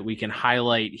that we can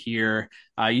highlight here.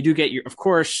 You do get of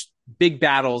course, big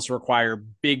battles require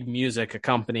big music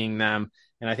accompanying them.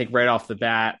 And I think right off the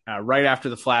bat, right after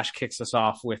the Flash kicks us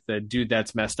off with the "Dude,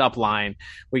 That's Messed Up" line,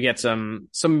 we get some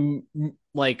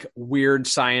like weird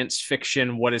science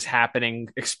fiction, what is happening,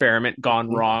 experiment gone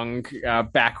wrong,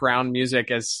 background music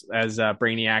as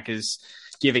Brainiac is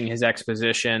giving his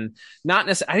exposition. Not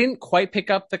necessarily, I didn't quite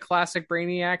pick up the classic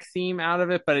Brainiac theme out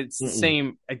of it, but it's the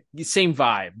same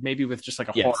vibe, maybe with just like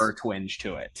a horror twinge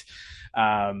to it.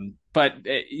 But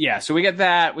yeah, so we get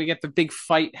that. We get the big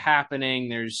fight happening.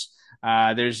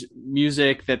 There's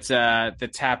music that's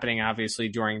happening obviously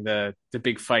during the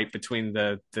big fight between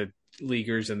the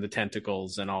Leaguers and the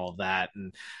tentacles and all of that.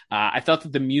 And I thought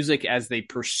that the music as they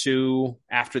pursue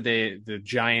after the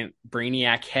giant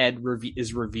Brainiac head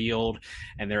is revealed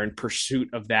and they're in pursuit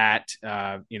of that,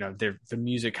 the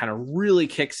music kind of really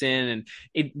kicks in, and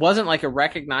it wasn't like a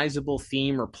recognizable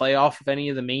theme or play off of any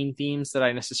of the main themes that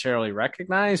I necessarily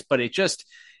recognize, but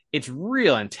it's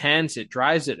real intense. It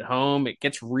drives it home. It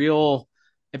gets real.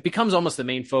 It becomes almost the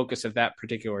main focus of that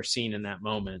particular scene in that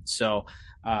moment. So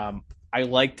I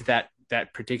liked that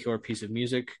particular piece of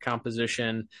music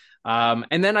composition.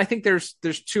 And then I think there's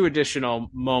two additional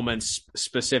moments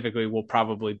specifically we'll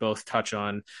probably both touch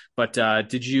on. But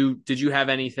did you have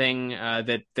anything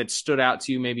that stood out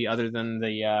to you, maybe other than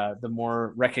the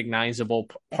more recognizable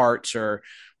parts or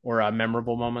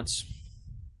memorable moments?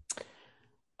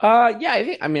 Yeah,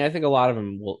 I think a lot of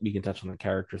them we can touch on the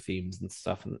character themes and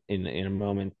stuff in a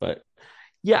moment, but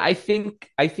yeah, I think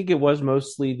it was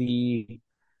mostly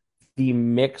the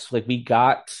mix. Like we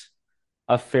got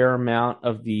a fair amount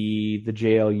of the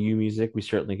JLU music. We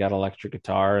certainly got electric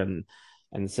guitar and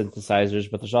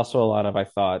synthesizers, but there's also a lot of, I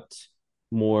thought,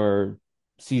 more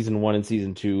season 1 and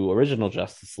season 2 original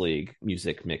Justice League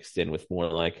music mixed in with more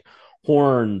like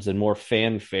horns and more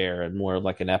fanfare and more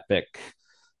like an epic,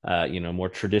 more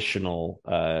traditional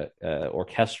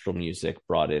orchestral music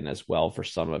brought in as well for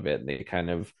some of it. And they kind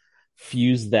of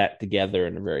fused that together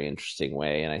in a very interesting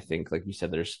way. And I think, like you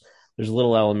said, there's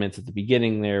little elements at the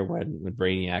beginning there when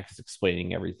Brainiac is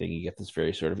explaining everything. You get this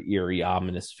very sort of eerie,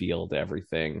 ominous feel to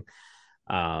everything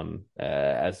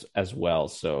as well.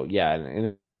 So yeah,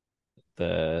 and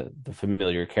the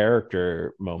familiar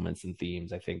character moments and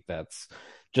themes, I think that's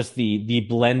just the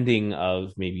blending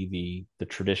of maybe the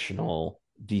traditional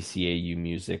DCAU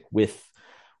music with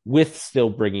with still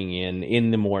bringing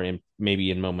in the more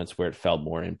maybe in moments where it felt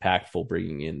more impactful,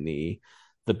 bringing in the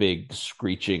big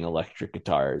screeching electric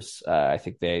guitars. I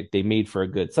think they made for a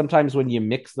good. Sometimes when you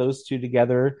mix those two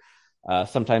together,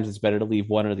 sometimes it's better to leave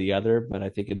one or the other. But I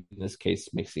think in this case,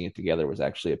 mixing it together was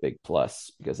actually a big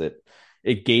plus because it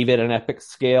gave it an epic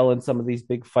scale in some of these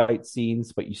big fight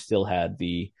scenes, but you still had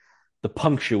the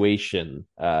punctuation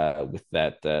with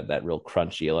that real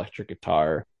crunchy electric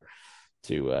guitar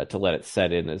to let it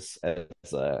set in as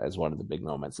one of the big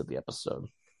moments of the episode.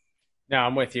 No,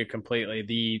 I'm with you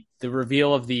completely. The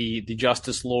reveal of the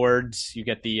Justice Lords, you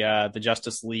get the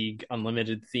Justice League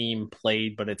Unlimited theme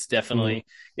played, but it's definitely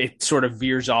it sort of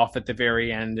veers off at the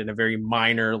very end in a very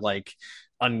minor, like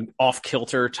off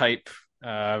kilter type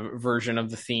version of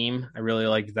the theme. I really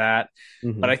like that.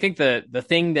 But I think the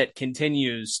thing that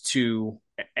continues to,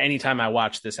 anytime I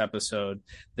watch this episode,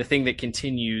 the thing that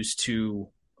continues to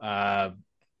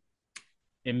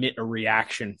emit a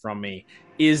reaction from me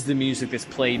is the music that's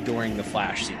played during the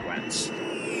Flash sequence.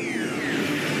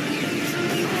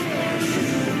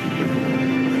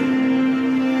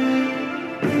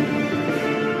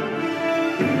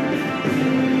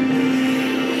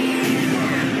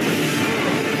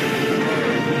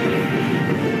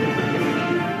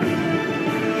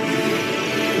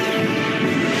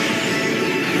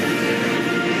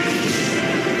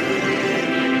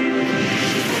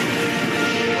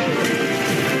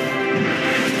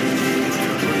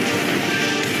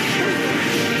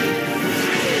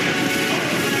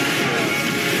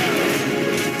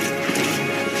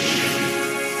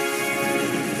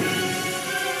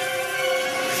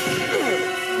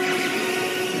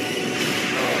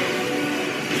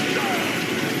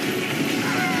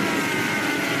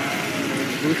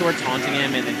 Luthor taunting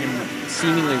him and then him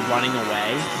seemingly running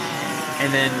away.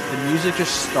 And then the music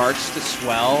just starts to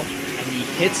swell and he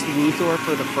hits Luthor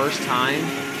for the first time.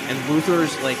 And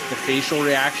Luthor's like the facial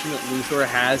reaction that Luthor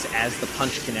has as the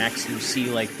punch connects. You see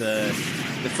like the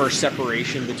first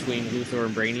separation between Luthor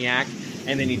and Brainiac.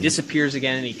 And then he disappears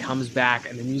again and he comes back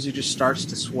and the music just starts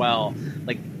to swell.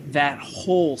 Like that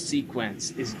whole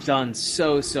sequence is done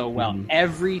so well.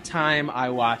 Every time I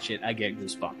watch it, I get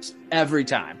goosebumps. Every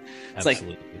time. It's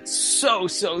Absolutely. Like so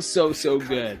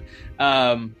good.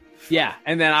 Yeah,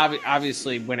 and then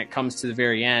obviously when it comes to the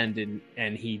very end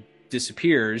and he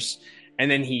disappears and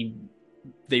then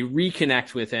they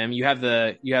reconnect with him. You have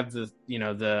the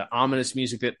the ominous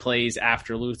music that plays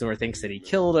after Luthor thinks that he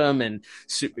killed him, and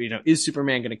is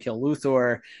Superman going to kill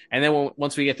Luthor? And then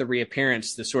once we get the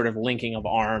reappearance, the sort of linking of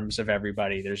arms of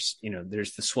everybody, there's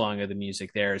the swelling of the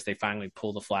music there as they finally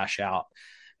pull the Flash out,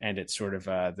 and it's sort of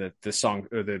the song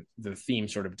or the theme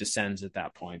sort of descends at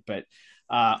that point. But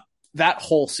that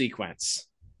whole sequence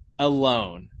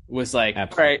alone was like,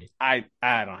 Absolutely. All right,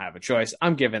 I don't have a choice.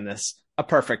 I'm giving this a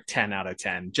perfect 10 out of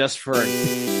 10 just for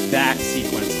that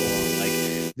sequence alone. Like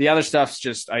the other stuff's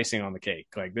just icing on the cake.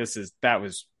 Like that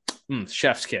was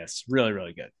chef's kiss. Really,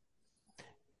 really good.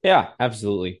 Yeah,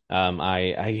 absolutely.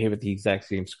 I gave it the exact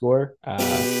same score for a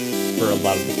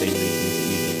lot of the same reasons that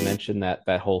you just mentioned.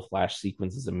 That whole Flash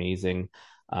sequence is amazing.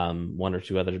 One or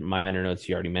two other minor notes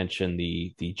you already mentioned,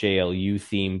 the JLU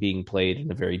theme being played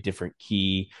in a very different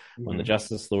key when the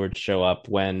Justice Lords show up,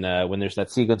 when there's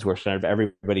that sequence where sort of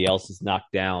everybody else is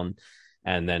knocked down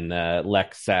and then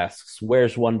Lex asks,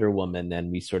 "Where's Wonder Woman?"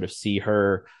 and we sort of see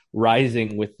her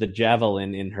rising with the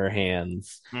javelin in her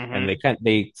hands, and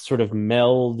they sort of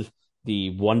meld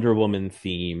the Wonder Woman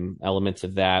theme elements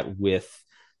of that with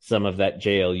some of that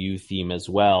JLU theme as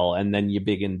well, and then you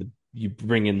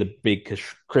bring in the big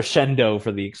crescendo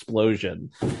for the explosion.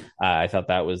 I thought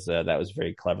that was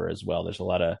very clever as well. There's a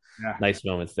lot of nice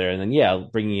moments there, and then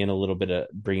bringing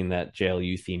that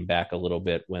JLU theme back a little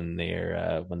bit when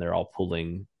they're all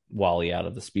pulling Wally out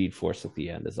of the Speed Force at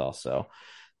the end is also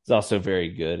very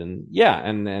good. And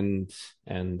it's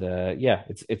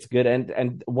good.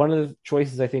 And one of the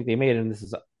choices I think they made, and this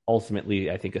is ultimately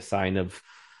I think a sign of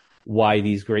why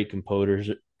these great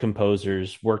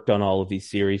composers worked on all of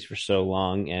these series for so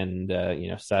long and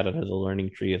sat under the learning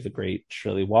tree of the great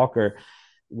Shirley Walker.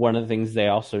 One of the things they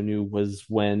also knew was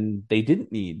when they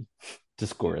didn't need to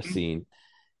score a scene,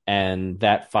 and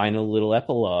that final little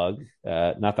epilogue,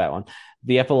 not that one,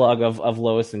 the epilogue of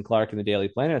Lois and Clark in the Daily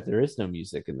Planet, there is no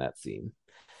music in that scene.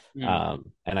 And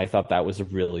I thought that was a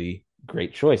really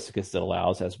great choice because it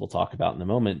allows, as we'll talk about in a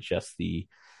moment, just the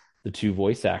two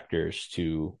voice actors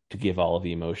to give all of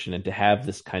the emotion and to have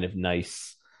this kind of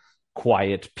nice,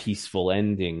 quiet, peaceful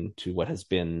ending to what has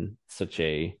been such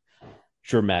a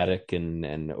dramatic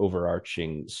and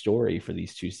overarching story for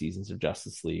these two seasons of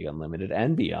Justice League Unlimited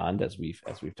and beyond, as we've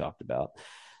talked about.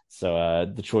 So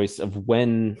the choice of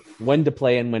when to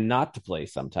play and when not to play,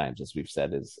 sometimes, as we've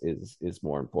said, is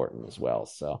more important as well.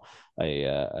 So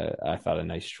I thought a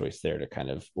nice choice there to kind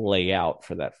of lay out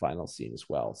for that final scene as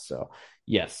well. So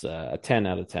yes, a 10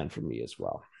 out of 10 for me as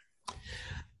well.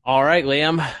 All right,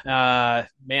 Liam.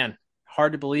 Man,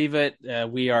 hard to believe it.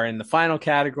 We are in the final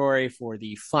category for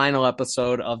the final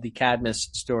episode of the Cadmus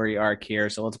story arc here.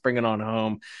 So let's bring it on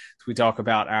home as we talk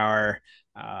about our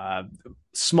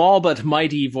small but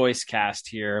mighty voice cast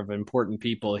here of important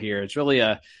people here. It's really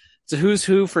it's a who's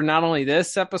who for not only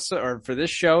this episode or for this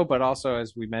show, but also,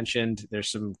 as we mentioned, there's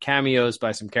some cameos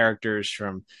by some characters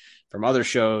from other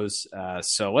shows.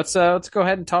 So let's go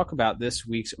ahead and talk about this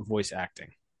week's voice acting.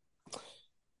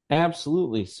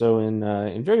 Absolutely. So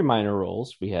in very minor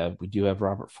roles, we do have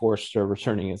Robert Forster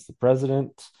returning as the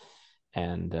president,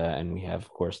 and we have, of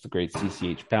course, the great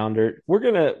CCH Pounder. We're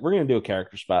gonna do a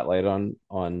character spotlight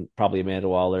on probably Amanda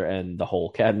Waller and the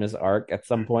whole Cadmus arc at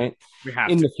some point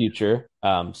in the future.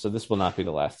 So this will not be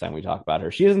the last time we talk about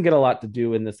her. She doesn't get a lot to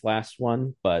do in this last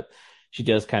one, but she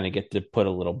does kind of get to put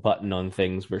a little button on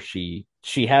things where she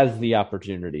has the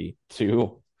opportunity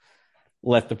to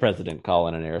let the president call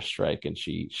in an airstrike, and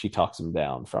she talks him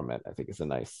down from it. I think it's a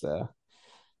nice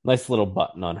little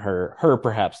button on her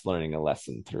perhaps learning a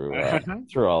lesson through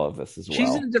all of this as well.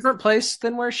 She's in a different place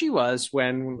than where she was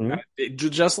when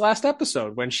just last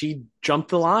episode, when she jumped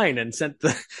the line and sent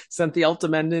the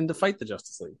Ultimen in to fight the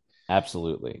Justice League.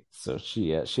 Absolutely. So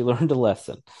she learned a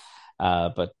lesson.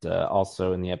 But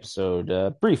also in the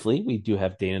episode, briefly, we do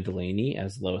have Dana Delaney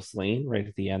as Lois Lane right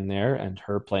at the end there, and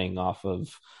her playing off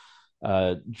of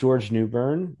George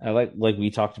Newbern. I like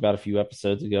we talked about a few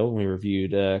episodes ago when we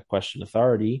reviewed Question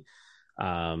Authority.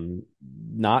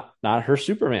 Not her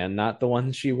Superman, not the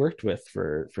one she worked with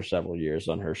for several years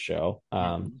on her show.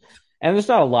 And there's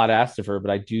not a lot asked of her,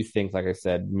 but I do think, like I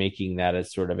said, making that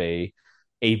as sort of a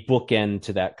bookend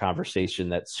to that conversation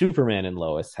that Superman and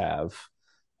Lois have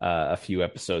a few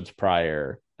episodes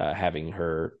prior, having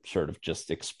her sort of just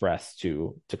express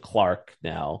to Clark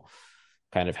now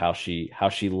kind of how she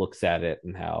looks at it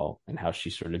and how she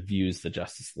sort of views the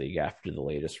Justice League after the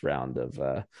latest round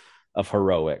of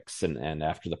heroics and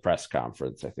after the press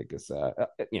conference. I think is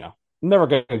never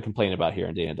going to complain about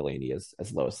hearing Dana Delaney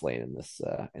as Lois Lane in this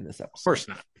episode. Of course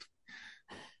not.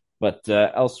 But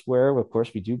elsewhere, of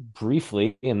course, we do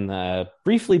briefly but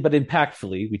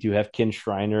impactfully, we do have Ken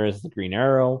Shriner as the Green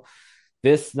Arrow.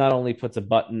 This not only puts a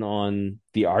button on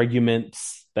the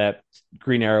arguments that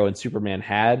Green Arrow and Superman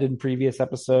had in previous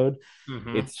episode.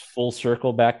 It's full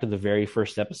circle back to the very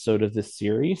first episode of this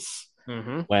series,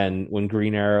 when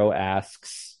Green Arrow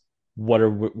asks, what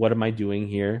am I doing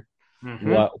here?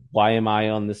 Why am I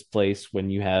on this place when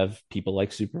you have people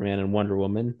like Superman and Wonder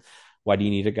Woman? Why do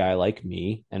you need a guy like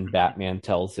me? And Batman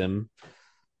tells him,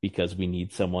 because we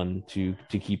need someone to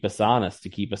keep us honest, to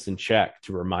keep us in check,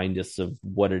 to remind us of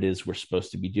what it is we're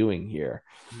supposed to be doing here.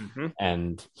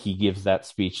 And he gives that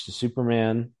speech to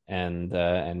Superman, and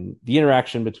the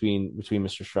interaction between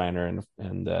Mr. Shriner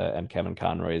and Kevin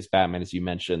Conroy as Batman, as you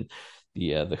mentioned,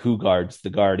 the who guards the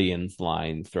Guardians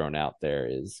line thrown out there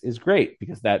is great,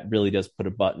 because that really does put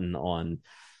a button on.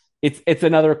 It's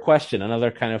another question,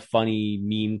 another kind of funny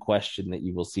meme question that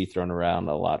you will see thrown around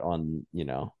a lot on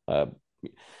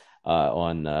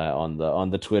on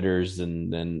the Twitters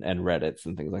and Reddits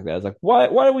and things like that. It's like, why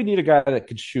do we need a guy that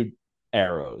could shoot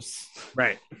arrows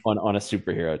on a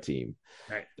superhero team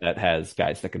that has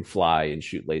guys that can fly and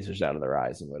shoot lasers out of their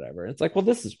eyes and whatever? It's like, well,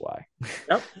 this is why.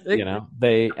 They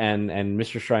and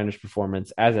Mr. Shriner's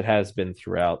performance, as it has been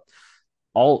throughout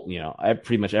all,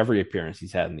 pretty much every appearance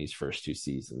he's had in these first two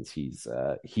seasons,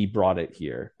 he brought it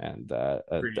here. And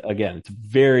again,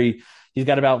 he's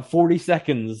got about 40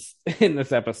 seconds in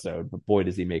this episode, but boy,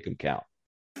 does he make them count.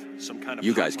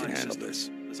 You guys can handle this.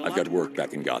 I've got work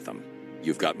back in Gotham.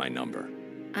 You've got my number.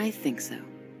 I think so.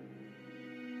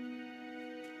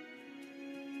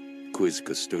 Quis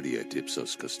custodiet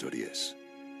ipsos custodies.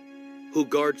 Who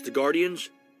guards the Guardians?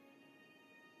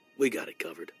 We got it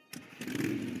covered.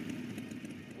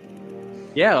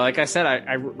 Yeah, like I said,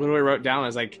 I literally wrote down, I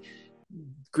was like,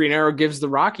 Green Arrow gives the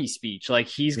Rocky speech. Like,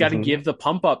 he's got to give the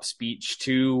pump up speech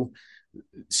to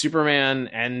Superman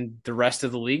and the rest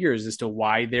of the Leaguers as to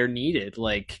why they're needed.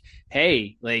 Like,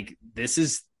 hey, like this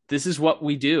is what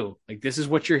we do. Like, this is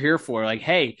what you're here for. Like,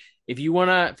 hey, if you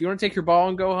wanna take your ball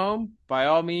and go home, by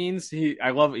all means.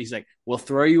 I love it. He's like, we'll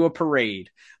throw you a parade.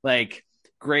 Like,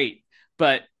 great,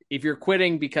 but if you're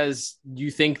quitting because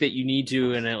you think that you need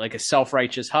to in a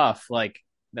self-righteous huff, like,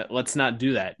 let's not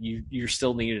do that. You're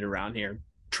still needed around here.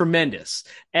 tremendous.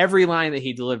 Every line that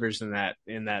he delivers in that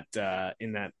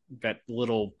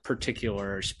little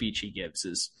particular speech he gives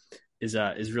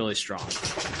is really strong.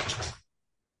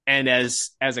 And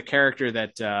as a character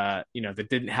that that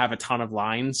didn't have a ton of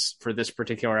lines for this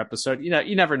particular episode,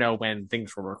 you never know when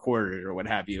things were recorded or what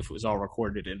have you, if it was all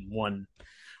recorded in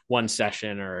one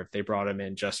session or if they brought him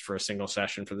in just for a single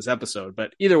session for this episode.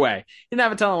 But either way, he didn't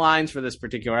have a ton of lines for this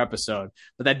particular episode,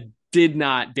 but that did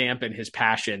not dampen his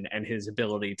passion and his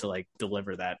ability to like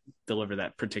deliver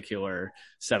that particular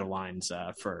set of lines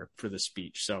for the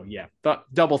speech. So yeah,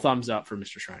 double thumbs up for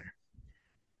Mr. Schreiner.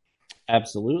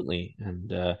 Absolutely.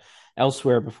 And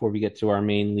elsewhere, before we get to our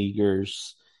main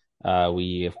leaguers,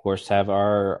 we of course have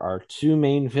our two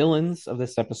main villains of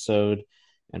this episode,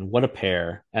 and what a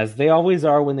pair, as they always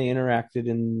are when they interacted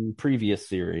in previous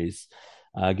series.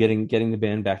 Getting the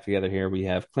band back together here, we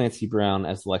have Clancy Brown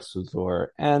as Lex Luthor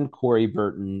and Corey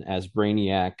Burton as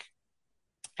Brainiac.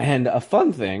 And a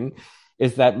fun thing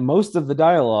is that most of the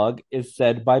dialogue is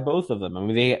said by both of them. I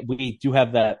mean, we do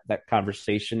have that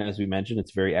conversation, as we mentioned.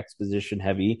 It's very exposition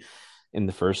heavy in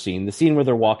the first scene. The scene where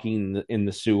they're walking in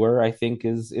the sewer, I think,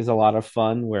 is a lot of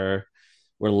fun, where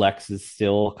Lex is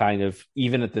still kind of,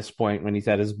 even at this point when he's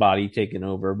had his body taken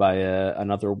over by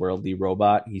another worldly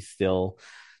robot,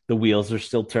 the wheels are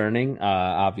still turning.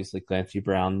 Obviously, Clancy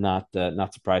Brown not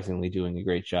surprisingly doing a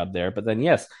great job there. But then,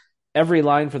 yes, every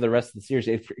line for the rest of the series,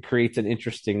 it creates an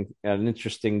interesting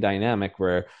dynamic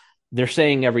where they're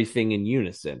saying everything in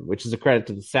unison, which is a credit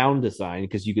to the sound design,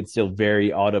 because you can still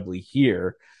very audibly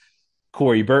hear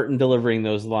Corey Burton delivering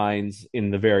those lines in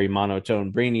the very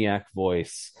monotone Brainiac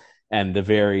voice, and the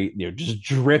very just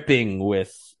dripping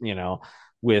with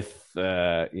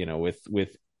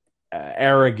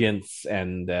arrogance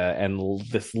and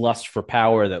this lust for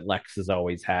power that Lex has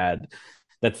always had,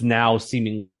 that's now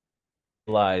seemingly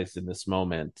realized in this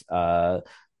moment.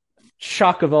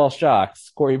 Shock of all shocks,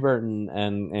 Corey Burton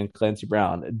and Clancy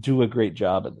Brown do a great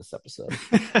job in this episode.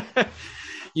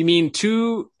 You mean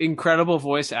two incredible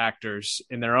voice actors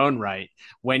in their own right,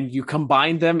 when you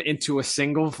combine them into a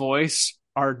single voice,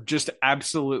 are just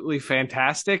absolutely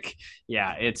fantastic.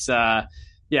 Yeah, it's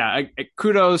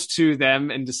kudos to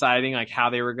them in deciding like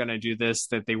how they were going to do this,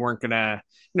 that they weren't going to,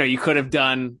 you could have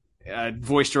done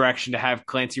voice direction to have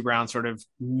Clancy Brown sort of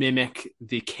mimic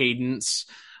the cadence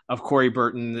of Corey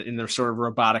Burton in their sort of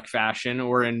robotic fashion,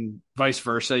 or in vice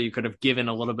versa, you could have given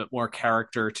a little bit more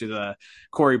character to the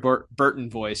Corey Burton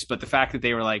voice. But the fact that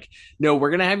they were like, no, we're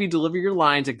going to have you deliver your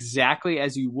lines exactly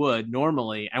as you would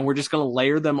normally, and we're just going to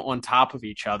layer them on top of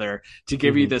each other to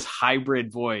give you this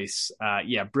hybrid voice.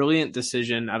 Brilliant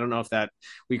decision. I don't know if that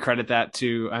we credit that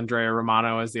to Andrea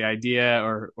Romano as the idea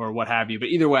or what have you, but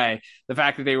either way, the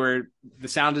fact that they were the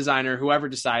sound designer, whoever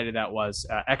decided that was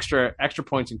extra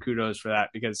points and kudos for that,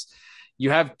 because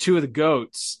you have two of the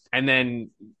goats and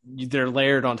then they're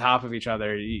layered on top of each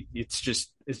other.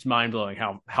 It's mind blowing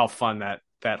how fun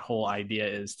that whole idea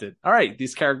is. That, all right,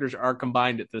 these characters are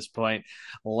combined at this point.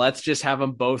 Let's just have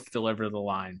them both deliver the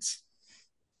lines.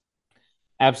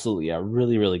 Absolutely. Yeah.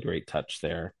 Really, really great touch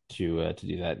there to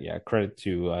do that. Yeah. Credit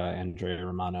to Andrea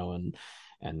Romano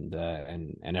and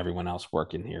everyone else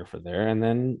working here for there. And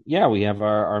then, we have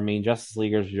our main Justice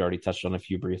Leaguers. We already touched on a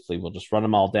few briefly. We'll just run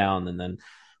them all down, and then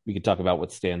we could talk about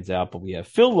what stands out. But we have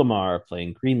Phil Lamar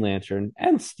playing Green Lantern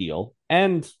and Steel,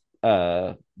 and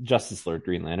Justice Lord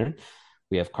Green Lantern.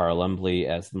 We have Carl Lumbly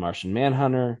as the Martian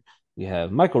Manhunter. We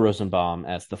have Michael Rosenbaum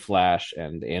as the Flash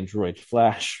and Android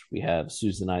Flash. We have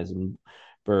Susan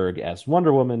Eisenberg as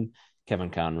Wonder Woman, Kevin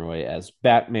Conroy as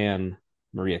Batman,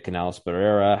 Maria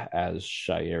Canales-Barrera as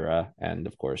Shayera, and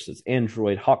of course as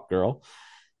Android Hawkgirl,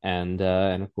 and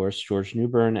of course George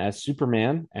Newbern as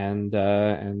Superman, and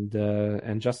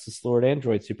Justice Lord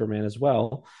Android Superman as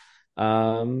well.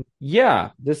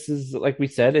 This is, like we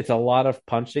said, it's a lot of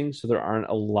punching, so there aren't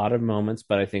a lot of moments,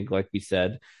 but I think, like we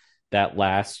said, that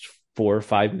last 4 or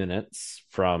 5 minutes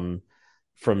from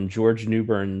George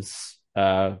Newbern's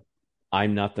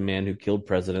I'm not the man who killed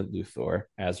President Luthor,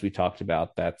 as we talked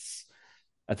about, that's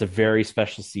a very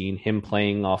special scene. Him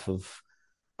playing off of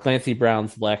Clancy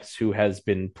Brown's Lex, who has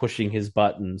been pushing his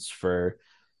buttons for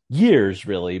years,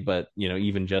 really, but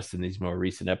even just in these more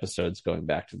recent episodes, going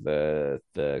back to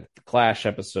the Clash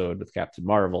episode with Captain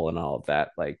Marvel and all of that,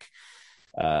 like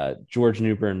George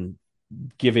Newbern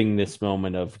giving this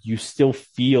moment of, you still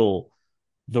feel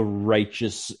the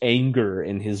righteous anger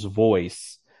in his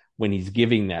voice when he's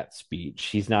giving that speech.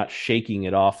 He's not shaking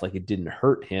it off like it didn't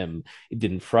hurt him, it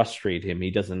didn't frustrate him.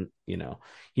 He doesn't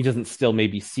still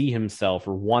maybe see himself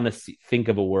or want to think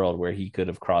of a world where he could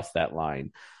have crossed that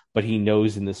line, but he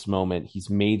knows in this moment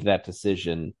he's made that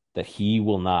decision that he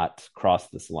will not cross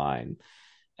this line.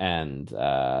 And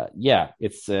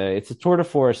it's a tour de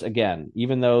force again.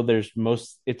 Even though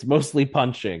it's mostly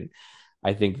punching,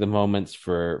 I think the moments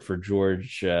for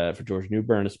George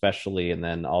Newbern especially, and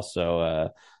then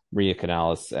also Maria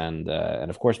Canales and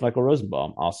of course Michael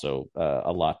Rosenbaum also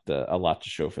a lot to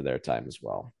show for their time as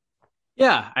well.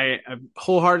 Yeah, I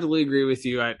wholeheartedly agree with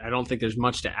you. I don't think there's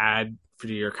much to add for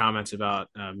your comments about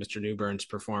Mr. Newbern's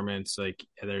performance. Like,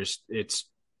 it's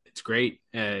great.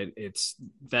 It's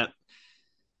that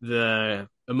the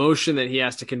emotion that he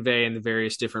has to convey in the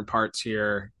various different parts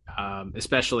here,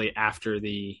 especially after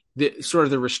the sort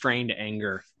of the restrained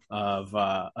anger of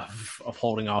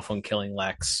holding off on killing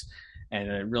Lex,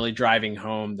 and really driving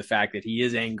home the fact that he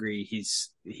is angry.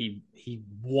 He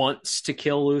wants to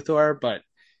kill Luthor, but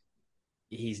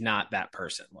he's not that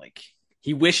person. Like,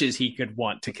 he wishes he could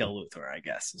want to kill Luthor, I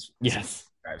guess. Yes.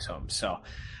 Drives home. So,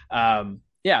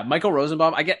 Michael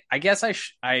Rosenbaum, I guess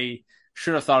I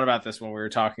should have thought about this when we were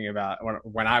talking about,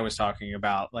 when I was talking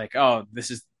about, like,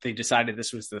 they decided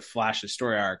this was the Flash's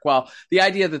story arc. Well, the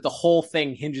idea that the whole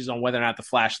thing hinges on whether or not the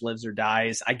Flash lives or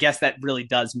dies, I guess that really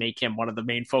does make him one of the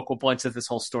main focal points of this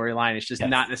whole storyline. It's just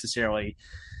not necessarily,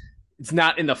 it's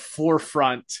not in the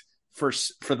forefront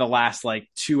for the last like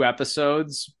 2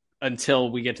 episodes,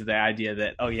 until we get to the idea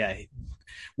that,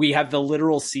 we have the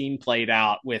literal scene played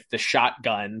out with the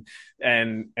shotgun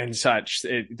and such,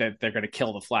 that they're going to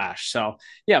kill the Flash. So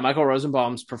Michael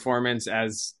Rosenbaum's performance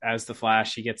as the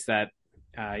Flash, he gets that,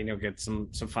 get some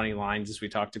funny lines, as we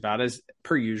talked about, as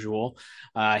per usual.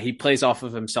 He plays off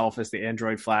of himself as the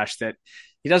android Flash, that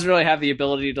he doesn't really have the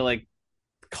ability to like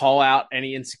call out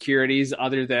any insecurities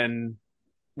other than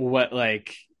what,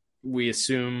 like, we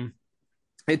assume.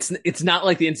 It's not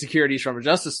like the insecurities from a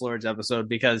Justice Lords episode,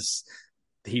 because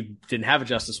he didn't have a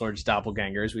Justice Lord's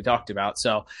doppelganger, as we talked about.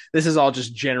 So this is all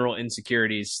just general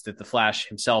insecurities that the Flash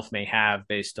himself may have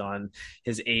based on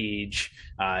his age,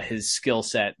 his skill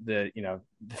set, the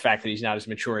fact that he's not as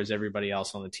mature as everybody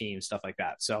else on the team, stuff like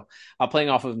that. So playing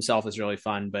off of himself is really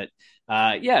fun. But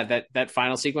that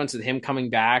final sequence of him coming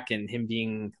back and him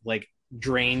being like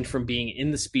drained from being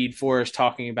in the Speed Force,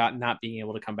 talking about not being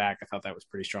able to come back, I thought that was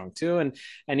pretty strong too.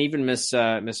 And even Miss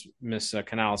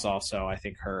Canales also, I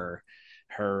think her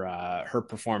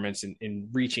performance in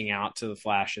reaching out to the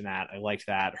Flash in that, I liked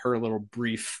that. Her little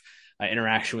brief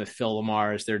interaction with Phil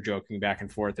Lamar as they're joking back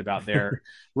and forth about their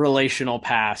relational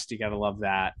past. You got to love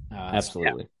that.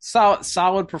 Absolutely.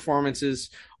 Solid performances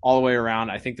all the way around.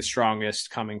 I think the strongest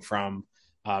coming from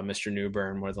Mr.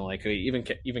 Newbern, more than likely.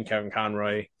 Even Kevin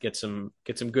Conroy get some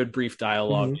good brief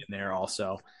dialogue in there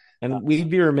also. And we'd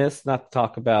be remiss not to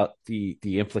talk about the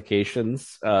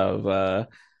implications of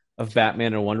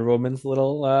Batman and Wonder Woman's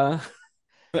little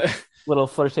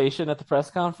flirtation at the press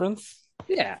conference.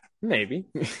 Yeah, maybe.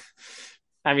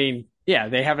 I mean,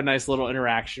 they have a nice little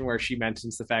interaction where she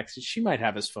mentions the fact that she might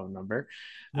have his phone number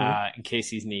in case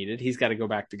he's needed. He's got to go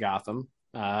back to Gotham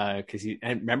because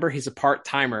remember, he's a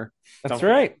part-timer. That's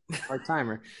right,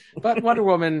 part-timer. But Wonder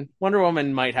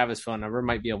Woman might have his phone number,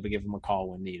 might be able to give him a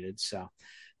call when needed. So,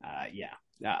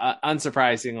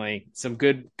 unsurprisingly, some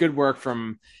good work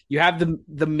from, you have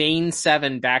the main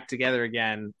 7 back together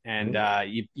again, and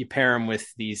you pair them with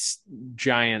these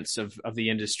giants of the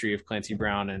industry of Clancy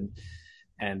Brown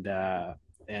and Dana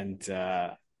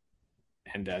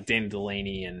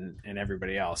Delaney and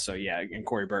everybody else. So and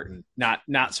Corey Burton.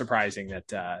 Not surprising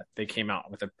that they came out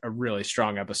with a really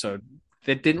strong episode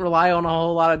that didn't rely on a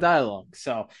whole lot of dialogue.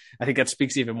 So I think that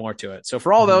speaks even more to it. So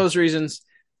for all those reasons,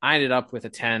 I ended up with a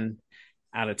 10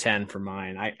 out of 10 for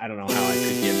mine. I don't know how I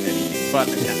could give anything but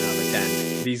a 10 out of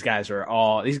 10. These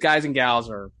guys and gals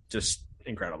are just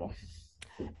incredible.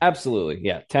 Absolutely.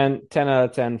 Yeah. 10 out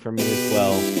of 10 for me as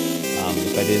well.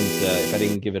 If I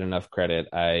didn't give it enough credit,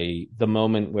 the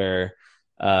moment where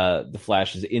the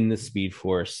Flash is in the Speed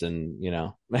Force and,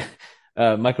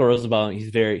 Michael Rosenbaum,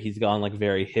 he's gone like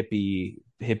very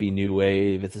hippie new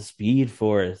wave. It's a Speed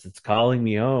Force. It's calling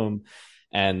me home.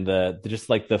 And just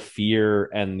like the fear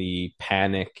and the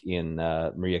panic in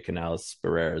Maria Canales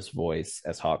Barrera's voice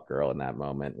as Hawkgirl in that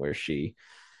moment where she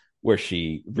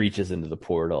reaches into the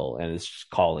portal and is just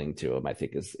calling to him, I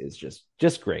think is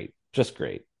just great.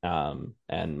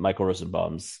 And Michael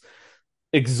Rosenbaum's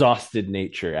exhausted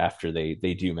nature after they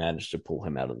do manage to pull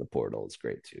him out of the portal is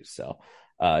great too. So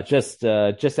just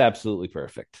absolutely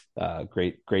perfect.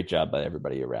 Great job by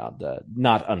everybody around.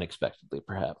 Not unexpectedly,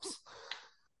 perhaps.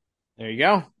 There you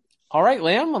go. All right,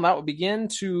 Liam. Well, that will begin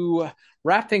to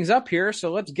wrap things up here.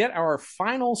 So let's get our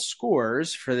final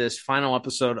scores for this final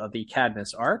episode of the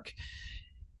Cadmus arc.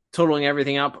 Totaling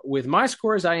everything up with my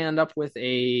scores, I end up with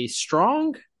a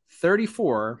strong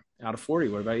 34 out of 40.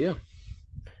 What about you?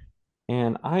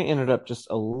 And I ended up just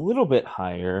a little bit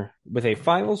higher with a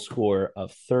final score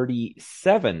of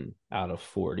 37 out of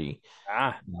 40.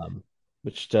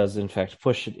 Which does, in fact,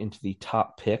 push it into the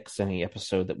top picks. Any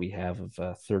episode that we have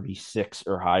of 36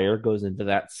 or higher goes into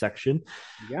that section.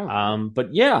 Yeah.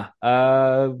 But yeah,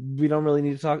 we don't really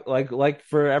need to talk like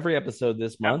for every episode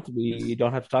this month. We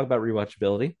don't have to talk about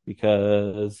rewatchability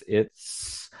because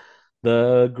it's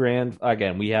the grand.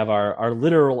 Again, we have our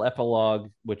literal epilogue,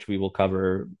 which we will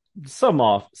cover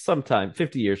sometime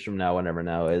 50 years from now, whenever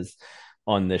now is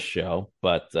on this show.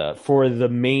 But for the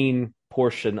main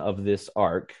portion of this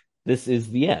arc, this is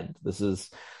the end. This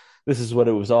is what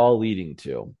it was all leading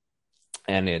to.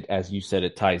 And it, as you said,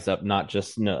 it ties up not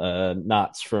just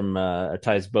knots from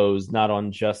ties bows not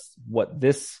on just what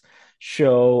this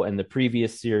show and the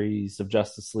previous series of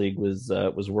Justice League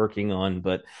was working on,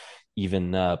 but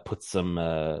even puts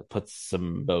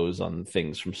some bows on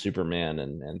things from Superman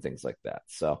and things like that.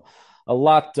 So a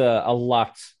lot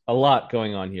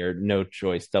going on here. No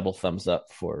choice. Double thumbs up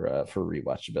for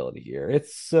rewatchability here.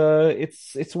 It's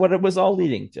what it was all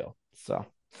leading to. So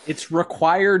it's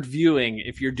required viewing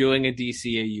if you're doing a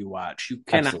DCAU watch. You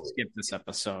cannot skip this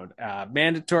episode.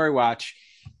 Mandatory watch.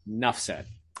 Enough said.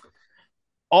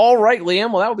 All right,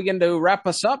 Liam. Well, that will begin to wrap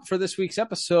us up for this week's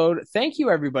episode. Thank you,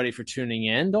 everybody, for tuning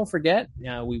in. Don't forget,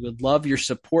 we would love your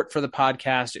support for the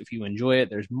podcast. If you enjoy it,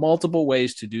 there's multiple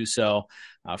ways to do so.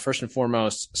 First and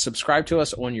foremost, subscribe to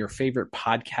us on your favorite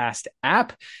podcast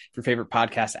app. If your favorite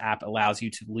podcast app allows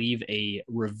you to leave a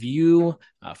review,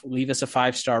 leave us a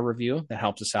 5-star review. That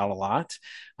helps us out a lot.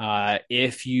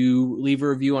 If you leave a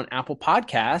review on Apple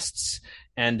Podcasts,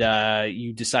 and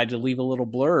you decide to leave a little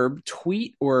blurb,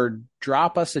 tweet or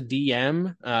drop us a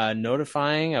DM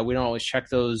notifying. We don't always check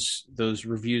those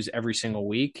reviews every single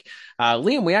week.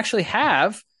 Liam, we actually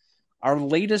have our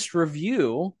latest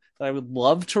review that I would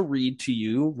love to read to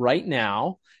you right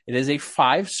now. It is a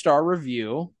 5-star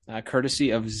review,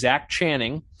 courtesy of Zach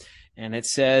Channing, and it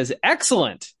says,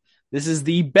 "Excellent. This is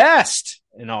the best,"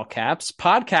 in all caps,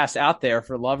 podcast out there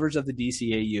for lovers of the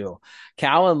DCAU.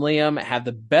 Cal and Liam have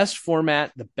the best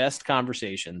format, the best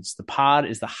conversations. The pod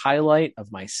is the highlight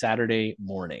of my Saturday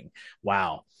morning.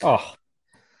 Wow. Oh,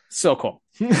 so cool.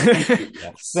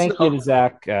 Thank you to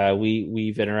Zach.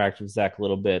 We've interacted with Zach a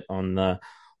little bit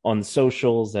on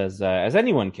socials as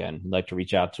anyone can. Who'd like to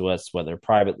reach out to us, whether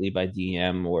privately by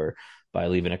DM or by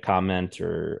leaving a comment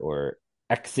or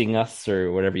Xing us or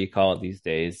whatever you call it these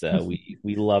days.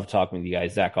 We love talking with you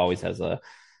guys. Zach always has a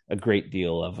great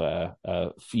deal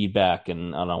of feedback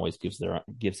and always gives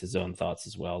his own thoughts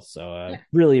as well. So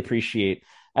really appreciate,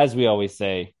 as we always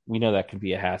say, we know that can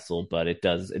be a hassle, but it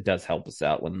does help us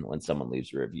out when someone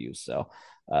leaves a review. So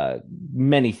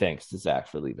many thanks to Zach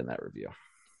for leaving that review.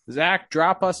 Zach,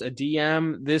 drop us a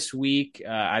DM this week,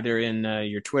 either in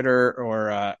your Twitter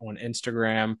or on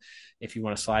Instagram. If you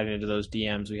want to slide into those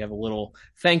DMs, we have a little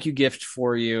thank you gift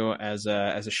for you as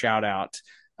a shout out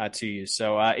to you.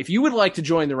 So if you would like to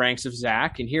join the ranks of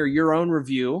Zach and hear your own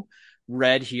review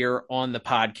read here on the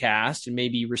podcast and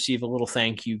maybe receive a little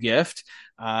thank you gift,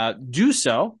 do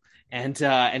so. And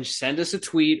send us a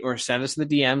tweet or send us the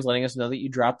DMs letting us know that you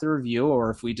dropped the review, or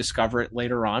if we discover it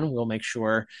later on, we'll make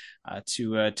sure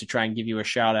to try and give you a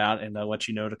shout out and let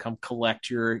you know to come collect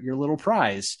your little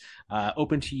prize.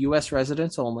 Open to U.S.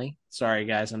 residents only. Sorry,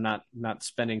 guys, I'm not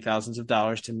spending thousands of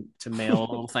dollars to mail a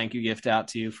little thank you gift out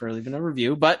to you for leaving a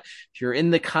review. But if you're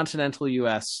in the continental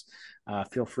U.S.,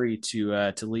 feel free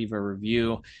to leave a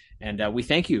review. And we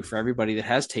thank you for everybody that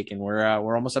has taken. We're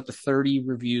almost up to 30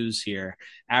 reviews here,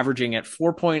 averaging at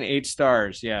 4.8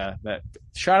 stars. Yeah, that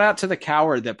shout out to the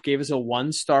coward that gave us a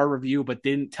 1-star review but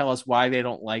didn't tell us why they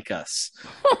don't like us.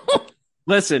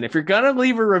 Listen, if you're gonna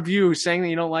leave a review saying that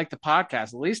you don't like the podcast,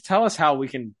 at least tell us how we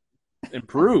can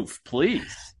improve,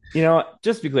 please. You know,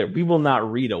 just to be clear, we will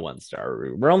not read a 1-star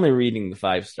review. We're only reading the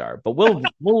 5-star, but we'll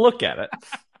look at it.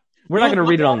 We're not going to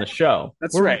read it on the show.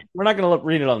 That's right. We're not going to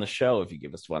read it on the show if you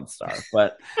give us 1 star,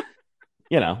 but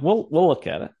we'll look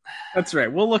at it. That's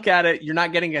right. We'll look at it. You're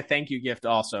not getting a thank you gift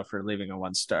also for leaving a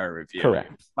 1-star review.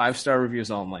 Correct. 5-star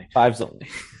reviews only. 5s only.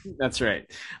 That's right.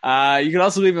 You can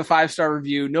also leave a 5-star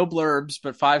review, no blurbs,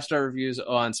 but 5-star reviews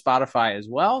on Spotify as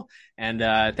well. And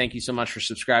thank you so much for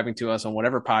subscribing to us on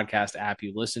whatever podcast app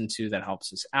you listen to. That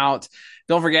helps us out.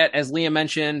 Don't forget, as Liam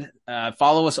mentioned,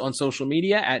 follow us on social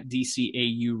media at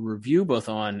DCAU Review, both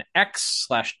on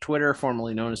X/Twitter,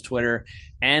 formerly known as Twitter,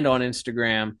 and on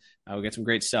Instagram. We get some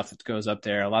great stuff that goes up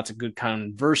there. Lots of good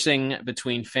conversing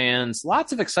between fans.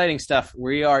 Lots of exciting stuff.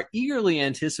 We are eagerly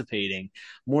anticipating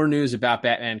more news about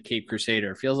Batman Caped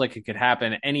Crusader. Feels like it could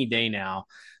happen any day now.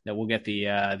 that we'll get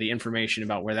the information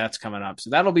about where that's coming up.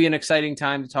 So that'll be an exciting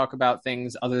time to talk about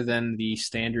things other than the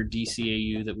standard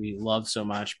DCAU that we love so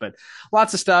much. But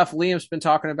lots of stuff. Liam's been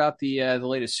talking about the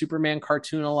latest Superman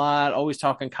cartoon a lot, always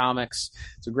talking comics.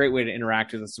 It's a great way to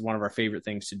interact with us. It's one of our favorite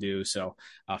things to do. So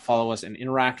follow us and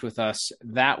interact with us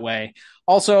that way.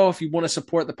 Also, if you want to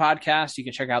support the podcast, you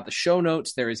can check out the show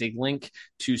notes. There is a link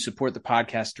to support the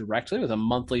podcast directly with a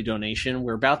monthly donation.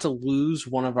 We're about to lose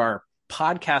one of our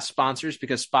podcast sponsors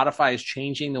because Spotify is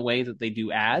changing the way that they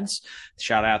do ads.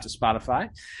 Shout out to Spotify.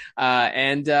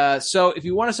 So if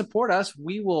you want to support us,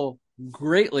 we will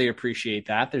greatly appreciate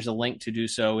that. There's a link to do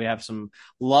so. We have some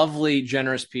lovely,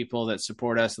 generous people that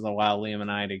support us in the while Liam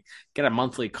and I to get a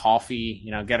monthly coffee,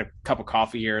 get a cup of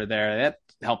coffee here or there. That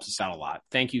helps us out a lot.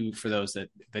 Thank you for those that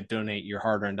donate your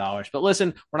hard-earned dollars. But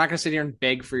listen, we're not going to sit here and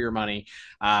beg for your money.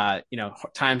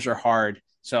 Times are hard.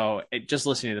 So just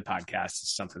listening to the podcast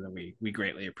is something that we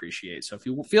greatly appreciate. So if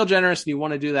you feel generous and you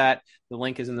want to do that, the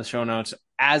link is in the show notes,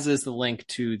 as is the link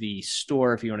to the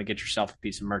store if you want to get yourself a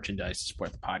piece of merchandise to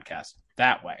support the podcast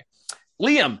that way.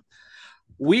 Liam,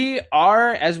 we are,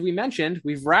 as we mentioned,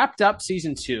 we've wrapped up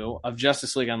season 2 of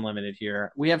Justice League Unlimited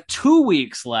here. We have 2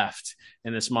 weeks left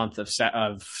in this month of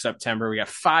September. We got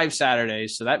 5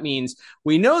 Saturdays. So that means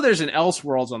we know there's an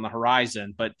Elseworlds on the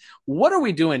horizon, but what are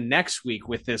we doing next week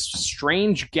with this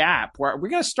strange gap? Are we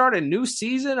going to start a new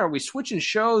season? Are we switching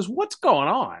shows? What's going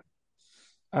on?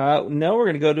 No, we're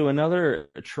going to go to another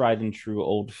tried and true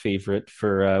old favorite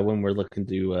for when we're looking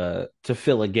to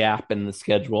fill a gap in the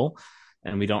schedule.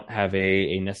 And we don't have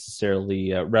a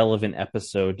necessarily relevant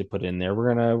episode to put in there.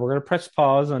 We're gonna press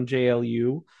pause on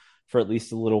JLU for at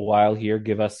least a little while here,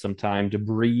 give us some time to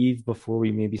breathe before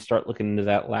we maybe start looking into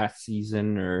that last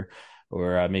season,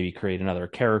 or maybe create another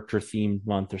character themed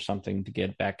month or something to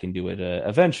get back into it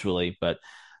eventually. But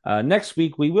next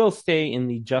week we will stay in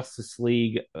the Justice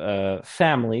League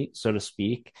family, so to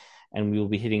speak. And we will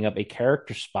be hitting up a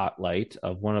character spotlight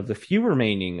of one of the few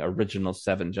remaining original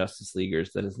 7 Justice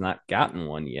Leaguers that has not gotten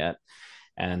one yet.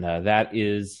 And that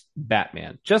is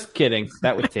Batman. Just kidding.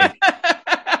 That would take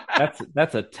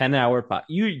that's a 10-hour pot.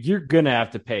 You're gonna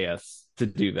have to pay us to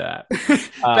do that.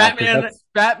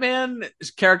 Batman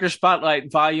character spotlight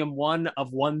volume 1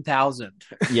 of 1,000.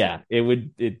 Yeah,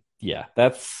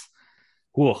 that's.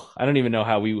 Whew, I don't even know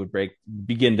how we would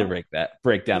begin to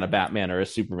break down a Batman or a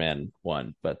Superman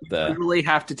one, but you really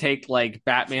have to take like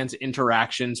Batman's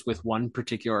interactions with one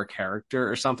particular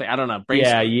character or something. I don't know. Tweet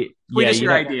us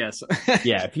your ideas.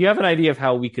 Yeah, if you have an idea of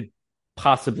how we could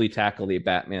possibly tackle the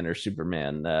Batman or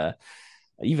Superman,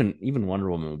 even Wonder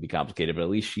Woman would be complicated, but at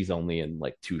least she's only in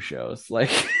like 2 shows.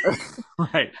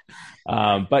 Right.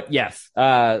 But yes,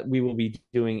 we will be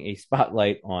doing a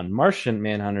spotlight on Martian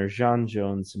Manhunter, J'onn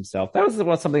J'onzz himself. That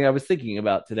was something I was thinking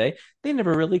about today. They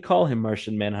never really call him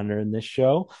Martian Manhunter in this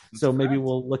show, so maybe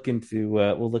we'll look into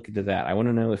that. I want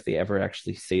to know if they ever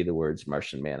actually say the words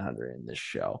Martian Manhunter in this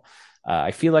show.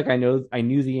 I feel like I knew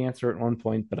the answer at one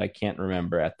point, but I can't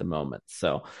remember at the moment.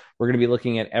 So we're going to be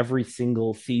looking at every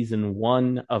single season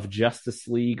 1 of Justice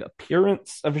League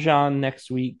appearance of J'onn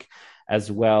next week,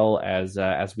 as well as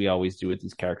we always do with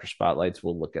these character spotlights.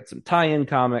 We'll look at some tie-in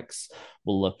comics.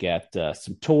 We'll look at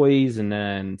some toys and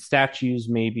then statues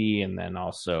maybe, and then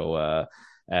also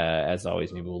as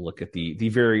always, maybe we'll look at the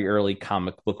very early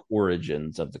comic book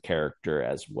origins of the character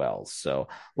as well. So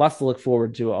lots to look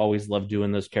forward to. Always love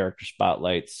doing those character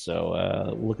spotlights.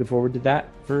 So looking forward to that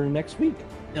for next week.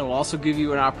 It'll also give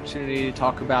you an opportunity to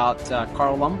talk about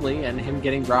Carl Lumbly and him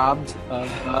getting robbed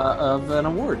of an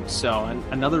award. So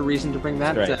another reason to bring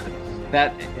that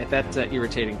that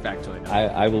irritating factoid.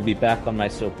 I will be back on my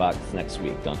soapbox next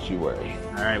week. Don't you worry.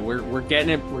 All right, we're getting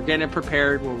it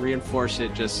prepared. We'll reinforce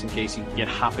it just in case you get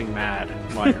hopping mad.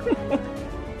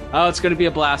 Oh, it's going to be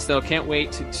a blast though. Can't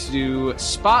wait to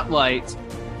spotlight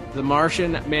the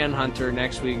Martian Manhunter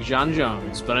next week, J'onn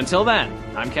J'onzz. But until then,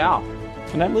 I'm Cal.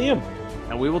 And I'm Liam.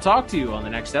 And we will talk to you on the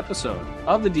next episode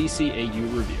of the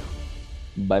DCAU Review.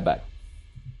 Bye-bye.